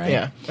 89, right?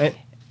 Yeah.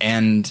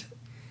 And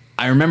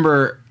I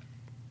remember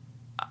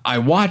I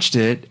watched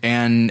it,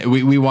 and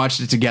we watched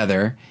it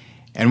together,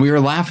 and we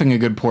were laughing a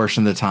good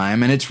portion of the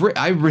time. And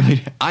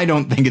I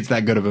don't think it's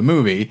that good of a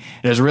movie.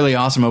 It has a really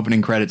awesome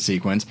opening credit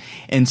sequence,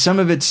 and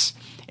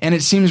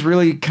it seems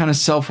really kind of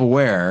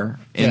self-aware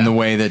in the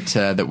way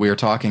that we were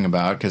talking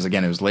about, because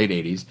again, it was late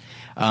 80s.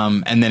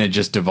 And then it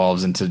just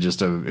devolves into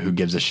just a who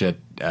gives a shit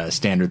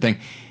standard thing.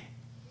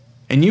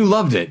 And you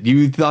loved it.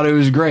 You thought it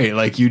was great.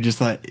 Like, you just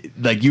thought,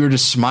 like, you were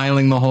just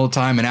smiling the whole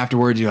time, and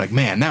afterwards you're like,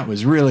 man, that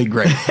was really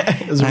great.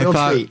 It was a real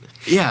treat.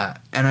 Yeah,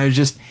 and I was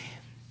just...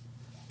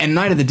 And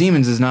Night of the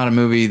Demons is not a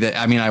movie that...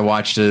 I mean, I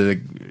watched the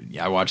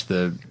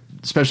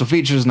special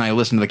features, and I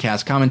listened to the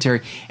cast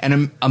commentary,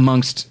 and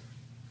amongst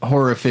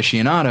horror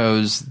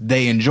aficionados,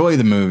 they enjoy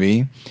the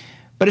movie,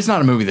 but it's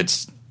not a movie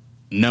that's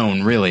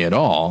known really at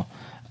all.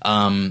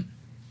 But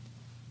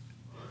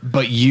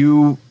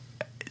you...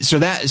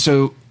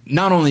 So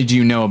not only do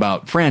you know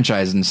about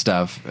franchises and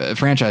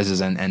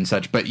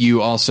such, but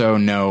you also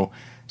know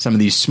some of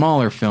these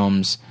smaller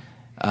films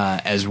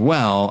as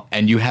well,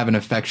 and you have an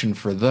affection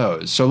for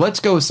those. So let's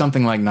go with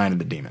something like Night of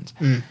the Demons.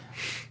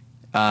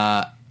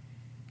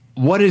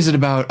 What is it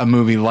about a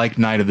movie like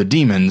Night of the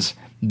Demons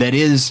that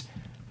is,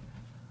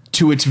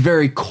 to its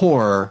very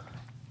core,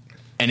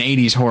 an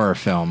 80s horror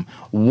film?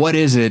 What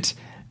is it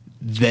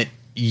that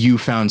you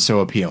found so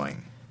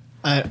appealing?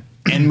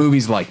 And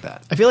movies like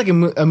that. I feel like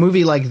a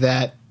movie like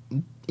that,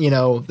 you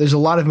know, there's a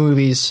lot of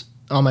movies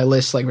on my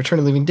list, like Return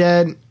of the Living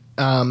Dead,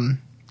 kind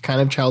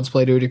of Child's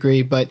Play to a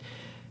degree, but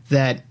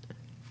that,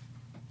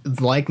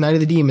 like Night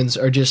of the Demons,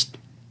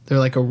 they're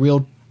like a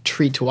real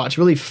treat to watch.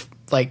 Really,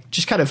 like,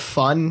 just kind of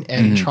fun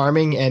and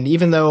charming. And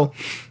even though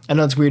I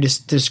know it's weird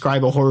to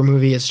describe a horror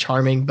movie as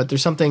charming, but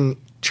there's something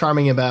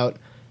charming about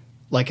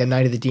like a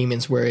Night of the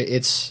Demons where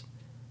it's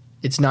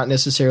not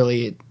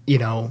necessarily, you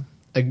know,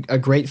 a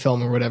great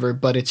film or whatever,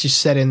 but it's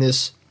just set in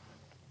this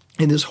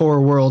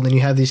horror world, and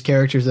you have these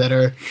characters that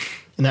are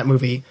in that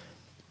movie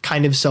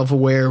kind of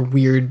self-aware,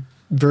 weird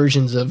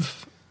versions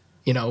of,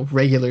 you know,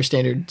 regular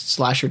standard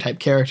slasher type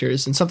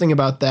characters. And something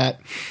about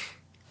that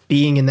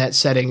being in that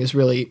setting is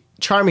really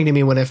charming to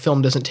me when a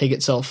film doesn't take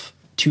itself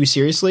too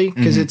seriously,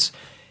 because it's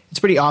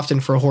pretty often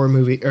for a horror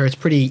movie, or it's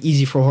pretty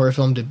easy for a horror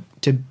film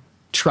to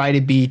try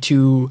to be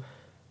too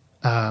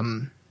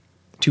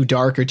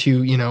dark or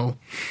too, you know,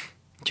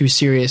 too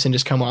serious and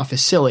just come off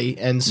as silly.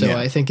 And so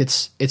I think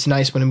it's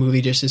nice when a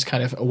movie just is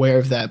kind of aware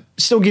of that.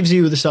 Still gives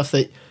you the stuff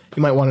that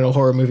you might want in a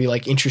horror movie,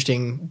 like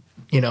interesting,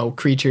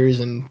 creatures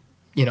and,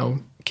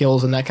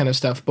 kills and that kind of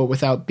stuff, but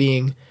without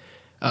being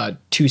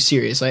too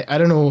serious. I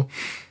don't know,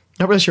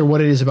 not really sure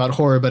what it is about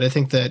horror, but I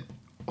think that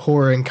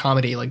horror and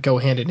comedy like go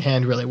hand in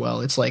hand really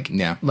well. It's like,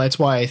 that's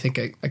why I think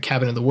a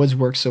Cabin in the Woods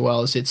works so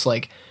well, is it's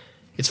like,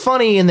 it's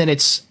funny and then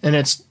it's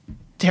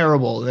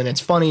terrible, and then it's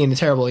funny and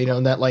it's terrible,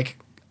 and that like,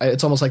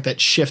 it's almost like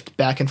that shift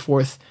back and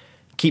forth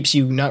keeps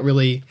you not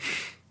really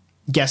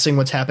guessing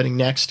what's happening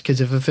next. Because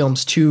if a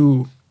film's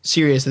too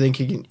serious, I think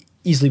it can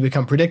easily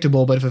become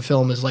predictable. But if a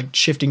film is like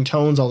shifting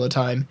tones all the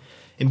time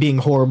and being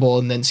horrible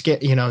and then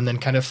and then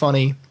kind of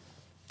funny,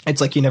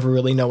 it's like you never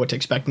really know what to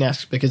expect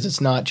next, because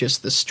it's not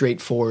just the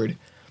straightforward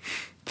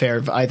fare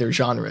of either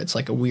genre. It's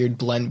like a weird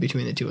blend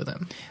between the two of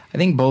them. I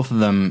think both of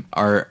them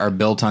are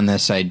built on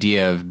this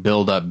idea of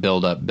build up,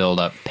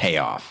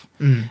 payoff.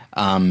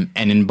 And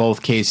in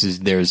both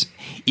cases, there's,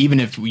 even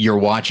if you're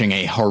watching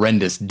a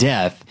horrendous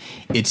death,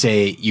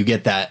 you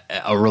get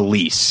a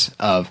release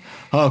of,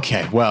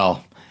 okay,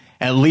 well,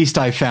 at least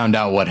I found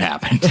out what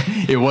happened.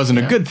 It wasn't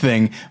a good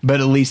thing, but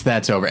at least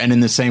that's over. And in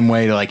the same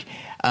way, like,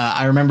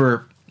 I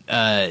remember,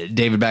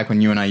 David, back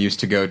when you and I used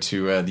to go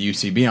to the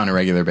UCB on a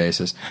regular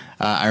basis,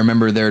 I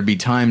remember there would be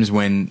times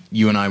when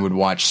you and I would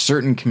watch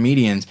certain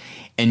comedians,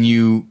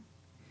 and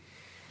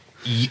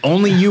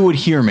only you would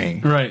hear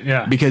me, right?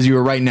 Yeah, because you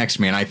were right next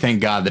to me, and I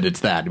thank God that it's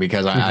that,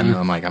 because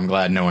I'm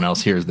glad no one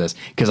else hears this,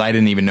 because I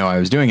didn't even know I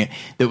was doing it.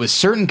 There was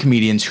certain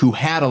comedians who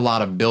had a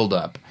lot of build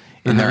up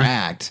in their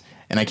act,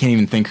 and I can't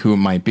even think who it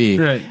might be.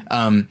 Right.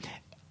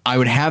 I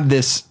would have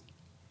this,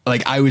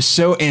 like, I was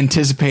so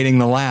anticipating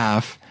the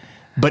laugh,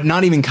 but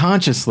not even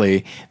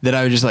consciously, that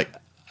I was just like,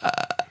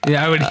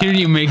 I would hear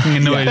you making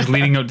a noise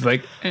leading up to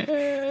like,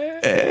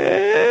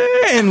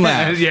 and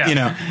laugh,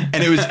 and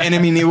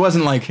it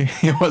wasn't like,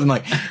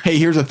 hey,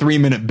 here's a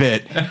 3-minute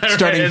bit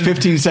starting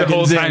 15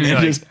 seconds in,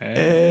 and just, but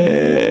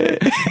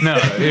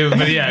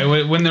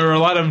when there were a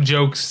lot of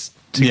jokes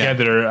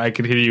together, I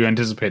could hear you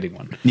anticipating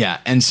one. Yeah.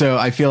 And so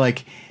I feel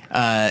like,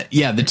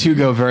 the two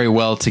go very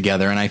well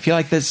together. And I feel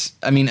like this,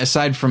 I mean,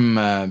 aside from,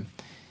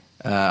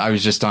 I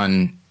was just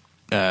on,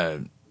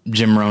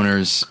 Jim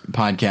Rohner's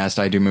podcast,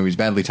 I Do Movies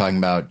Badly, talking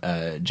about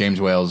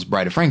James Whale's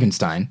Bride of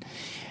Frankenstein,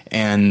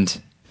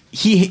 and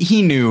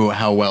he knew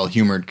how well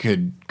humor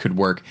could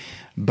work,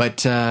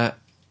 but yeah,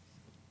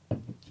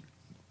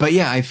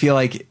 I feel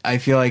like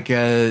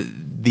the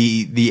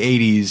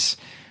 80s,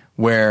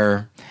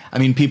 where, I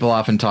mean, people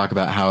often talk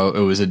about how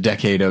it was a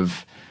decade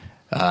of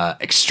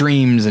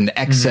extremes and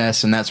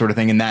excess and that sort of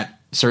thing, and that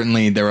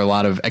certainly there were a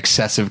lot of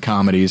excessive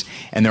comedies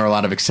and there were a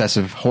lot of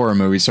excessive horror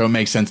movies, so it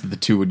makes sense that the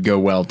two would go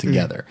well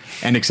together,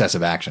 and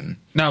excessive action.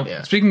 Now,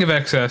 speaking of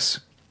excess,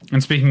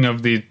 and speaking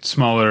of the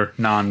smaller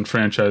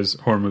non-franchise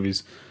horror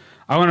movies,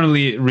 I want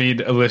to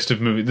read a list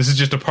of movies. This is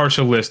just a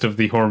partial list of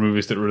the horror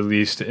movies that were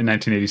released in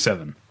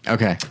 1987.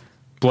 Okay.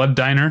 Blood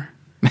Diner.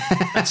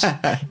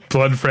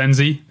 Blood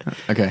Frenzy.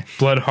 Okay.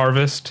 Blood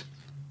Harvest.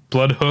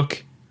 Blood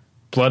Hook.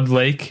 Blood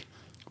Lake.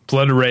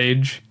 Blood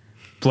Rage.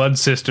 Blood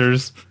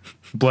Sisters.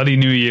 Bloody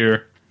New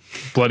Year,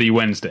 Bloody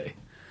Wednesday.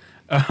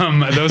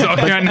 Those all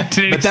came out in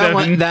 1987.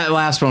 But that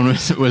last one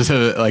was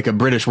like a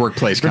British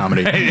workplace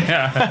comedy.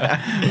 Yeah.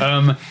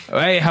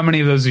 How many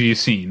of those have you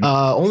seen?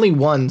 Only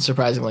one,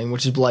 surprisingly,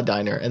 which is Blood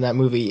Diner, and that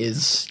movie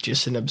is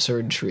just an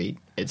absurd treat.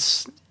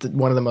 It's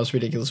one of the most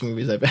ridiculous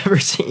movies I've ever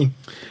seen.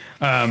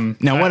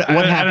 Now, what happened?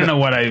 I don't know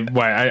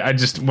why. I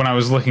just, when I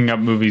was looking up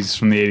movies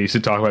from the 80s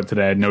to talk about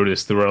today, I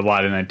noticed there were a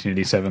lot in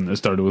 1987 that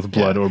started with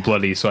blood or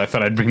bloody, so I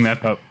thought I'd bring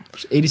that up.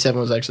 87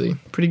 was actually a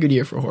pretty good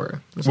year for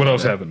horror. What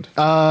else happened?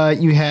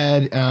 You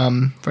had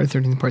Friday the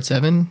 13th Part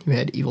 7. You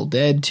had Evil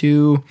Dead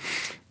 2.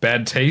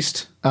 Bad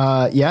Taste.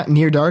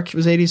 Near Dark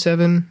was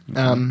 87.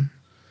 And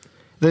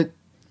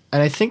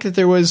I think that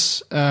there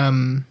was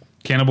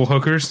Cannibal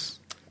Hookers.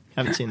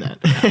 Haven't seen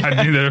that.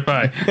 Neither have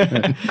I.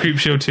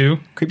 Creepshow 2.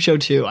 Creepshow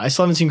 2. I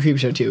still haven't seen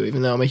Creepshow 2,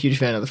 even though I'm a huge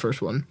fan of the first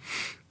one.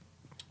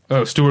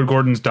 Oh, Stuart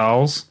Gordon's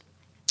Dolls.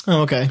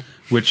 Oh, okay.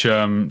 Which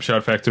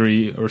Shout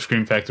Factory or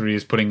Scream Factory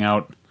is putting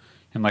out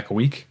in like a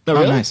week. Oh,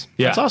 really? Nice.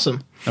 Yeah. That's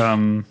awesome.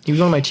 He was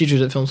one of my teachers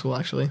at film school,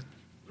 actually.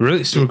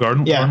 Really? Stuart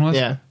Gordon was?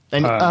 Yeah.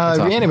 And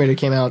Reanimator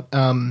came out,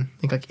 I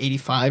think like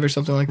 85 or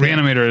something like that.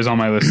 Reanimator is on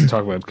my list to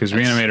talk about because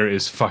Reanimator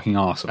is fucking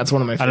awesome. That's one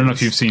of my favorites. I don't know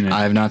if you've seen it.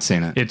 I have not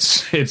seen it.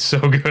 It's so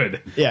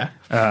good. Yeah.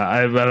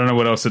 I don't know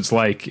what else it's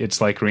like. It's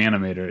like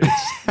Reanimator.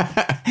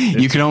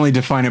 You can only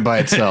define it by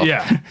itself.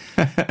 Yeah.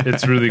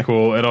 It's really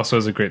cool. It also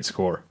has a great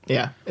score.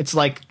 Yeah. It's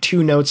like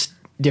 2 notes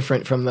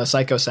different from the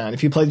Psycho sound.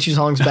 If you play the 2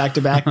 songs back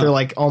to back, they're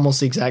like almost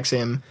the exact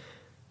same,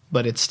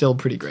 but it's still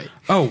pretty great.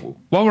 Oh,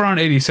 while we're on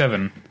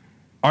 87,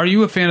 are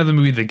you a fan of the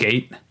movie The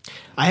Gate?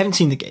 I haven't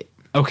seen The Gate.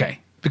 Okay.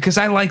 Because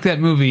I like that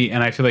movie,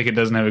 and I feel like it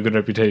doesn't have a good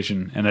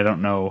reputation, and I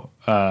don't know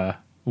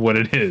what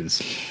it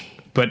is.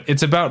 But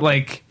it's about,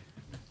 like...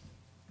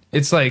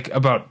 It's, like,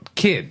 about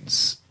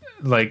kids.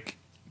 Like,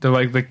 they're,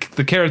 like...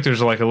 The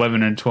characters are, like,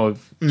 11 and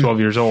 12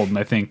 years old, and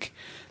I think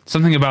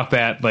something about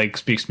that like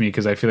speaks to me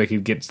because I feel like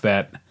it gets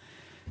that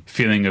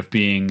feeling of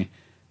being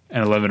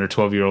an 11 or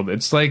 12-year-old.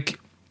 It's like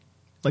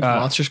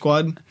Monster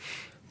Squad,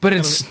 but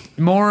it's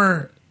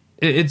more.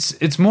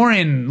 It's more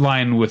in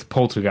line with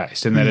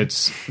Poltergeist in that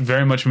it's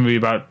very much a movie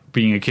about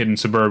being a kid in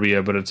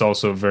suburbia, but it's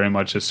also very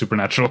much a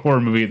supernatural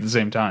horror movie at the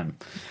same time.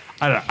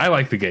 I don't know. I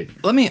like The Gate.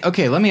 Let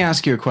me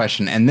ask you a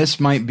question, and this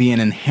might be an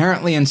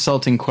inherently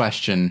insulting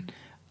question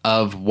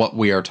of what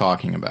we are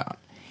talking about.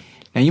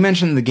 Now, you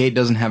mentioned The Gate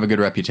doesn't have a good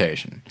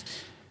reputation.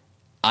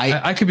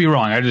 I could be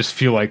wrong. I just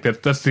feel like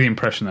that's the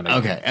impression that I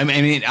get. Okay. I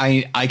mean,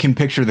 I can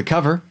picture the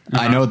cover.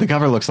 I know what the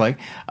cover looks like.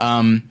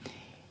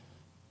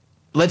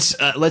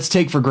 Let's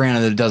take for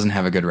granted that it doesn't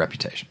have a good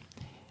reputation.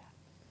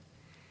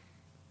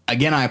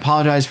 Again, I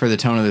apologize for the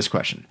tone of this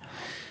question.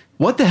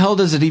 What the hell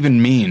does it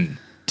even mean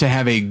to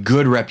have a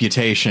good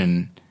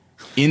reputation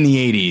in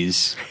the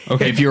 80s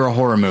if you're a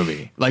horror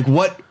movie? Like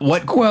what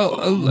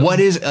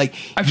is like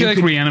I feel like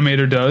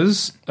Reanimator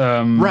does.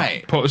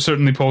 Right.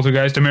 Certainly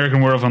Poltergeist,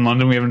 American Werewolf in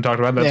London we haven't talked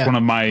about. That's one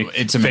of my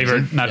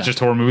favorite, not just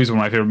horror movies, one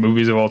of my favorite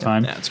movies of all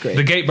time. Yeah, it's great.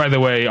 The Gate, by the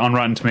way, on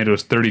Rotten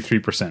Tomatoes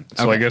 33%.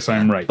 So I guess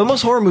I'm right. But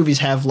most horror movies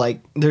have like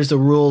there's the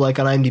rule like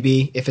on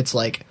IMDb, if it's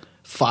like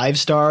 5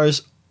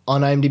 stars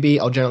on IMDb,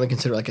 I'll generally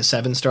consider like a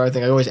 7-star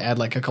thing. I always add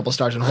like a couple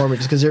stars in horror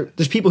movies because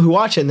there's people who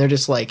watch it and they're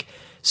just like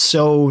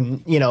so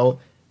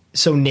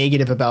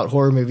negative about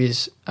horror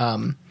movies.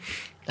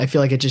 I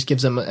feel like it just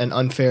gives them an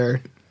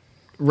unfair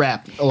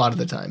rap a lot of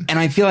the time. And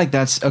I feel like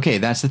that's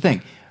the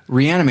thing.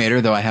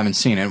 Reanimator, though I haven't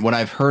seen it, what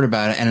I've heard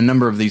about it and a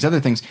number of these other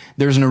things,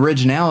 there's an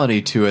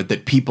originality to it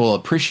that people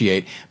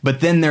appreciate.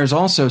 But then there's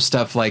also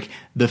stuff like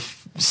the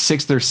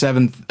 6th or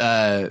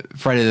 7th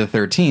Friday the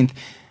 13th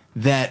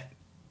that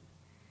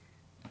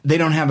they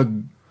don't have a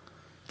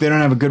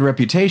good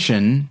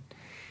reputation.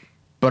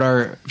 But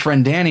our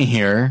friend Danny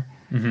here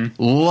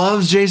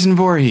loves Jason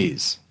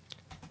Voorhees.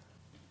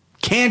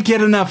 Can't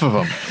get enough of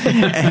him.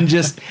 And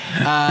just,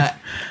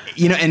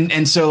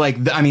 and so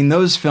like,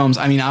 those films,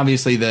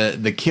 obviously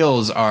the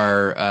kills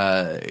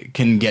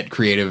can get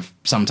creative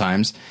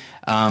sometimes.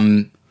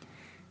 But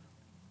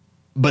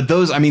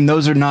those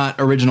are not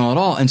original at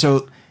all. And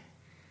so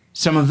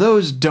some of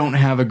those don't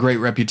have a great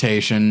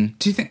reputation.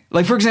 Do you think,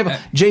 like, for example,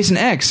 Jason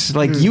X,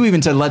 like you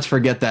even said, let's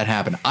forget that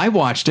happened. I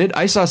watched it.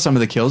 I saw some of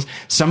the kills.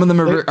 Some of them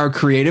are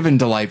creative and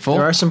delightful.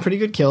 There are some pretty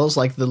good kills,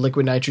 like the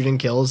liquid nitrogen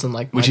kills and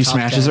like which he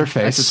smashes her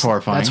face. It's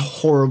horrifying. That's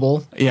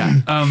horrible.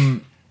 Yeah.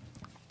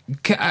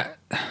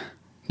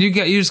 You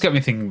just got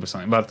me thinking about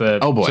something about the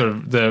sort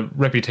of the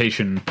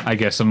reputation, I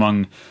guess,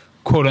 among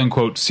quote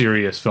unquote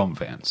serious film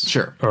fans.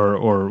 Sure.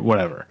 Or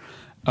whatever.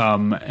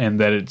 And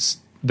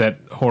that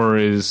horror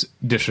is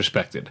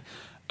disrespected.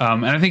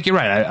 And I think you're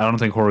right. I don't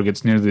think horror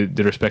gets near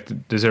the respect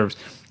it deserves.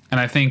 And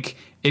I think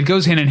it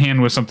goes hand in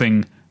hand with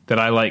something that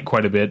I like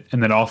quite a bit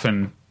and that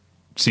often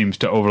seems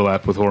to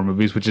overlap with horror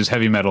movies, which is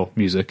heavy metal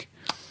music.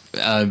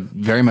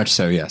 Very much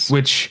so, yes.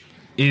 Which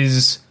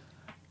is,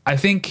 I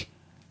think,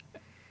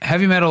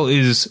 heavy metal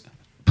is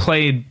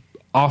played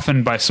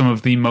often by some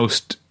of the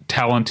most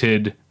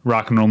talented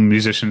rock and roll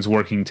musicians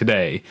working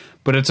today,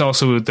 but it's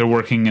also they're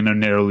working in a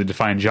narrowly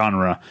defined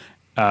genre.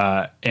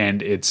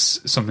 And it's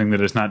something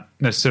that is not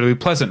necessarily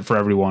pleasant for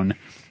everyone,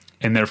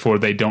 and therefore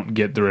they don't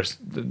get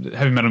the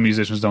heavy metal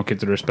musicians don't get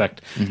the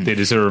respect they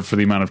deserve for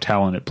the amount of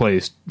talent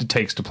it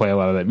takes to play a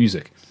lot of that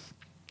music.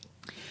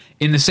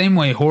 In the same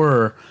way,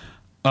 horror,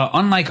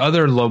 unlike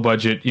other low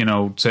budget,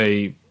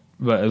 say,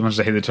 as much as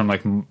I hate the term,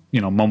 like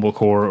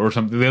mumblecore or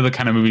something, the other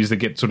kind of movies that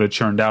get sort of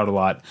churned out a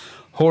lot,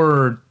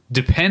 horror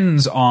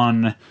depends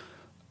on,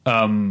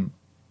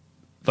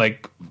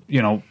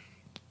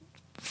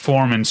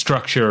 form and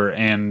structure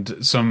and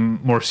some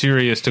more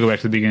serious, to go back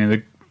to the beginning of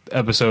the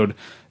episode,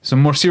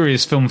 some more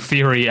serious film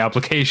theory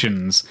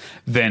applications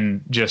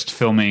than just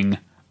filming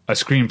a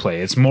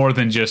screenplay. It's more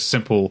than just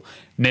simple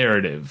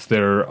narrative.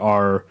 There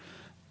are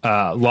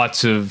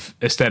lots of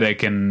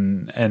aesthetic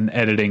and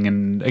editing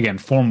and, again,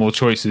 formal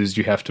choices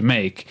you have to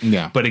make.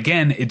 Yeah. But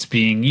again, it's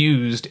being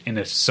used in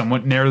a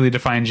somewhat narrowly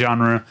defined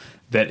genre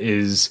that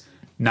is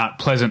not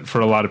pleasant for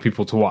a lot of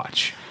people to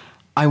watch.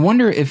 I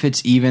wonder if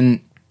it's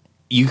even...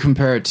 You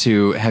compare it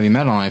to heavy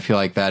metal, and I feel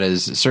like that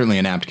is certainly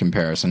an apt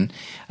comparison.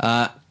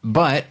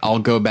 But I'll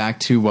go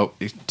back to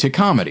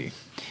comedy.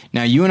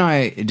 Now, you and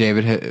I,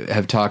 David,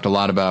 have talked a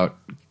lot about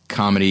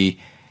comedy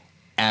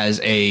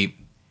as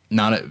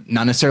not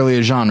necessarily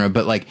a genre,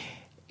 but like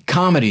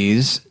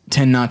comedies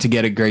tend not to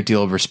get a great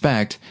deal of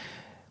respect,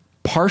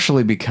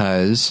 partially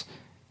because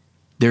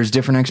there's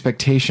different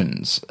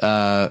expectations.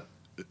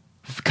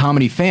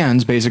 Comedy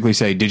fans basically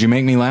say, "Did you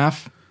make me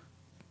laugh?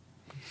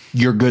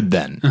 You're good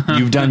then.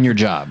 You've done your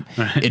job."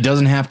 Right. It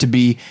doesn't have to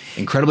be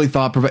incredibly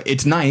thought-provoking.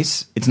 It's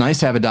nice. It's nice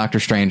to have a Dr.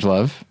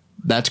 Strangelove.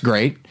 That's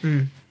great.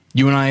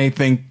 You and I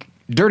think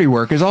Dirty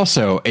Work is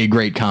also a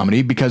great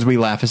comedy because we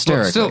laugh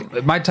hysterically. Well,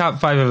 still, my top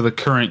 5 of the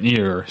current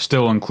year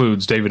still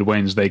includes David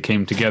Wayne's They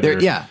Came Together.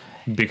 Yeah.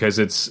 Because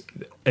it's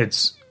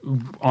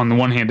on the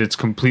one hand, it's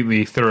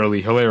completely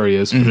thoroughly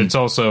hilarious, but it's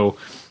also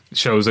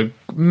shows a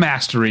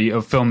mastery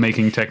of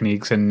filmmaking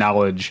techniques and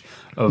knowledge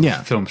of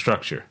Yeah. film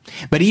structure.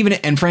 But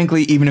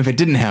frankly, even if it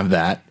didn't have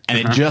that, and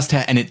it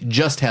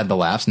just had the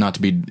laughs, not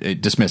to be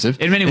dismissive.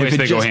 In many ways, if it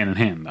they go hand in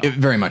hand, though.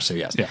 Very much so,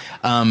 yes.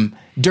 Yeah.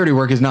 Dirty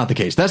Work is not the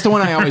case. That's the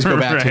one I always go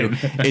back Right.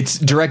 to. It's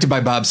directed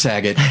by Bob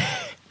Saget.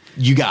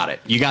 You got it.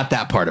 You got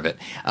that part of it.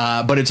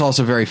 But it's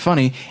also very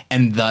funny,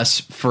 and thus,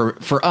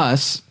 for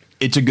us,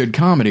 it's a good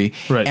comedy.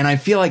 Right. And I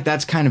feel like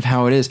that's kind of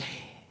how it is.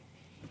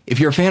 If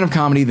you're a fan of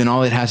comedy, then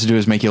all it has to do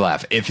is make you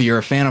laugh. If you're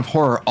a fan of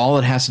horror, all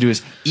it has to do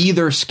is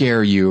either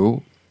scare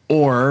you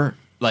or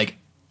like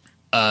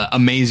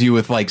amaze you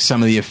with like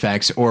some of the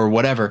effects or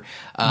whatever,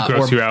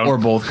 Gross you out. or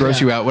both, gross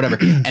you out, whatever.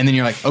 And then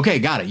you're like, okay,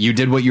 got it. You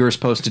did what you were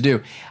supposed to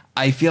do.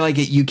 I feel like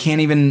you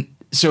can't even.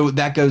 So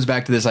that goes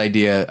back to this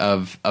idea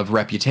of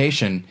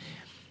reputation.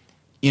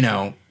 You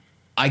know,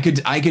 I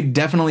could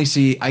definitely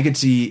see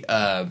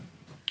a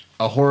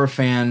horror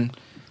fan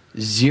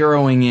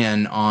zeroing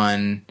in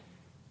on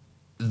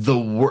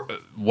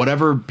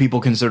whatever people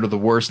consider the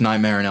worst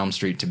Nightmare on Elm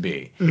Street to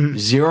be,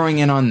 zeroing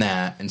in on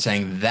that and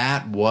saying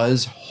that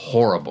was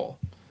horrible,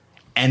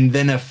 and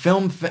then a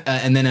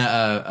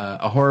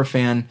horror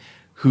fan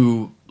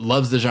who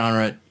loves the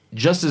genre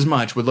just as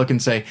much would look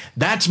and say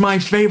that's my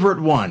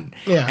favorite one,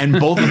 and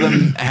both of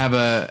them have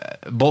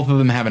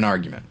an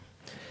argument.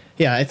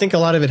 Yeah, I think a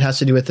lot of it has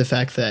to do with the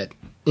fact that,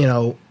 you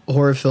know,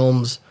 horror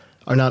films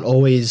are not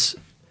always,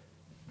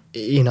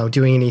 you know,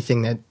 doing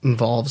anything that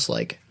involves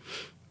like.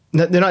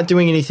 They're not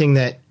doing anything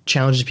that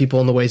challenges people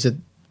in the ways that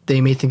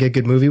they may think a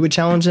good movie would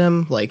challenge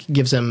them. Like,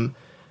 gives them,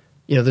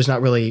 you know, there's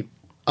not really,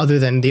 other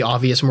than the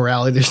obvious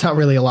morality, there's not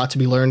really a lot to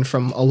be learned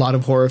from a lot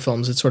of horror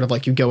films. It's sort of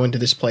like you go into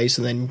this place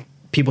and then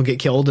people get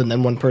killed and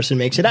then one person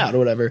makes it out or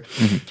whatever.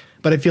 Mm-hmm.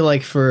 But I feel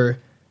like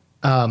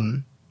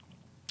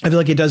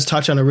it does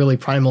touch on a really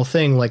primal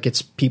thing, like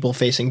it's people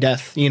facing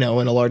death, you know,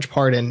 in a large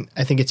part. And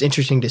I think it's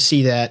interesting to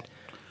see that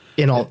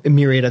in a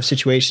myriad of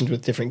situations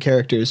with different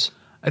characters.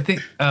 I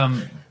think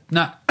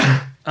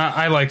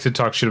I like to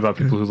talk shit about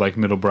people who like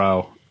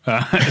middlebrow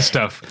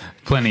stuff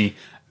plenty.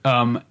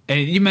 And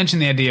you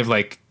mentioned the idea of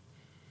like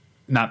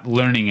not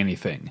learning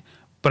anything,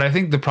 but I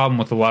think the problem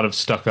with a lot of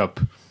stuck up,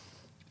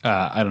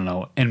 I don't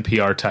know,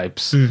 NPR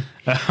types in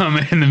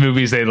the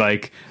movies they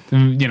like,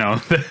 you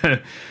know,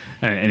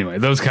 anyway,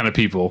 those kind of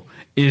people,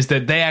 is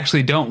that they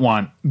actually don't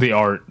want the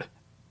art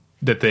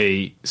that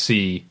they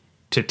see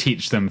to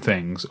teach them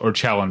things or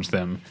challenge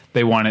them.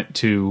 They want it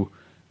to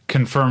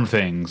confirm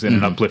things in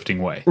an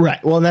uplifting way.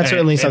 Right. Well, and that's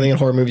certainly something that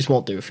horror movies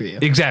won't do for you.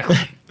 Exactly.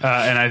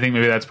 And I think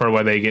maybe that's part of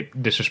why they get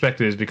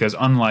disrespected, is because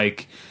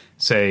unlike,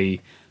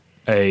 say,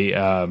 a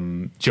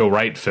Joe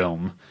Wright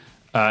film,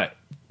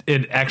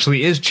 it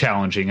actually is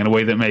challenging in a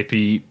way that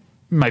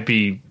might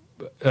be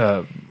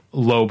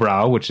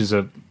lowbrow, which is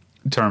a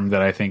term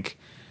that I think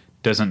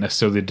doesn't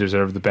necessarily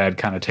deserve the bad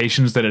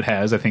connotations that it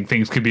has. I think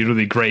things could be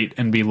really great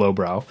and be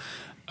lowbrow.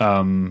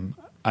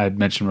 I'd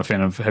mentioned I'm a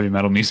fan of heavy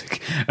metal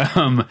music.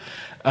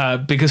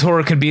 Because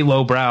horror can be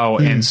lowbrow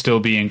and still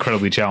be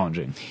incredibly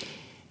challenging.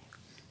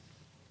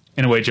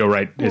 In a way, Joe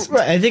Wright is.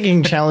 Right. I think it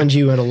can challenge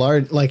you in a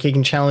large, like it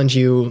can challenge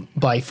you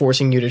by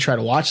forcing you to try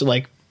to watch it.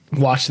 Like,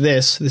 watch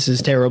this. This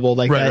is terrible.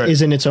 Like that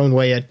is in its own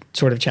way a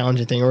sort of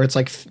challenging thing. Or it's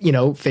like, you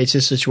know, face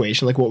this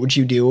situation. Like, what would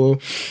you do,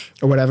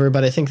 or whatever.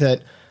 But I think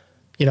that,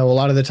 you know, a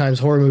lot of the times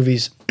horror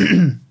movies,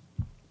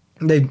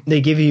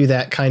 they give you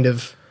that kind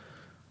of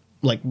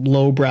like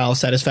lowbrow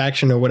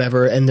satisfaction or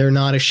whatever, and they're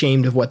not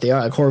ashamed of what they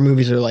are. Like, horror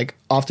movies are like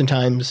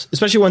oftentimes,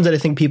 especially ones that I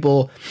think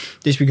people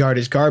disregard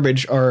as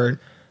garbage, are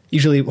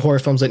usually horror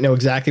films that know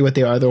exactly what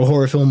they are. They're a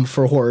horror film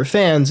for horror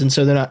fans, and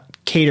so they're not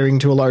catering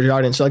to a larger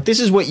audience. So like, this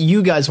is what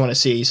you guys want to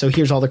see, so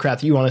here's all the crap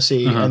that you want to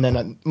see. And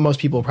then most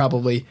people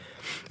probably,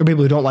 or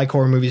people who don't like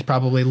horror movies,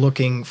 probably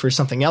looking for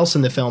something else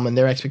in the film, and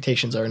their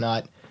expectations are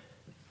not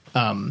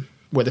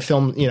where the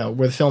film, you know,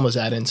 where the film is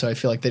at. And so I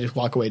feel like they just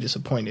walk away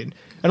disappointed.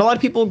 And a lot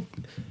of people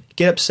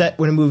get upset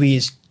when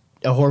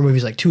a horror movie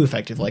is like too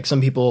effective. Like,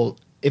 some people,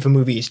 if a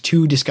movie is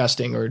too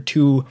disgusting or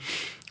too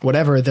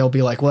whatever, they'll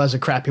be like, well, that's a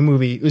crappy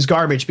movie. It was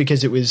garbage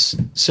because it was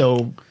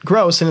so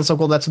gross. And it's like,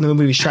 well, that's what the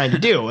movie's trying to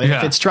do. And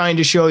if it's trying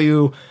to show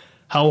you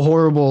how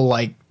horrible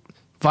like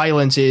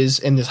violence is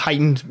in this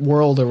heightened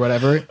world or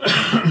whatever,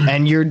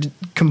 and you're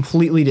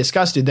completely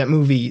disgusted, that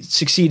movie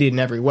succeeded in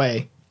every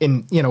way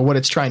in, you know, what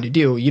it's trying to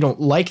do. You don't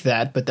like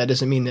that, but that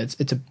doesn't mean that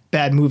it's a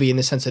bad movie in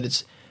the sense that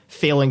it's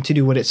failing to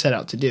do what it set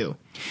out to do.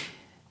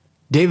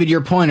 David,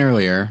 your point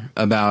earlier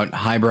about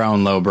highbrow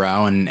and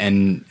lowbrow, and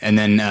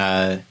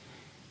then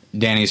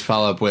Danny's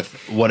follow-up with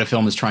what a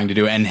film is trying to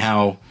do, and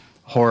how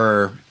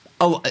horror,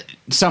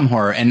 some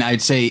horror, and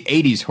I'd say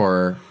 80s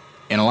horror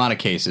in a lot of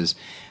cases,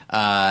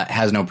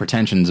 has no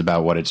pretensions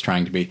about what it's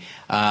trying to be.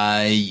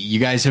 You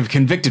guys have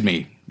convicted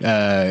me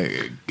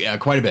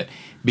quite a bit,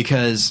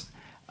 because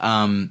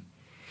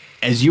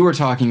as you were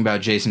talking about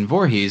Jason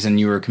Voorhees and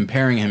you were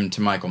comparing him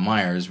to Michael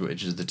Myers,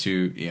 which is the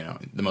two, you know,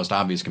 the most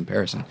obvious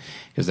comparison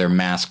because they're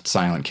masked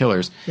silent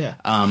killers. Yeah.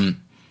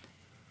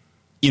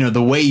 You know,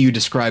 the way you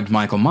described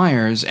Michael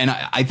Myers, and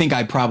I think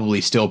I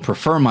probably still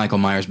prefer Michael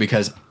Myers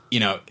because,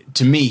 you know,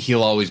 to me,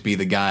 he'll always be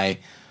the guy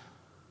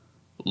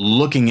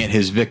looking at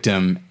his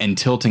victim and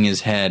tilting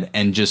his head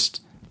and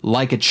just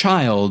like a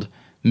child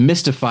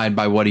mystified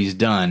by what he's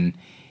done,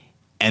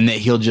 and that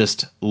he'll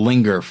just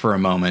linger for a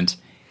moment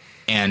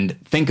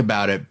and think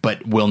about it,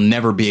 but will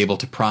never be able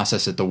to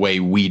process it the way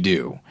we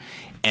do.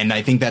 And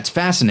I think that's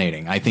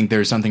fascinating. I think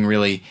there's something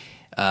really,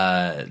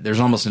 there's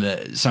almost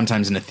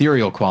sometimes an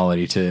ethereal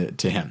quality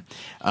to him.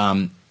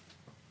 And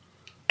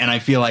I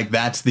feel like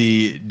that's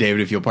David,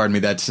 if you'll pardon me,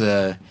 that's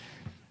a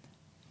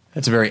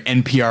very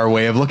NPR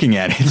way of looking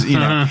at it. You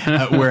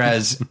know,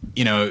 whereas,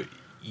 you know,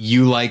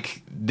 you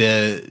like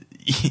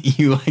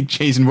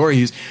Jason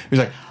Voorhees, who's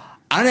like,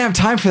 I don't have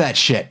time for that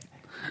shit.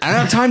 I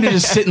don't have time to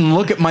just sit and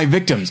look at my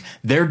victims.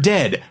 They're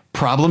dead.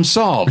 Problem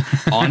solved.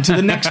 On to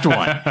the next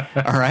one.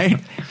 All right.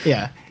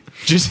 Yeah.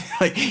 Just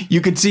like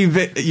you could see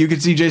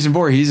Jason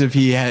Voorhees if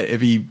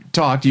he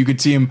talked. You could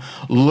see him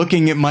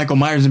looking at Michael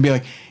Myers and be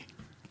like,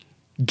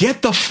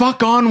 "Get the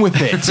fuck on with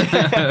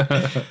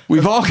it.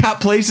 We've all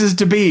got places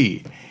to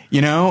be,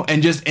 you know."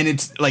 And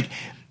it's like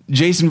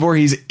Jason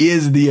Voorhees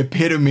is the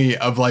epitome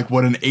of like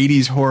what an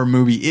 80s horror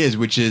movie is,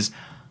 which is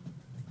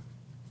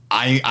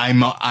I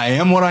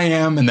am what I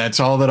am, and that's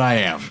all that I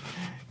am.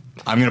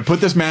 I'm going to put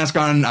this mask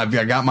on. I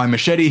got my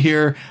machete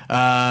here.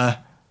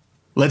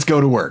 Let's go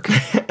to work.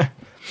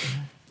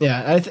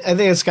 Yeah, I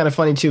think it's kind of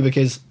funny too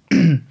because,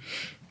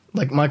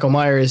 like Michael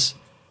Myers,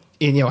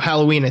 in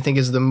Halloween, I think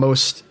is the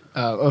most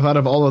out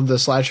of all of the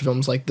slasher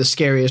films, like the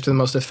scariest or the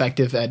most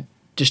effective at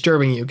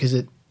disturbing you because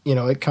it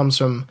comes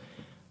from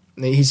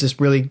he's this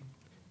really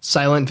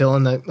silent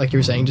villain that, like you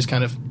were saying, just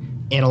kind of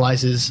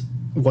analyzes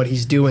what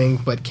he's doing,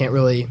 but can't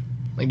really.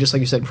 Like just like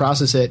you said,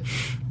 process it.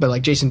 But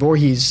like Jason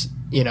Voorhees,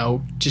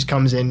 just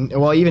comes in.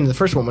 Well, even in the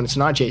first one when it's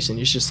not Jason,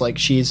 it's just like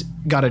she's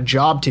got a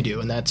job to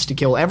do, and that's to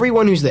kill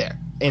everyone who's there.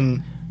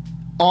 And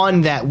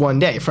on that one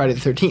day, Friday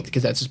the 13th,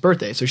 because that's his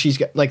birthday, so she's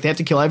got they have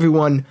to kill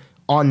everyone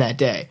on that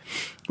day.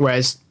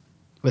 Whereas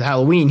with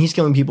Halloween, he's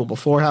killing people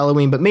before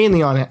Halloween, but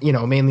mainly on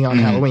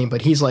Halloween.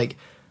 But he's like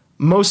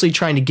mostly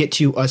trying to get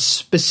to a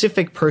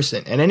specific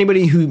person, and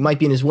anybody who might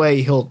be in his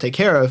way, he'll take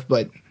care of.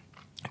 But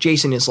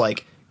Jason is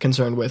like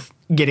concerned with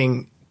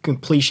getting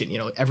completion,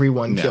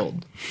 everyone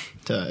killed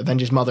to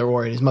avenge his mother,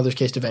 or in his mother's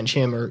case to avenge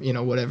him, or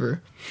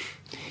whatever.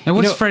 And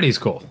what's Freddy's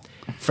goal?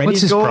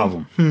 What's his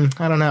problem?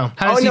 I don't know.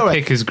 How does he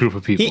pick his group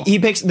of people? He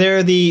picks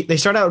they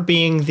start out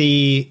being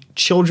the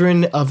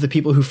children of the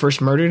people who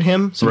first murdered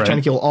him, so he's trying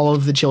to kill all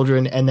of the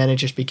children, and then it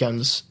just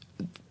becomes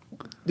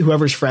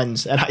whoever's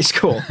friends at high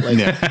school.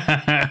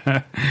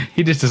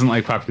 He just doesn't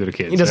like popular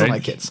kids. He doesn't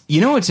like kids. You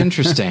know what's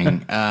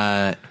interesting?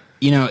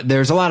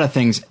 There's a lot of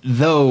things,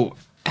 though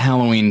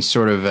Halloween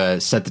sort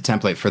of set the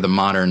template for the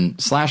modern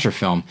slasher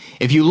film.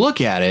 If you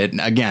look at it,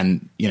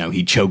 again,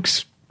 he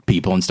chokes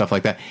people and stuff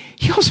like that.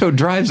 He also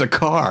drives a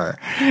car.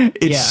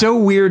 It's so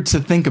weird to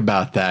think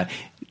about that.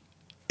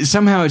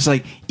 Somehow it's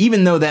like,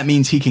 even though that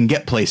means he can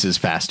get places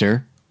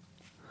faster,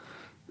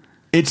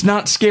 it's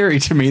not scary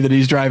to me that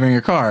he's driving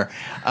a car.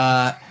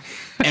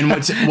 And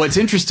what's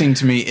interesting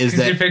to me is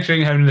that you're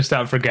picturing having to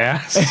stop for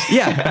gas.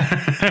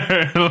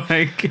 Yeah,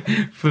 like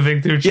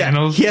flipping through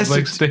channels. He has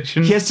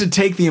to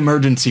take the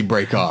emergency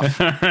brake off.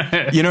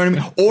 You know what I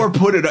mean? Or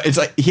put it. It's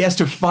like he has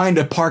to find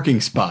a parking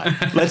spot.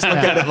 Let's look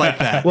at it like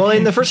that. Well,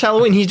 in the first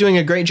Halloween, he's doing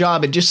a great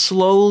job at just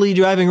slowly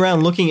driving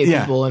around, looking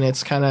at people, and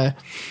it's kind of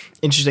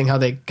interesting how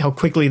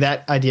quickly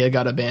that idea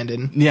got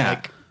abandoned. Yeah,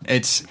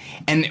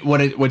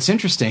 what's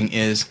interesting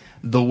is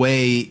the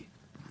way.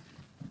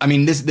 I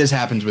mean, this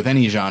happens with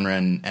any genre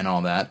and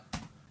all that.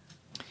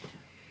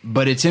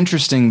 But it's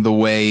interesting the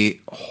way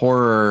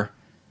horror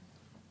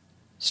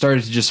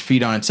started to just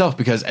feed on itself,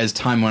 because as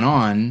time went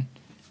on,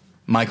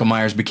 Michael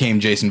Myers became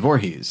Jason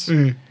Voorhees.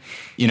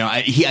 Mm-hmm.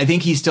 I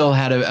think he still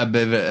had a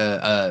bit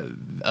of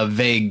a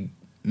vague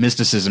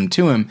mysticism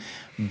to him,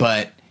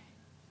 but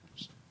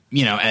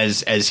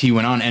as he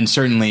went on, and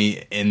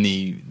certainly in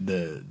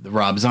the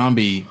Rob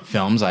Zombie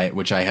films,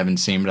 which I haven't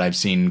seen, but I've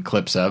seen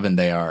clips of, and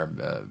they are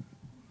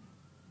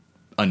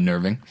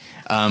unnerving.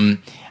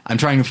 I'm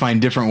trying to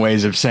find different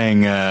ways of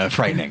saying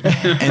frightening,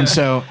 and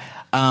so,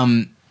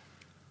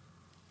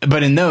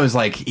 but in those,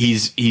 like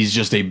he's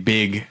just a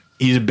big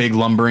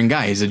lumbering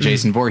guy. He's a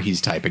Jason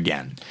Voorhees type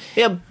again.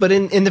 Yeah, but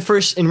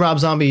in Rob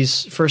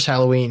Zombie's first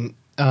Halloween,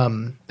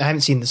 I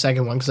haven't seen the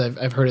second one because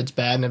I've heard it's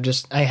bad,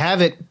 and I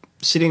have it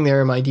sitting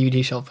there in my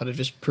DVD shelf, but I've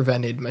just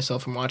prevented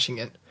myself from watching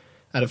it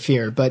out of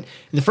fear. But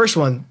in the first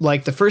one,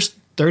 like the first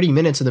 30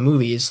 minutes of the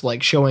movie is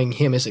like showing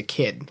him as a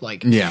kid,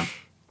 like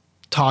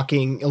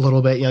talking a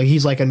little bit.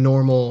 He's like a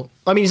normal.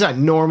 I mean, he's not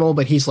normal,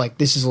 but he's like,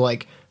 this is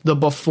like the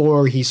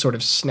before he sort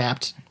of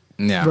snapped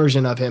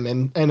version of him,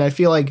 and I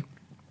feel like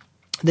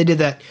they did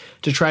that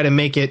to try to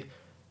make it,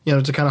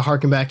 to kind of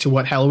harken back to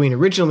what Halloween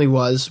originally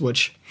was,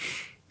 which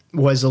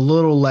was a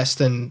little less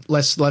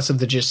of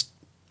the just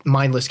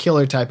mindless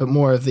killer type, but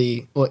more of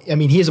the. Well, I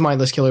mean, he is a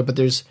mindless killer, but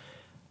there's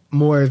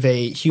more of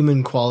a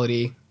human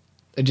quality,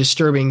 a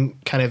disturbing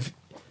kind of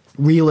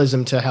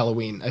realism to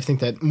Halloween. I think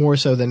that more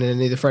so than in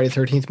any of the Friday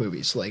the 13th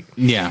movies. And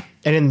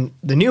in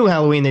the new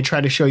Halloween, they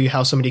try to show you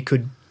how somebody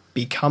could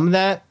become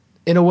that,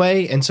 in a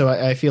way, and so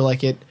I feel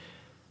like it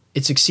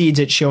succeeds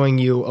at showing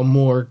you a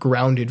more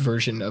grounded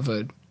version of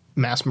a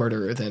mass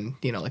murderer than,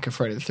 you know, like a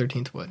Friday the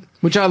 13th would.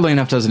 Which oddly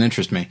enough doesn't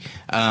interest me,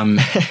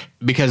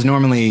 because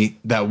normally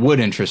that would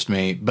interest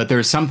me. But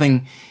there's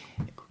something.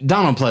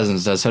 Donald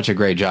Pleasance does such a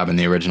great job in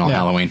the original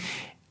Halloween,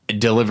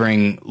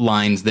 delivering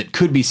lines that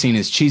could be seen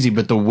as cheesy,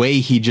 but the way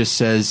he just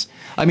says,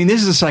 I mean,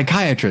 this is a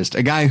psychiatrist,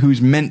 a guy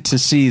who's meant to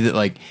see that,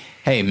 like,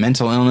 hey,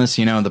 mental illness,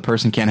 you know, the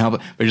person can't help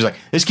it, but he's like,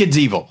 this kid's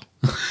evil.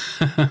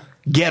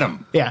 Get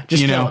him. Yeah,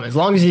 just kill him as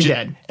long as he's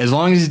dead. As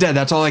long as he's dead,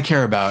 that's all I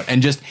care about.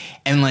 And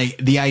like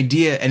the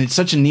idea, and it's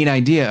such a neat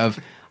idea of,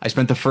 I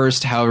spent the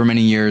first however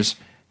many years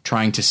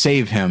trying to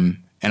save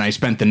him, and I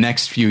spent the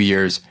next few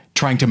years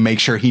trying to make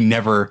sure he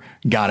never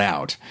got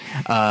out.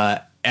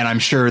 And I'm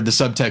sure the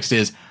subtext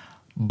is,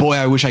 boy,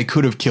 I wish I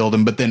could have killed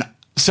him, but then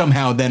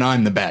somehow then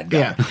I'm the bad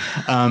guy.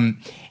 Yeah.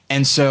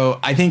 And so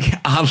I think,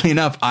 oddly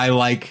enough, I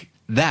like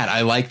that.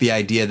 I like the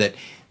idea that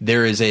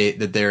there is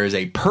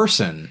a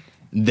person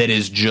that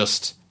is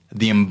just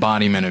the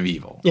embodiment of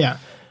evil. Yeah.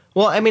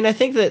 Well, I mean, I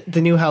think that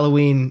the new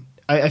Halloween,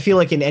 I feel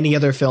like in any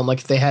other film, like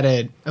if they had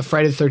a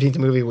Friday the 13th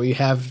movie where you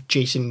have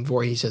Jason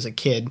Voorhees as a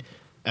kid,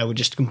 I would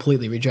just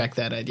completely reject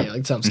that idea.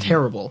 Like, it sounds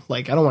terrible.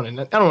 Like, I don't want to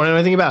know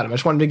anything about him. I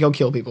just want him to go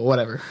kill people,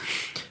 whatever.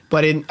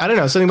 But I don't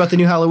know, something about the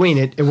new Halloween,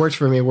 it works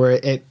for me where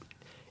it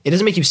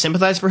doesn't make you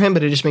sympathize for him,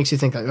 but it just makes you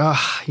think like,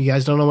 oh, you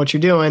guys don't know what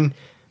you're doing.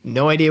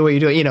 No idea what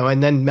you're doing, you know.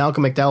 And then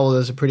Malcolm McDowell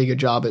does a pretty good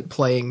job at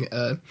playing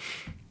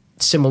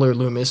similar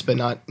Loomis, but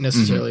not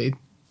necessarily,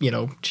 you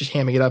know, just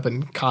hamming it up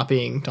and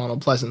copying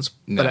Donald Pleasance.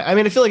 No. But I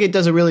mean, I feel like it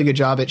does a really good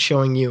job at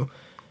showing you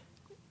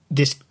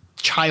this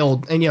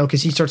child, and, you know,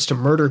 because he starts to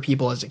murder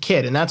people as a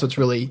kid, and that's what's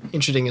really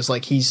interesting is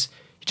like he's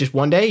just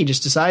one day he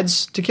just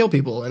decides to kill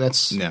people, and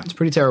it's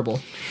pretty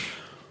terrible.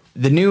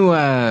 The new,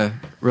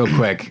 real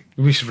quick,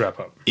 we should wrap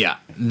up. Yeah,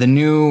 the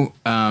new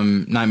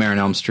Nightmare on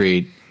Elm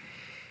Street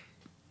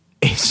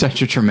is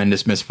such a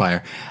tremendous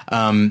misfire.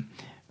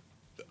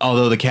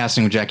 Although the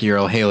casting of Jackie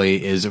Earle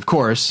Haley is, of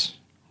course,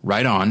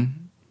 right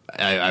on.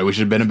 I wish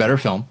it had been a better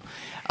film.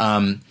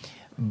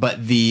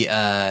 But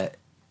the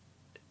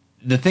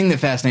thing that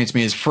fascinates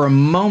me is for a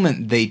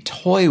moment they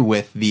toy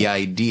with the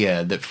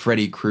idea that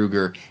Freddy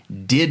Krueger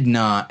did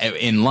not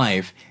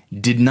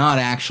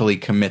actually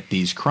commit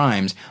these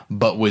crimes,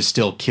 but was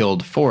still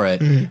killed for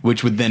it,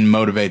 which would then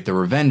motivate the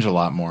revenge a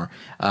lot more.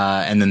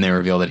 And then they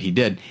reveal that he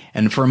did.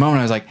 And for a moment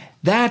I was like,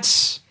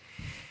 that's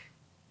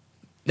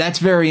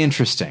very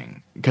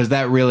interesting, because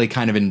that really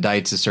kind of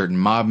indicts a certain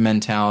mob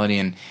mentality,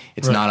 and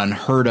it's not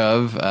unheard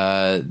of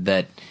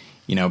that,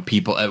 you know,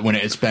 people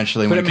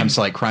especially when it comes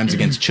to like crimes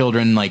against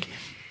children, like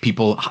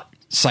people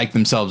psych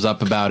themselves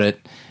up about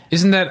it.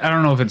 Isn't that, I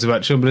don't know if it's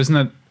about children, but isn't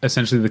that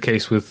essentially the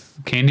case with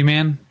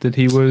Candyman, that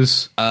he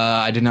was?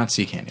 I did not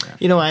see Candyman.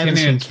 You know, I haven't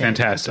seen Candyman's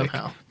fantastic,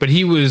 somehow. but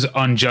he was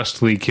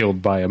unjustly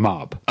killed by a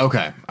mob.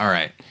 Okay, all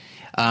right.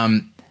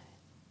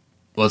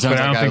 Well, it sounds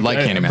like I like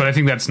Candyman, but I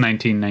think that's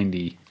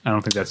 1990. I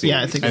don't think that's the 80s.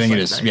 I think it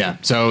is. 90. Yeah,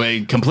 so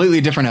a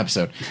completely different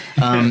episode.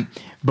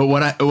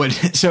 But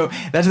so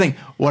that's the thing.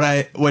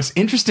 What's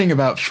interesting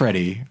about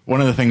Freddy,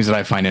 one of the things that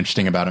I find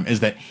interesting about him is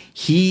that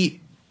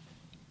he,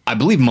 I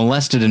believe,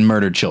 molested and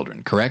murdered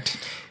children, correct?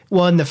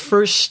 Well, in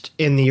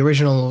the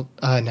original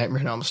Nightmare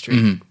on Elm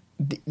Street,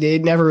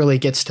 it never really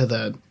gets to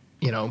the,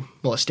 you know,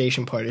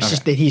 molestation part. It's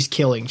just that he's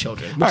killing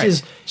children, which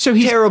is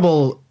he's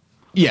terrible.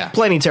 Yeah,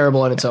 plenty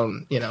terrible on its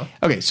own, you know.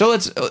 Okay, so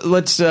let's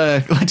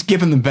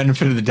give him the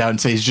benefit of the doubt and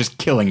say he's just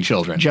killing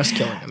children. Just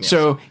killing them. Yes.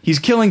 So he's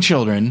killing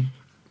children,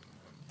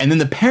 and then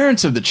the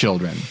parents of the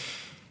children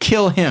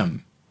kill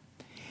him,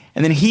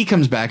 and then he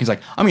comes back and he's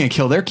like, "I'm going to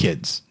kill their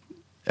kids."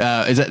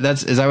 Is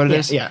that what it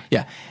is? Yeah.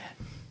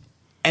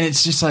 And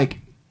it's just like,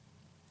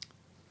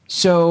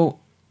 so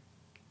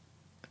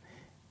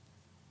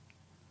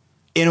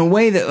in a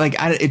way that like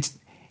it's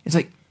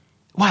like,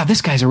 wow,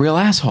 this guy's a real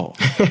asshole.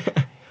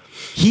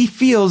 He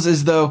feels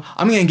as though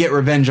I'm going to get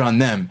revenge on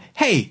them.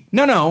 Hey,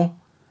 no,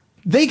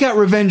 they got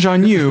revenge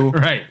on you,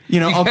 right? You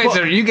know,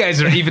 you guys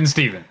are even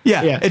Steven.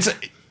 Yeah, it's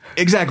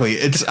exactly.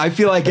 I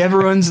feel like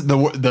everyone's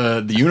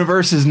the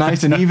universe is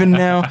nice and even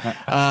now.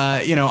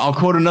 You know, I'll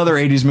quote another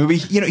 '80s movie.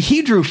 You know,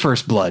 he drew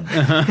First Blood,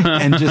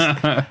 and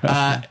just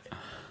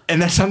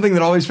and that's something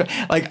that always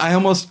like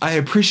I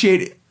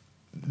appreciate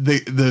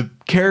the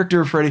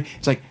character of Freddy.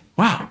 It's like,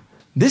 wow,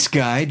 this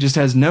guy just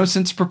has no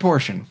sense of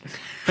proportion.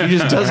 He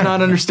just does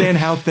not understand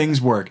how things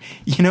work.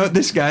 You know,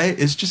 this guy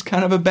is just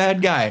kind of a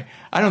bad guy.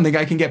 I don't think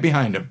I can get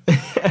behind him.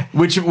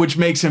 Which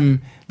makes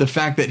him, the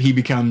fact that he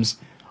becomes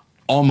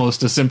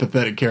almost a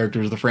sympathetic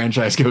character as the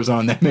franchise goes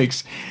on, that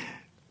makes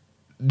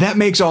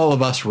all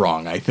of us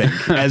wrong, I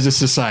think, as a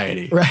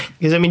society. Right.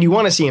 Because, I mean, you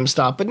want to see him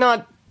stop, but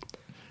not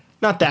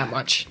that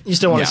much. You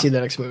still want to see the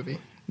next movie.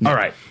 All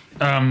right.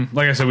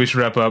 Like I said, we should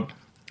wrap up.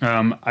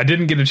 I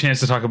didn't get a chance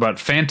to talk about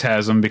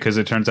Phantasm because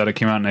it turns out it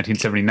came out in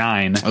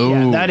 1979.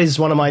 Yeah, that is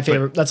one of my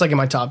favorite. That's like in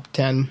my top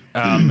 10.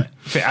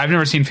 I've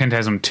never seen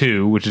Phantasm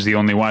 2, which is the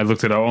only one. I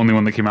looked at the only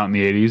one that came out in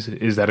the 80s.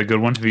 Is that a good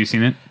one? Have you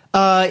seen it?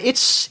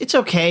 It's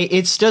okay.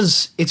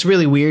 It's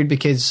really weird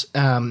because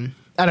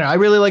I don't know. I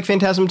really like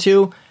Phantasm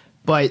 2,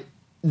 but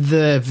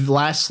the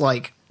last,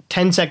 like,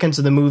 10 seconds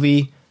of the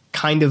movie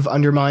kind of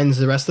undermines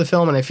the rest of the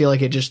film, and I feel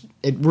like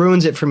it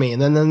ruins it for me.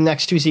 And then the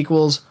next two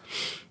sequels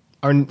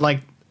are,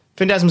 like,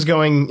 Phantasm's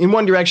going in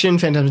one direction,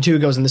 Phantasm 2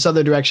 goes in this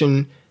other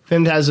direction.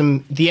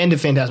 The end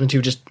of Phantasm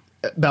 2, just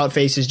About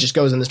Faces, just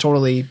goes in this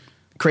totally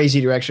crazy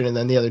direction, and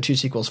then the other two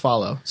sequels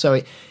follow.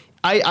 So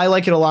I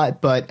like it a lot,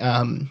 but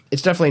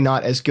it's definitely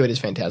not as good as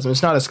Phantasm.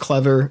 It's not as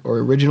clever or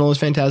original as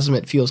Phantasm.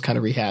 It feels kind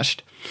of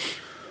rehashed.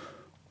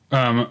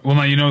 Well,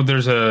 now,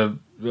 there's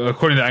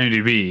according to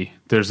IMDb,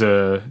 there's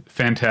a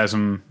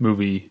Phantasm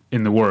movie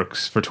in the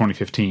works for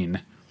 2015,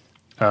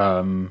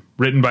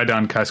 written by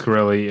Don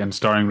Coscarelli and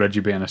starring Reggie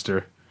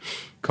Bannister,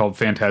 called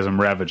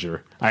Phantasm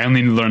Ravager. I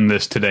only learned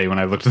this today when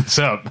I looked this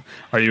up.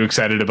 Are you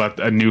excited about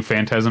a new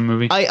Phantasm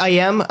movie? I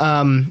am.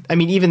 I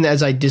mean, even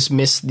as I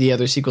dismiss the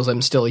other sequels,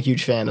 I'm still a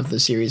huge fan of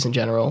the series in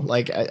general.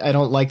 Like, I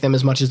don't like them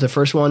as much as the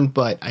first one,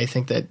 but I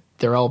think that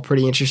they're all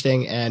pretty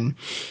interesting, and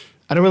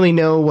I don't really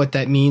know what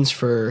that means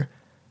for...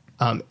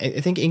 I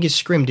think Angus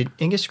Scrimm. Did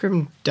Angus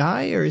Scrimm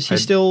die, or is he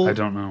still... I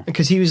don't know.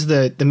 Because he was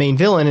the main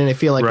villain, and I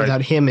feel like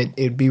without him,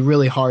 it'd be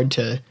really hard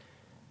to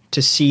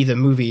see the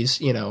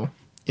movies,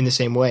 in the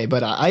same way.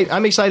 But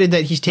I'm excited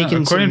that he's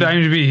taken... According to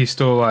IMDb, he's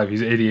still alive.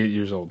 He's 88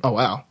 years old. Oh,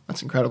 wow.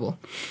 That's incredible.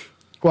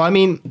 Well, I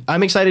mean,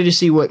 I'm excited to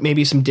see what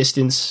maybe some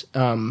distance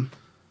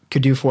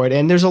could do for it.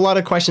 And there's a lot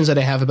of questions that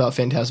I have about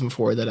Phantasm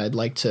 4 that I'd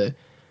like to...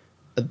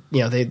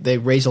 they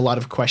raise a lot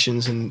of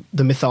questions in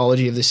the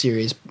mythology of the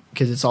series,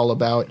 because it's all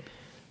about...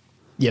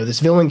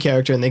 this villain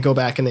character, and they go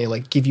back and they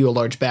like give you a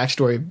large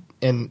backstory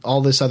and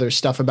all this other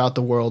stuff about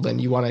the world, and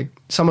you want to.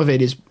 Some of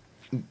it is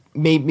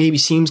maybe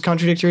seems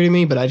contradictory to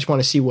me, but I just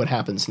want to see what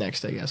happens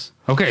next, I guess.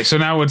 Okay, so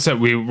now what's up?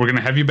 We're going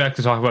to have you back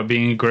to talk about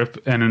being a grip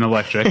and an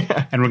electric,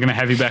 and we're going to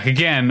have you back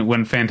again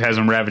when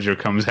Phantasm Ravager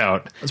comes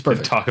out. That's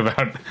perfect. To talk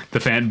about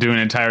do an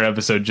entire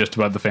episode just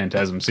about the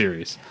Phantasm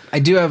series. I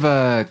do have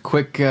a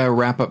quick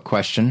wrap-up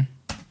question.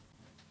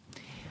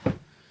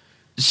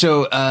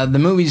 So the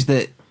movies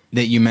that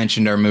you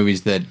mentioned are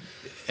movies that,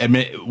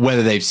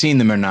 whether they've seen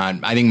them or not,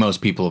 I think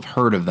most people have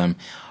heard of them.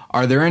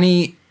 Are there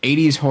any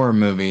 80s horror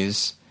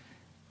movies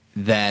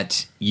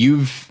that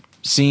you've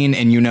seen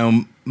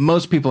and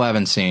most people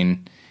haven't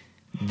seen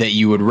that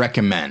you would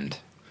recommend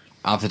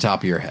off the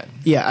top of your head?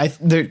 Yeah,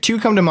 there two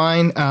come to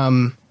mind.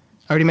 I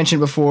already mentioned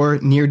before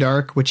Near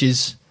Dark, which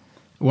is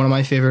one of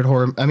my favorite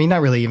horror... I mean, not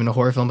really even a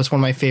horror film, but it's one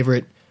of my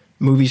favorite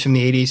movies from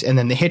the 80s. And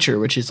then The Hitcher,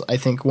 which is, I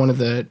think, one of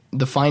the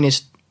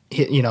finest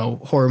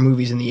horror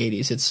movies in the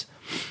 80s. It's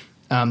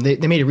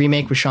they made a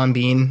remake with Sean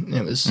Bean, and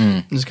it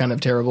was kind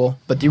of terrible.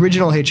 But the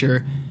original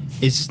Hitcher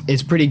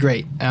is pretty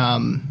great.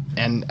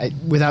 And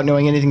without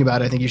knowing anything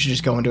about it, I think you should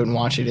just go into it and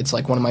watch it. It's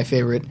like one of my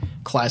favorite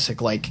classic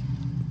like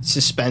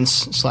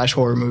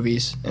suspense/horror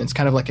movies, and it's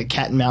kind of like a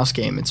cat and mouse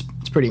game. It's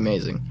pretty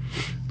amazing.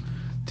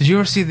 Did you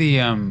ever see the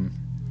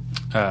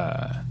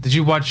did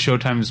you watch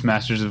Showtime's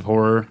Masters of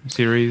Horror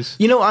series?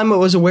 I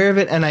was aware of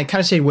it, and I kind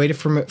of stayed away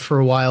from it for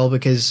a while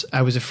because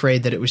I was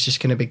afraid that it was just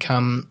going to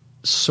become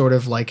sort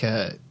of like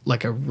a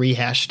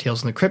rehashed Tales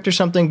from the Crypt or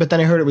something. But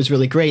then I heard it was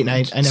really great, and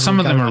I never. Some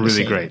of them are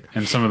really great,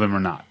 and some of them are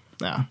not.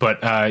 No.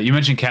 But you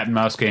mentioned cat and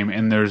mouse game,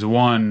 and there's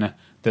one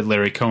that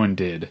Larry Cohen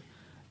did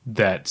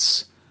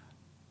that's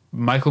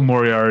Michael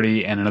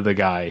Moriarty and another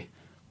guy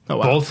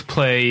both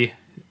play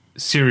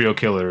serial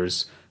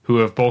killers who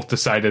have both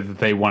decided that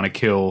they want to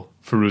kill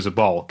Fairuza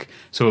Balk.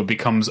 So it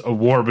becomes a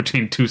war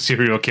between two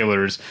serial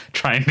killers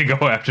trying to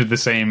go after the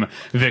same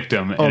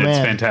victim, and it's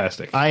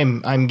fantastic.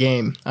 I'm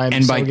game.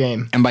 I'm so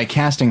game. And by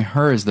casting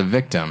her as the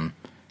victim,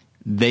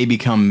 they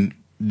become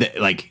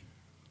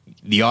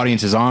the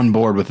audience is on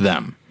board with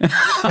them.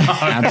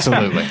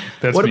 Absolutely.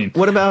 That's mean.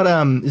 What about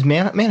is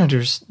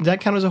Manhunters? Does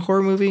that count as a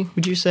horror movie,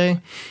 would you say?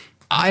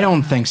 I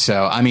don't think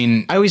so. I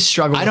mean, I always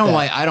struggle with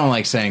that. I don't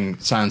like saying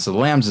Silence of the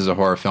Lambs is a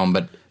horror film,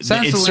 but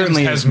it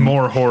certainly has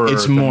more horror.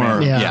 It's more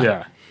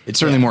yeah. It's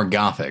certainly more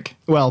gothic.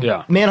 Well,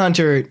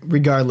 Manhunter,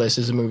 regardless,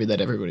 is a movie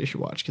that everybody should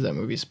watch because that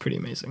movie is pretty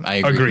amazing. I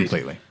agree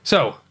completely.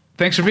 So,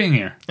 thanks for being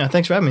here.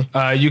 Thanks for having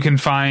me. You can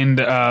find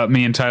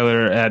me and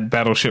Tyler at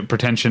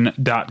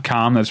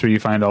battleshippretension.com. That's where you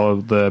find all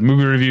of the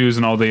movie reviews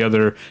and all the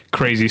other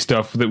crazy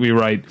stuff that we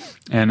write,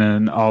 and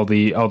then all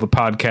the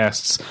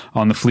podcasts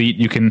on the fleet.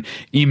 You can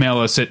email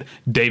us at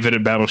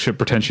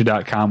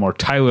david@battleshippretension.com or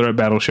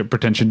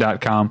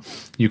tyler@battleshippretension.com.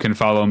 You can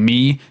follow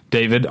me,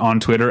 David, on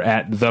Twitter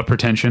at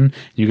ThePretension.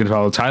 You can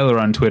follow Tyler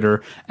on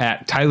Twitter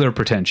at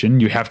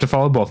TylerPretension. You have to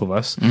follow both of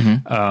us.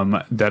 Mm-hmm.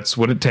 That's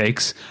what it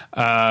takes.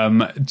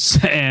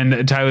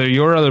 And Tyler,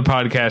 your other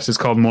podcast is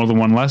called More Than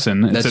One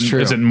Lesson. That's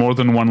true. It's at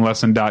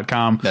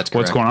morethanonelesson.com. That's correct.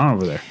 What's going on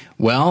over there?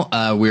 Well,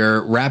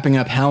 we're wrapping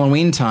up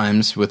Halloween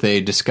times with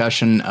a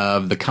discussion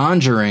of The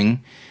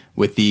Conjuring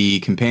with the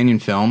companion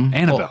film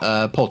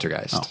Annabelle.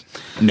 Poltergeist.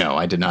 Oh. No,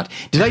 I did not.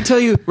 Did I tell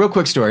you, real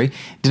quick story,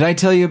 did I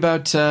tell you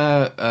about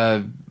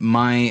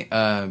my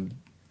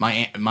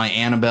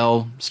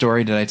Annabelle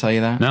story? Did I tell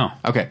you that? No.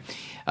 Okay.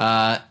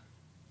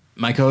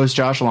 My co-host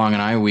Josh Long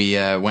and I, we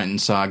went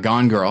and saw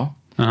Gone Girl.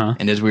 Uh-huh.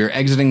 And as we were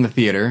exiting the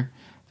theater,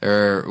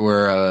 There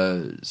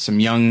were some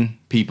young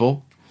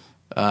people,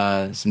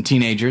 some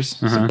teenagers,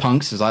 some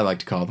punks, as I like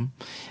to call them.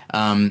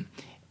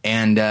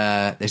 And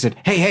they said,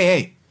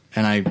 hey.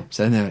 And I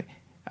said,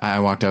 I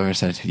walked over and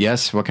said,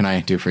 yes, what can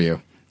I do for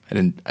you? I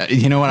didn't,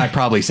 you know what? I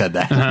probably said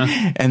that.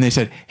 And they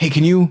said, hey,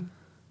 can you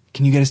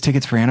get us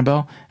tickets for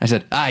Annabelle? I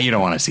said, you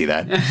don't want to see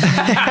that.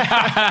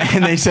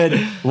 And they said,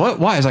 what?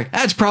 Why? I was like,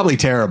 that's probably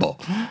terrible.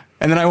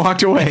 And then I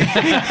walked away.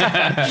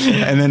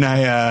 And then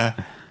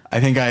I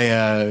think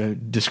I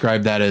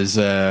described that as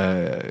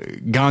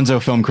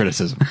gonzo film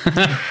criticism.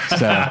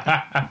 So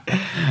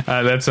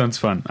that sounds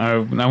fun. I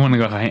want to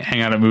go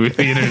hang out at movie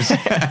theaters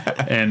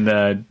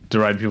and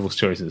deride people's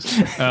choices.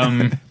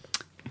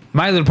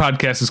 My other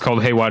podcast is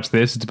called Hey Watch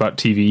This. It's about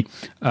TV.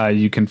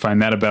 You can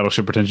find that at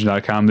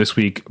battleshippretension.com. This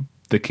week,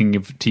 the king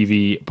of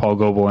TV, Paul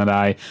Goebel, and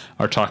I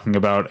are talking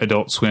about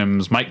Adult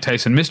Swim's Mike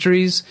Tyson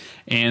Mysteries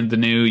and the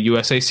new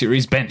USA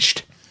series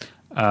Benched.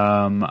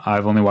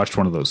 I've only watched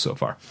one of those so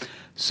far.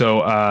 So,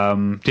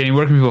 Danny,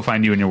 where can people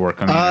find you and your work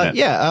on the internet?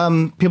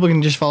 Yeah, people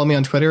can just follow me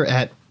on Twitter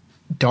at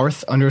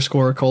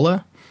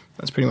Darth_Cola.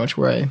 That's pretty much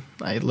where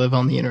I live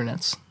on the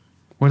internets.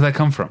 Where did that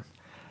come from?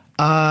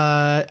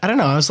 I don't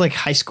know. I was like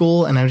high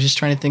school, and I was just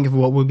trying to think of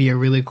what would be a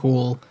really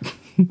cool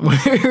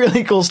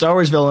Star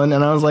Wars villain.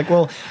 And I was like,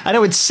 well, I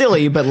know it's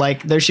silly, but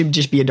like there should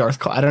just be a Darth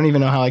Cola. I don't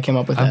even know how I came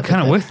up with that. I'm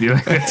kind of with you.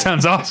 That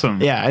sounds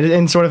awesome. Yeah,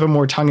 in sort of a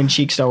more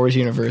tongue-in-cheek Star Wars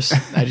universe,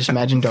 I just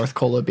imagine Darth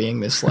Cola being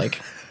this like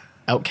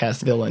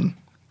outcast villain.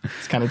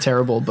 It's kind of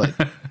terrible, but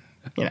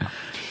you know.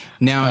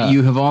 Now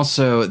you have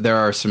also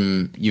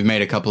you've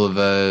made a couple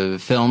of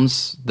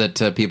films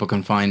that people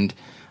can find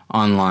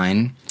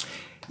online.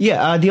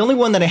 Yeah, the only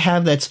one that I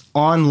have that's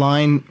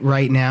online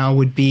right now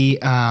would be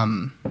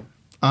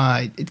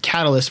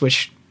Catalyst,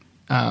 which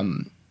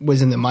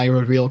was in the My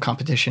Road Reel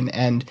competition,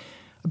 and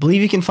I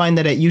believe you can find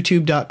that at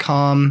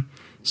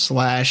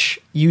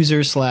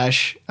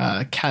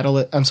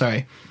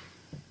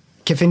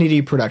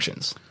youtube.com/user/Catalyst.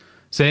 Productions.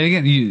 Say it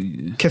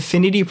again.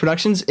 Cafinity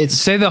Productions.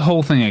 Say the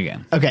whole thing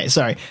again. Okay,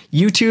 sorry.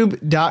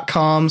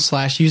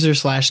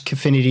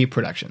 youtube.com/user/Cafinity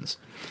Productions.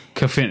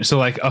 So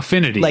like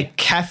affinity. Like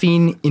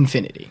caffeine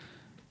infinity.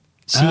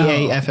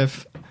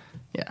 CAFF.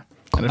 Yeah.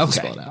 I have to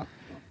spell it out.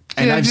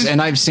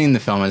 And I've seen the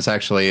film. It's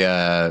actually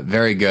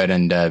very good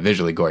and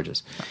visually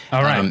gorgeous.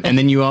 All right. And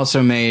then you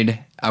also made,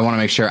 I want to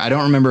make sure, I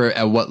don't remember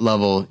at what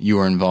level you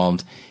were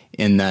involved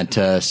in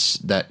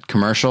that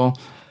commercial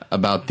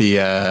about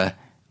the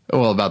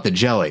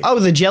jelly. Oh,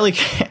 the jelly.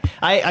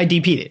 I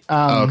DP'd it.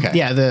 Okay.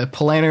 Yeah, the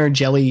Polaner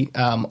jelly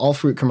all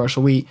fruit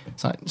commercial.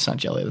 It's not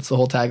jelly. That's the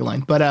whole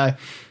tagline. But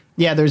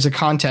yeah, there's a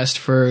contest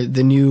for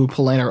the new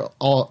Polaner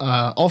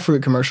all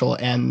fruit commercial,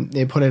 and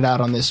they put it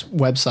out on this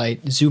website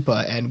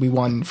Zupa, and we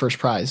won first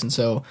prize. And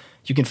so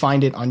you can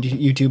find it on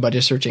YouTube by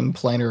just searching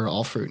Polaner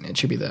all fruit, and it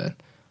should be the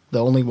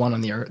only one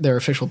on their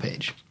official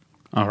page.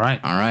 All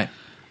right.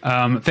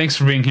 Thanks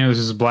for being here. This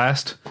is a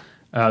blast.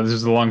 This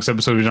is the longest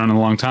episode we've done in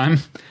a long time.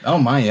 Oh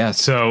my,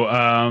 yes. So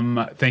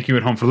thank you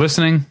at home for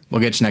listening.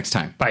 We'll get you next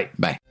time. Bye.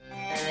 Bye.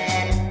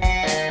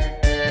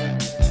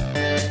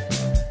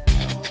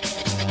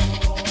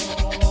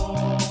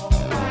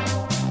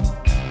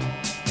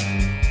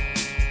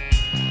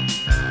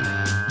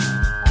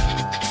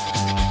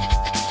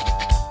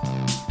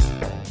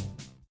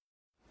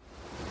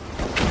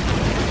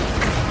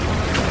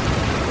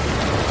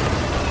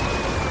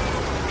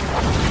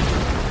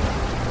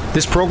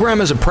 This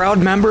program is a proud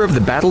member of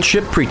the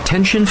Battleship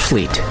Pretension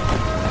Fleet.